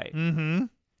spy. Mm-hmm.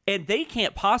 And they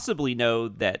can't possibly know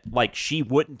that, like, she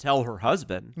wouldn't tell her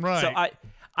husband. Right. So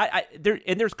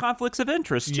there's conflicts of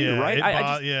interest too,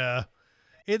 right?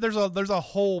 There's a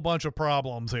whole bunch of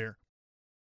problems here.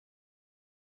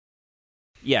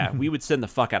 Yeah, we would send the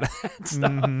fuck out of that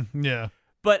stuff. Mm-hmm. Yeah.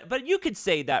 But you could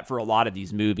say that for a lot of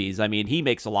these movies. I mean, he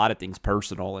makes a lot of things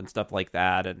personal and stuff like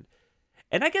that. And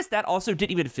I guess that also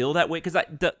didn't even feel that way, because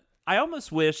I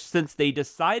almost wish, since they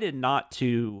decided not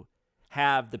to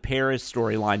have the Paris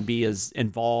storyline be as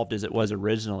involved as it was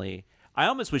originally, I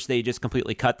almost wish they just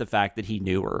completely cut the fact that he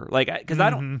knew her. Like, because I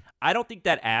don't think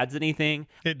that adds anything.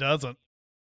 It doesn't.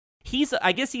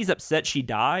 I guess he's upset she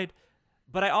died,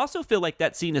 but I also feel like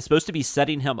that scene is supposed to be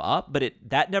setting him up, but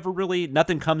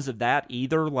nothing comes of that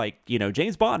either. Like, you know,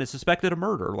 James Bond is suspected of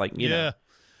murder. Like, you know.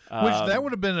 Which that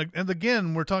would have been, and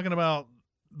again, we're talking about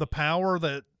the power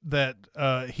that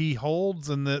he holds,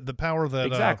 and the power that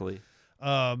exactly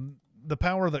the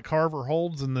power that Carver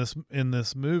holds in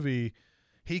this movie.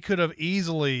 He could have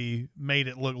easily made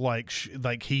it look like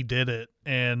he did it,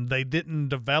 and they didn't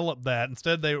develop that.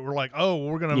 Instead, they were like, "Oh,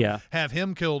 we're gonna have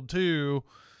him killed too,"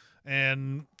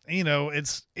 and you know, I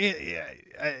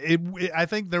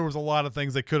think there was a lot of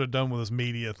things they could have done with this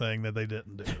media thing that they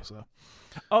didn't do. So.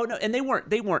 Oh no, and they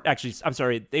weren't actually. I'm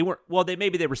sorry, they weren't. Well,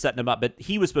 maybe they were setting him up, but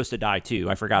he was supposed to die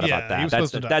too. I forgot about that.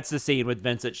 That's the scene with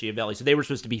Vincent Schiavelli. So they were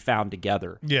supposed to be found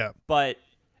together. Yeah, but.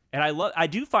 And I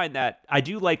do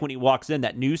like when he walks in,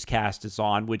 that newscast is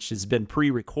on, which has been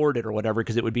pre-recorded or whatever,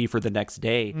 because it would be for the next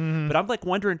day. Mm-hmm. But I'm like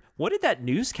wondering, what did that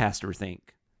newscaster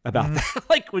think about that?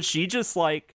 Like, was she just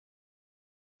like,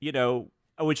 you know,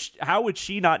 how would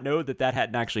she not know that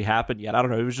hadn't actually happened yet? I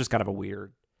don't know. It was just kind of a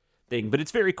weird thing, but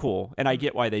it's very cool. And I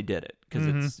get why they did it, because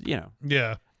it's, you know.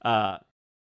 Yeah.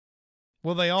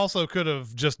 Well, they also could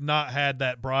have just not had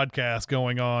that broadcast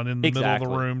going on in the middle of the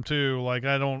room too. Like,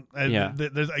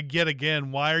 yet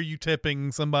again, why are you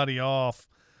tipping somebody off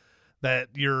that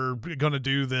you're going to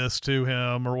do this to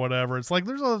him or whatever? It's like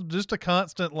there's just a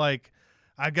constant like,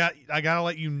 I got to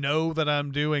let you know that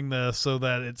I'm doing this so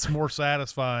that it's more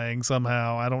satisfying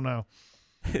somehow. I don't know.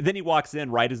 then he walks in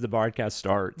right as the broadcast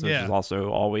starts, which Yeah. is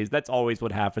also that's always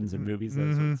what happens in movies,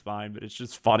 though, so it's fine, but it's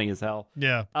just funny as hell.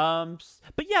 Yeah.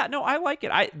 But yeah, no, I like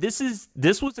it. This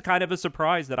was a kind of a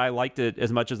surprise that I liked it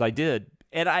as much as I did.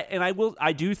 And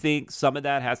I do think some of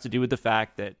that has to do with the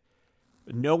fact that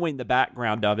knowing the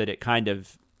background of it, it kind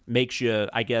of makes you,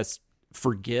 I guess,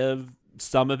 forgive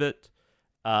some of it.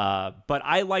 But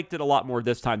I liked it a lot more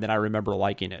this time than I remember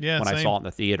liking it when I saw it in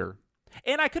the theater.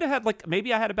 And I could have had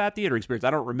maybe I had a bad theater experience.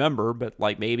 I don't remember, but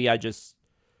maybe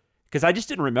because I just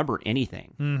didn't remember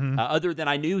anything other than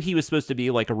I knew he was supposed to be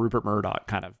like a Rupert Murdoch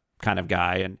kind of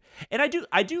guy. And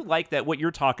I do like that what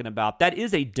you're talking about. That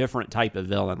is a different type of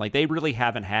villain. Like they really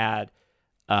haven't had,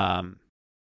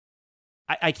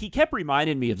 he kept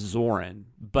reminding me of Zoran,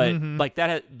 but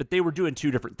but they were doing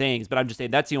two different things. But I'm just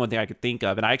saying that's the only thing I could think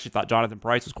of. And I actually thought Jonathan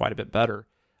Pryce was quite a bit better.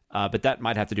 But that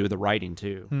might have to do with the writing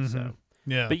too. So.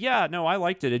 Yeah. But yeah, no, I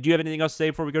liked it. Do you have anything else to say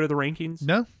before we go to the rankings?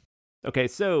 No. Okay,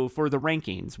 so for the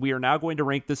rankings, we are now going to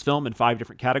rank this film in 5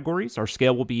 different categories. Our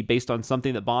scale will be based on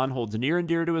something that Bond holds near and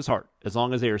dear to his heart, as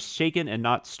long as they are shaken and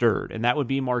not stirred, and that would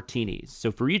be martinis.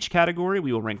 So for each category,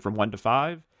 we will rank from 1 to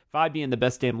 5, 5 being the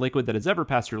best damn liquid that has ever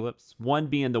passed your lips, 1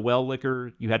 being the well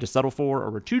liquor you had to settle for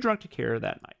or were too drunk to care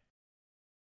that night.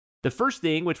 The first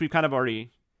thing, which we've kind of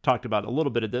already talked about a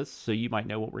little bit of this, so you might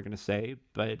know what we're going to say,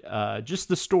 but just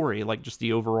the story, like just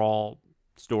the overall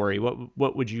story,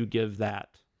 what would you give that?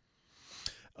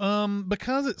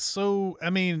 Because it's so,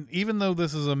 I mean, even though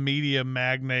this is a media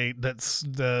magnate that's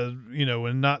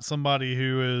and not somebody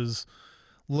who is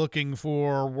looking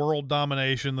for world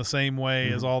domination the same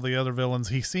way as all the other villains,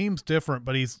 he seems different,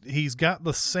 but he's got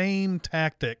the same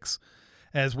tactics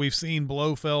as we've seen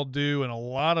Blofeld do and a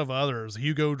lot of others,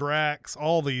 Hugo Drax,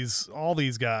 all these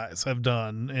guys have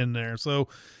done in there. So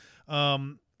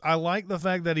I like the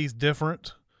fact that he's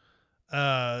different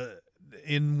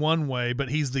in one way, but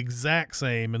he's the exact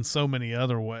same in so many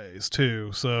other ways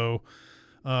too. So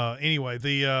anyway,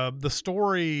 the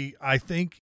story, I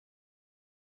think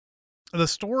the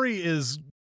story is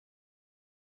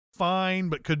fine,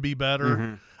 but could be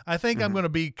better. I think I'm going to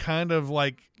be kind of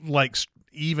like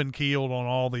even keeled on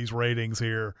all these ratings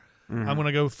here. I'm going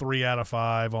to go 3 out of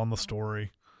 5 on the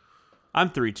story. I'm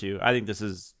 3 too. I think this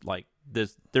is like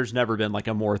this. There's never been like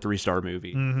a more 3-star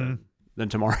movie than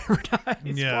Tomorrow Never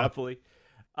Dies. Probably.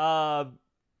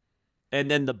 And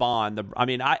then the Bond.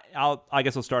 I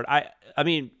guess I'll start. I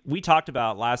mean, we talked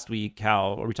about last week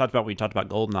when we talked about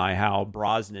GoldenEye, how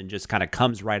Brosnan just kind of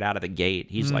comes right out of the gate.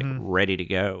 He's like ready to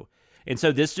go. And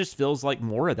so this just feels like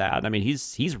more of that. I mean,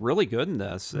 he's really good in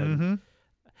this. And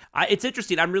it's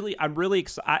interesting. I'm really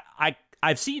excited.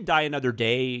 I've seen Die Another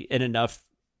Day in enough.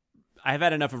 I've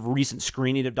had enough of recent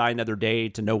screening of Die Another Day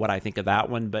to know what I think of that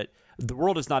one, but The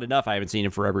World Is Not Enough I haven't seen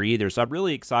in forever either. So I'm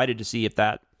really excited to see if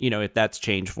that's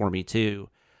changed for me too.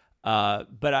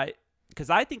 Because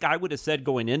I think I would have said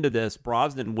going into this,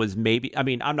 Brosnan was maybe. I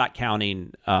mean, I'm not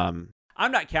counting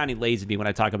Lazenby when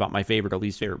I talk about my favorite or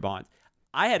least favorite Bonds.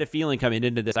 I had a feeling coming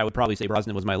into this, I would probably say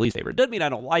Brosnan was my least favorite. Doesn't mean I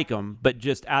don't like him, but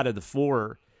just out of the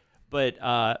 4. But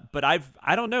I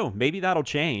don't know. Maybe that'll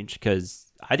change because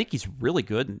I think he's really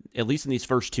good. At least in these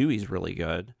first 2, he's really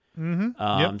good.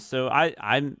 So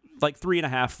I'm like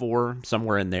 3.5, 4,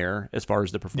 somewhere in there as far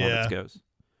as the performance goes.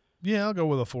 Yeah, I'll go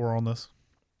with a 4 on this.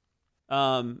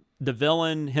 The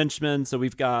villain henchman. So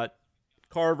we've got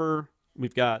Carver,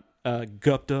 we've got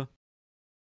Gupta.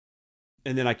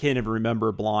 And then I can't even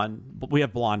remember blonde. We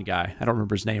have blonde guy. I don't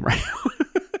remember his name right now.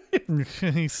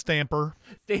 He's Stamper.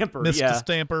 Mr. Yeah.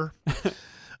 Stamper.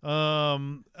 All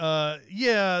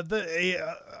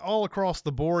across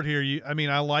the board here.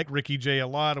 I like Ricky Jay a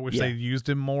lot. I wish they used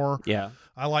him more. Yeah.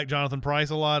 I like Jonathan Pryce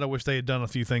a lot. I wish they had done a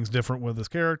few things different with his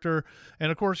character.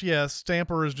 And of course, yes,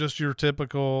 Stamper is just your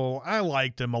typical. I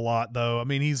liked him a lot though. I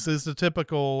mean, he's the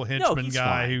typical henchman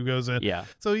guy who goes in. Yeah.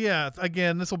 So yeah,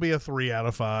 again, this will be a 3 out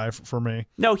of 5 for me.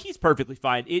 No, he's perfectly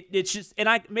fine. It's just, and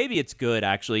maybe it's good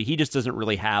actually. He just doesn't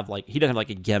really have he doesn't have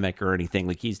like a gimmick or anything.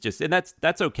 Like he's just, and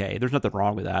that's okay. There's nothing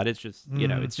wrong with that. It's just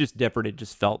it's just different. It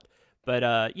just felt.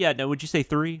 But would you say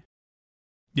 3?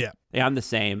 Yeah, I'm the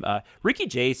same. Ricky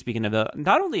Jay, speaking of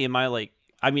not only am I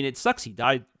it sucks he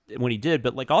died when he did,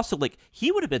 but also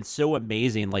he would have been so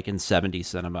amazing in 70s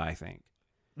cinema, I think.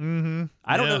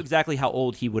 I don't know exactly how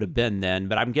old he would have been then,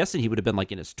 but I'm guessing he would have been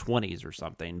in his 20s or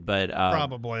something. But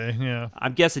probably, yeah.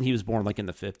 I'm guessing he was born in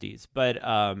the 50s. But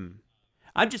I'm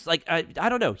just I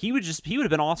don't know. He would have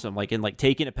been awesome, in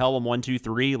Taking a Pelham 1, 2,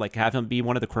 3, have him be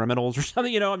one of the criminals or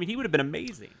something. He would have been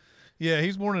amazing. Yeah,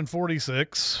 he's born in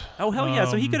 46. Oh hell yeah!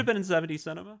 So he could have been in 70s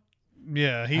cinema.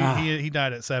 Yeah, he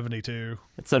died at 72.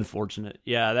 It's unfortunate.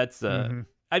 Yeah, that's.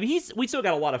 I mean, we still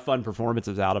got a lot of fun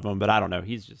performances out of him, but I don't know.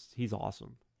 He's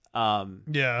awesome.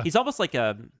 Yeah. He's almost like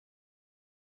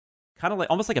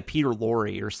almost like a Peter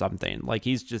Lorre or something. Like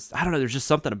he's just, I don't know. There's just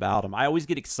something about him. I always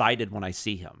get excited when I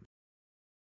see him.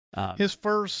 His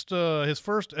first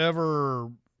ever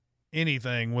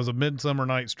anything was A Midsummer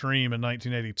Night's Dream in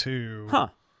 1982. Huh.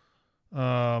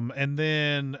 And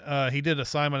then he did a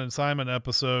Simon and Simon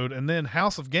episode, and then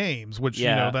House of Games, which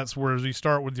that's where you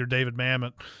start with your David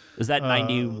Mamet. Is that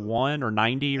 91 or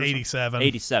 90 or 87? Something?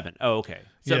 87. Oh, okay.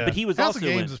 So, yeah. But he was House also of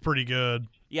Games is pretty good.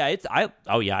 Yeah, I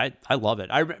love it.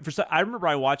 I remember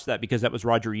I watched that because that was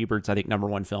Roger Ebert's, I think,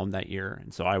 #1 film that year,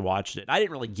 and so I watched it. I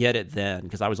didn't really get it then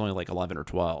because I was only like 11 or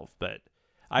 12, but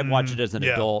I've watched it as an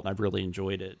adult, and I've really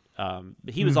enjoyed it. But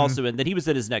he was also in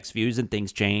his next few, and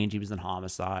Things Change. He was in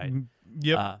Homicide.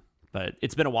 Yep. But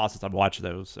it's been a while since I've watched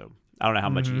those, so I don't know how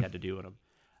much he had to do in them.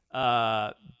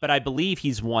 But I believe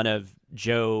he's one of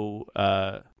Joe,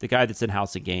 the guy that's in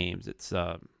House of Games. It's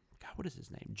what is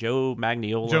his name? Joe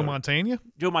Mantegna. Joe Mantegna.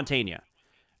 Joe Mantegna.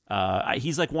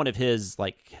 He's like one of his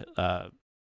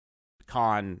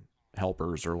con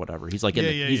helpers or whatever. He's like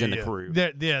he's in the crew.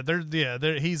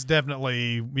 He's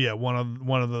definitely one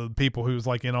of the people who's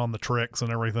like in on the tricks and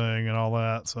everything and all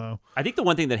that. So I think the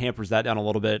one thing that hampers that down a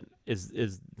little bit is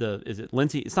it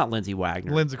Lindsay? It's not Lindsay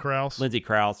Wagner. Lindsay Krause. Lindsay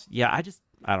Krause. Yeah,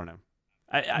 I don't know.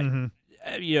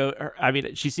 I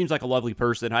mean, she seems like a lovely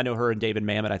person. I know her and David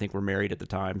Mamet, I think, were married at the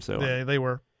time. So yeah, they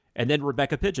were. And then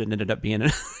Rebecca Pidgeon ended up being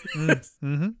in it.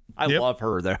 I love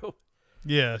her though.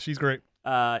 Yeah, she's great.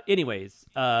 Anyways,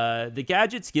 the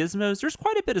gadgets, gizmos, there's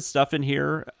quite a bit of stuff in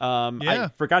here. I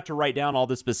forgot to write down all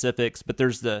the specifics, but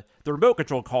there's the remote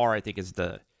control car, I think is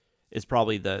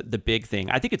probably the big thing.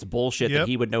 I think it's bullshit that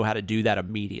he would know how to do that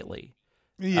immediately.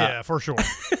 Yeah, for sure.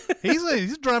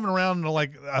 He's driving around in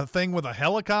like a thing with a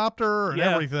helicopter and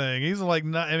everything. He's like,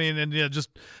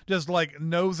 just like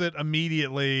knows it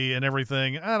immediately and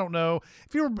everything. I don't know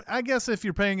if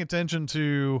you're paying attention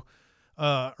to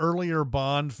earlier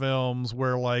Bond films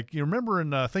where, like, you remember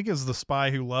in I think it was The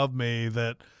Spy Who Loved Me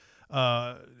that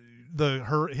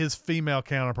his female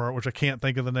counterpart, which I can't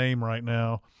think of the name right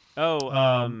now.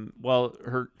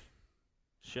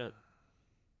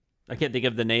 I can't think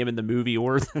of the name in the movie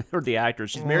or the actor.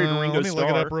 She's married to Ringo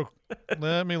Starr.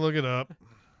 Let me look it up.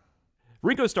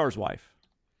 Ringo Starr's wife.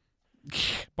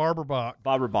 Barbara Bach.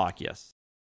 Barbara Bach, yes.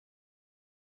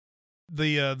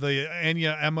 The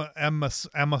Anya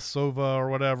Amasova or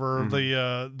whatever,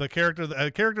 the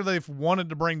character they've wanted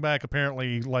to bring back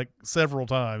apparently like several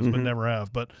times but never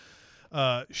have. But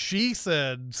she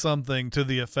said something to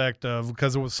the effect of,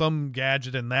 because there was some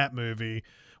gadget in that movie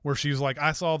where she was like,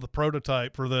 I saw the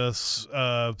prototype for this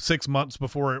 6 months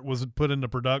before it was put into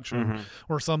production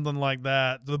or something like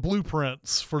that. The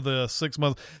blueprints for the 6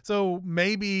 months. So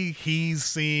maybe he's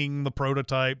seeing the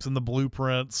prototypes and the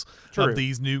blueprints of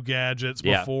these new gadgets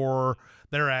before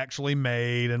they're actually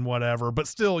made and whatever. But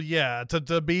still,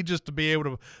 to be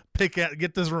able to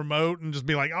get this remote and just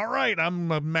be like, all right,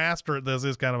 I'm a master at this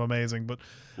is kind of amazing. But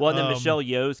and then Michelle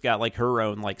Yeoh's got like her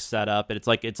own like setup, and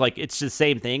it's the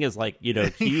same thing as like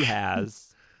Q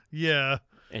has. Yeah.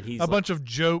 And he's a bunch of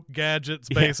joke gadgets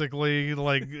basically,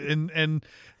 like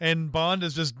and Bond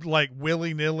is just like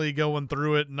willy-nilly going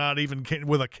through it, not even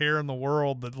with a care in the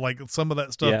world that like some of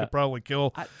that stuff could probably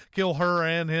kill her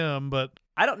and him. But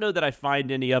I don't know that I find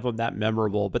any of them that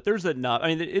memorable, but there's enough. I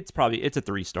mean, it's a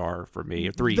 3-star for me.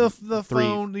 The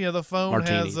phone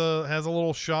martinis. has a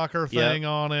little shocker thing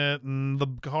on it, and the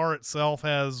car itself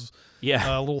has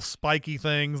little spiky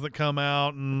things that come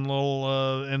out and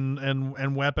little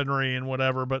and weaponry and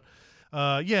whatever. But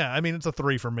I mean, it's a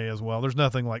 3 for me as well. There's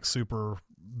nothing like super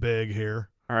big here.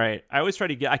 All right, I always try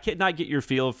to I cannot get your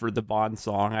feel for the Bond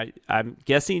song. I'm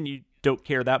guessing you don't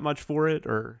care that much for it,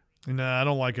 or no, I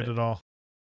don't like it at all.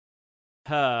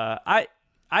 I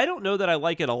don't know that I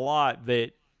like it a lot,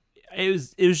 but it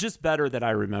was just better than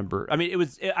I remember. I mean,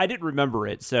 I didn't remember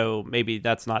it, so maybe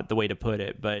that's not the way to put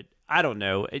it, but I don't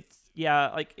know.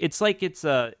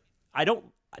 The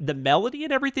melody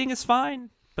and everything is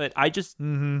fine, but I just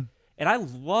and I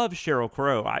love Sheryl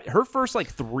Crow. Her first like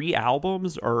 3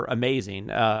 albums are amazing.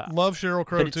 Love Sheryl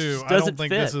Crow too. I don't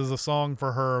think this is a song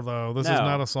for her though. This is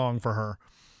not a song for her.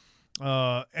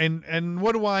 And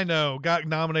what do I know? Got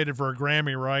nominated for a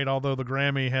Grammy, right? Although the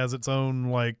Grammy has its own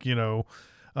like,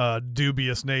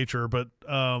 dubious nature, but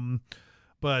I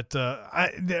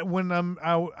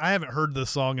haven't heard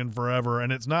this song in forever,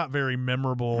 and it's not very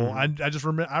memorable. I just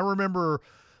remember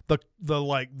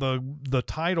the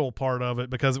title part of it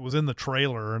because it was in the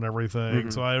trailer and everything.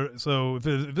 So if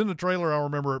it's in the trailer, I'll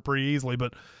remember it pretty easily.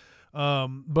 But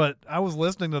But I was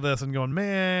listening to this and going,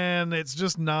 man, it's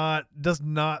just does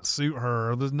not suit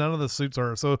her. There's none of this suits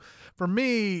her. So for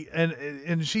me,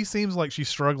 and she seems like she's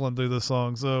struggling through this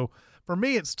song. So for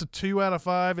me, it's a 2 out of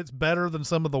 5. It's better than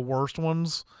some of the worst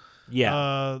ones.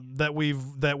 Yeah. That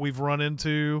we've run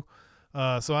into.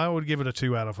 So I would give it a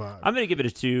 2 out of 5. I'm going to give it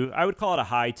a 2. I would call it a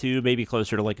high 2, maybe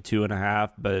closer to like a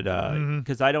 2.5, but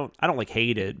because I don't like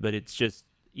hate it, but it's just,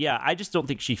 yeah, I just don't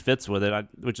think she fits with it. I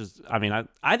think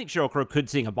Sheryl Crow could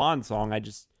sing a Bond song. I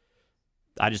just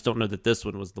don't know that this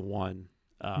one was the one.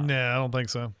 Nah, I don't think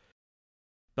so.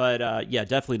 But yeah,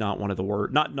 definitely not one of the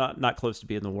worst. Not close to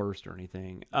being the worst or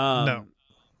anything. No.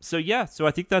 So yeah, so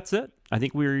I think that's it. I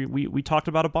think we talked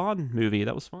about a Bond movie.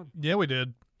 That was fun. Yeah, we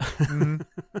did. Mm-hmm.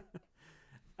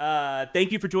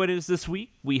 Thank you for joining us this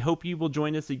week. We hope you will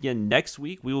join us again next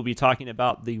week. We will be talking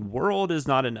about The World Is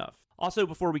Not Enough. Also,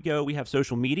 before we go, we have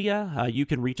social media. You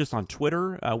can reach us on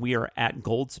Twitter. We are at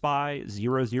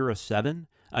GoldSpy007.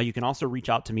 You can also reach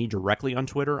out to me directly on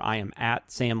Twitter. I am at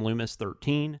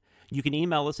SamLoomis13. You can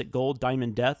email us at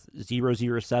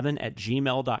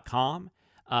golddiamonddeath007@gmail.com.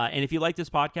 And if you like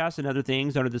this podcast and other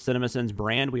things under the CinemaSins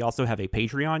brand, we also have a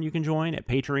Patreon you can join at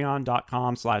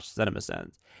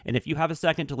patreon.com/CinemaSins. And if you have a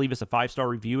second to leave us a 5-star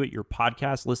review at your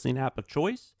podcast listening app of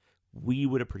choice, we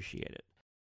would appreciate it.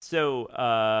 So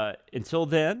until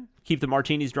then, keep the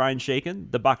martinis dry and shaken,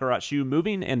 the Baccarat shoe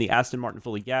moving, and the Aston Martin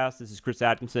fully gassed. This is Chris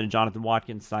Atkinson and Jonathan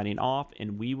Watkins signing off,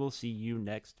 and we will see you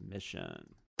next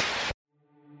mission.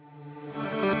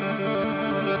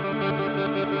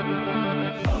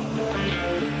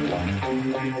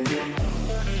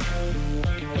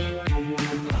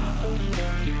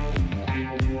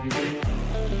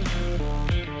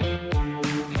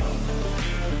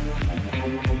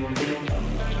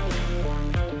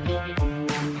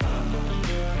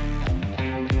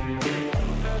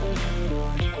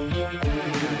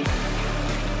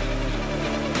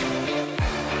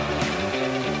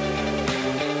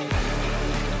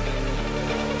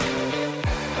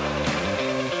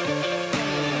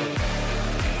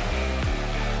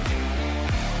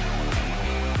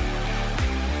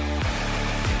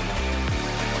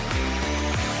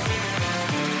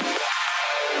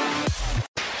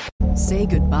 Say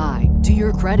goodbye to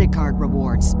your credit card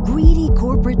rewards. Greedy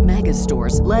corporate mega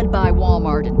stores, led by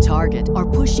Walmart and Target, are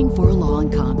pushing for a law in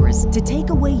Congress to take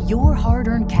away your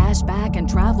hard-earned cash back and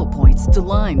travel points to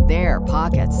line their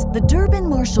pockets. The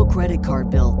Durbin-Marshall credit card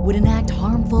bill would enact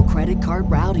harmful credit card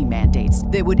routing mandates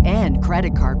that would end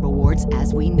credit card rewards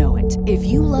as we know it. If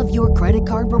you love your credit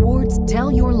card rewards,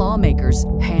 tell your lawmakers,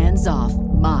 hands off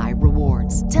my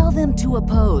rewards. Tell them to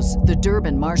oppose the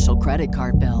Durbin-Marshall credit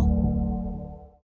card bill.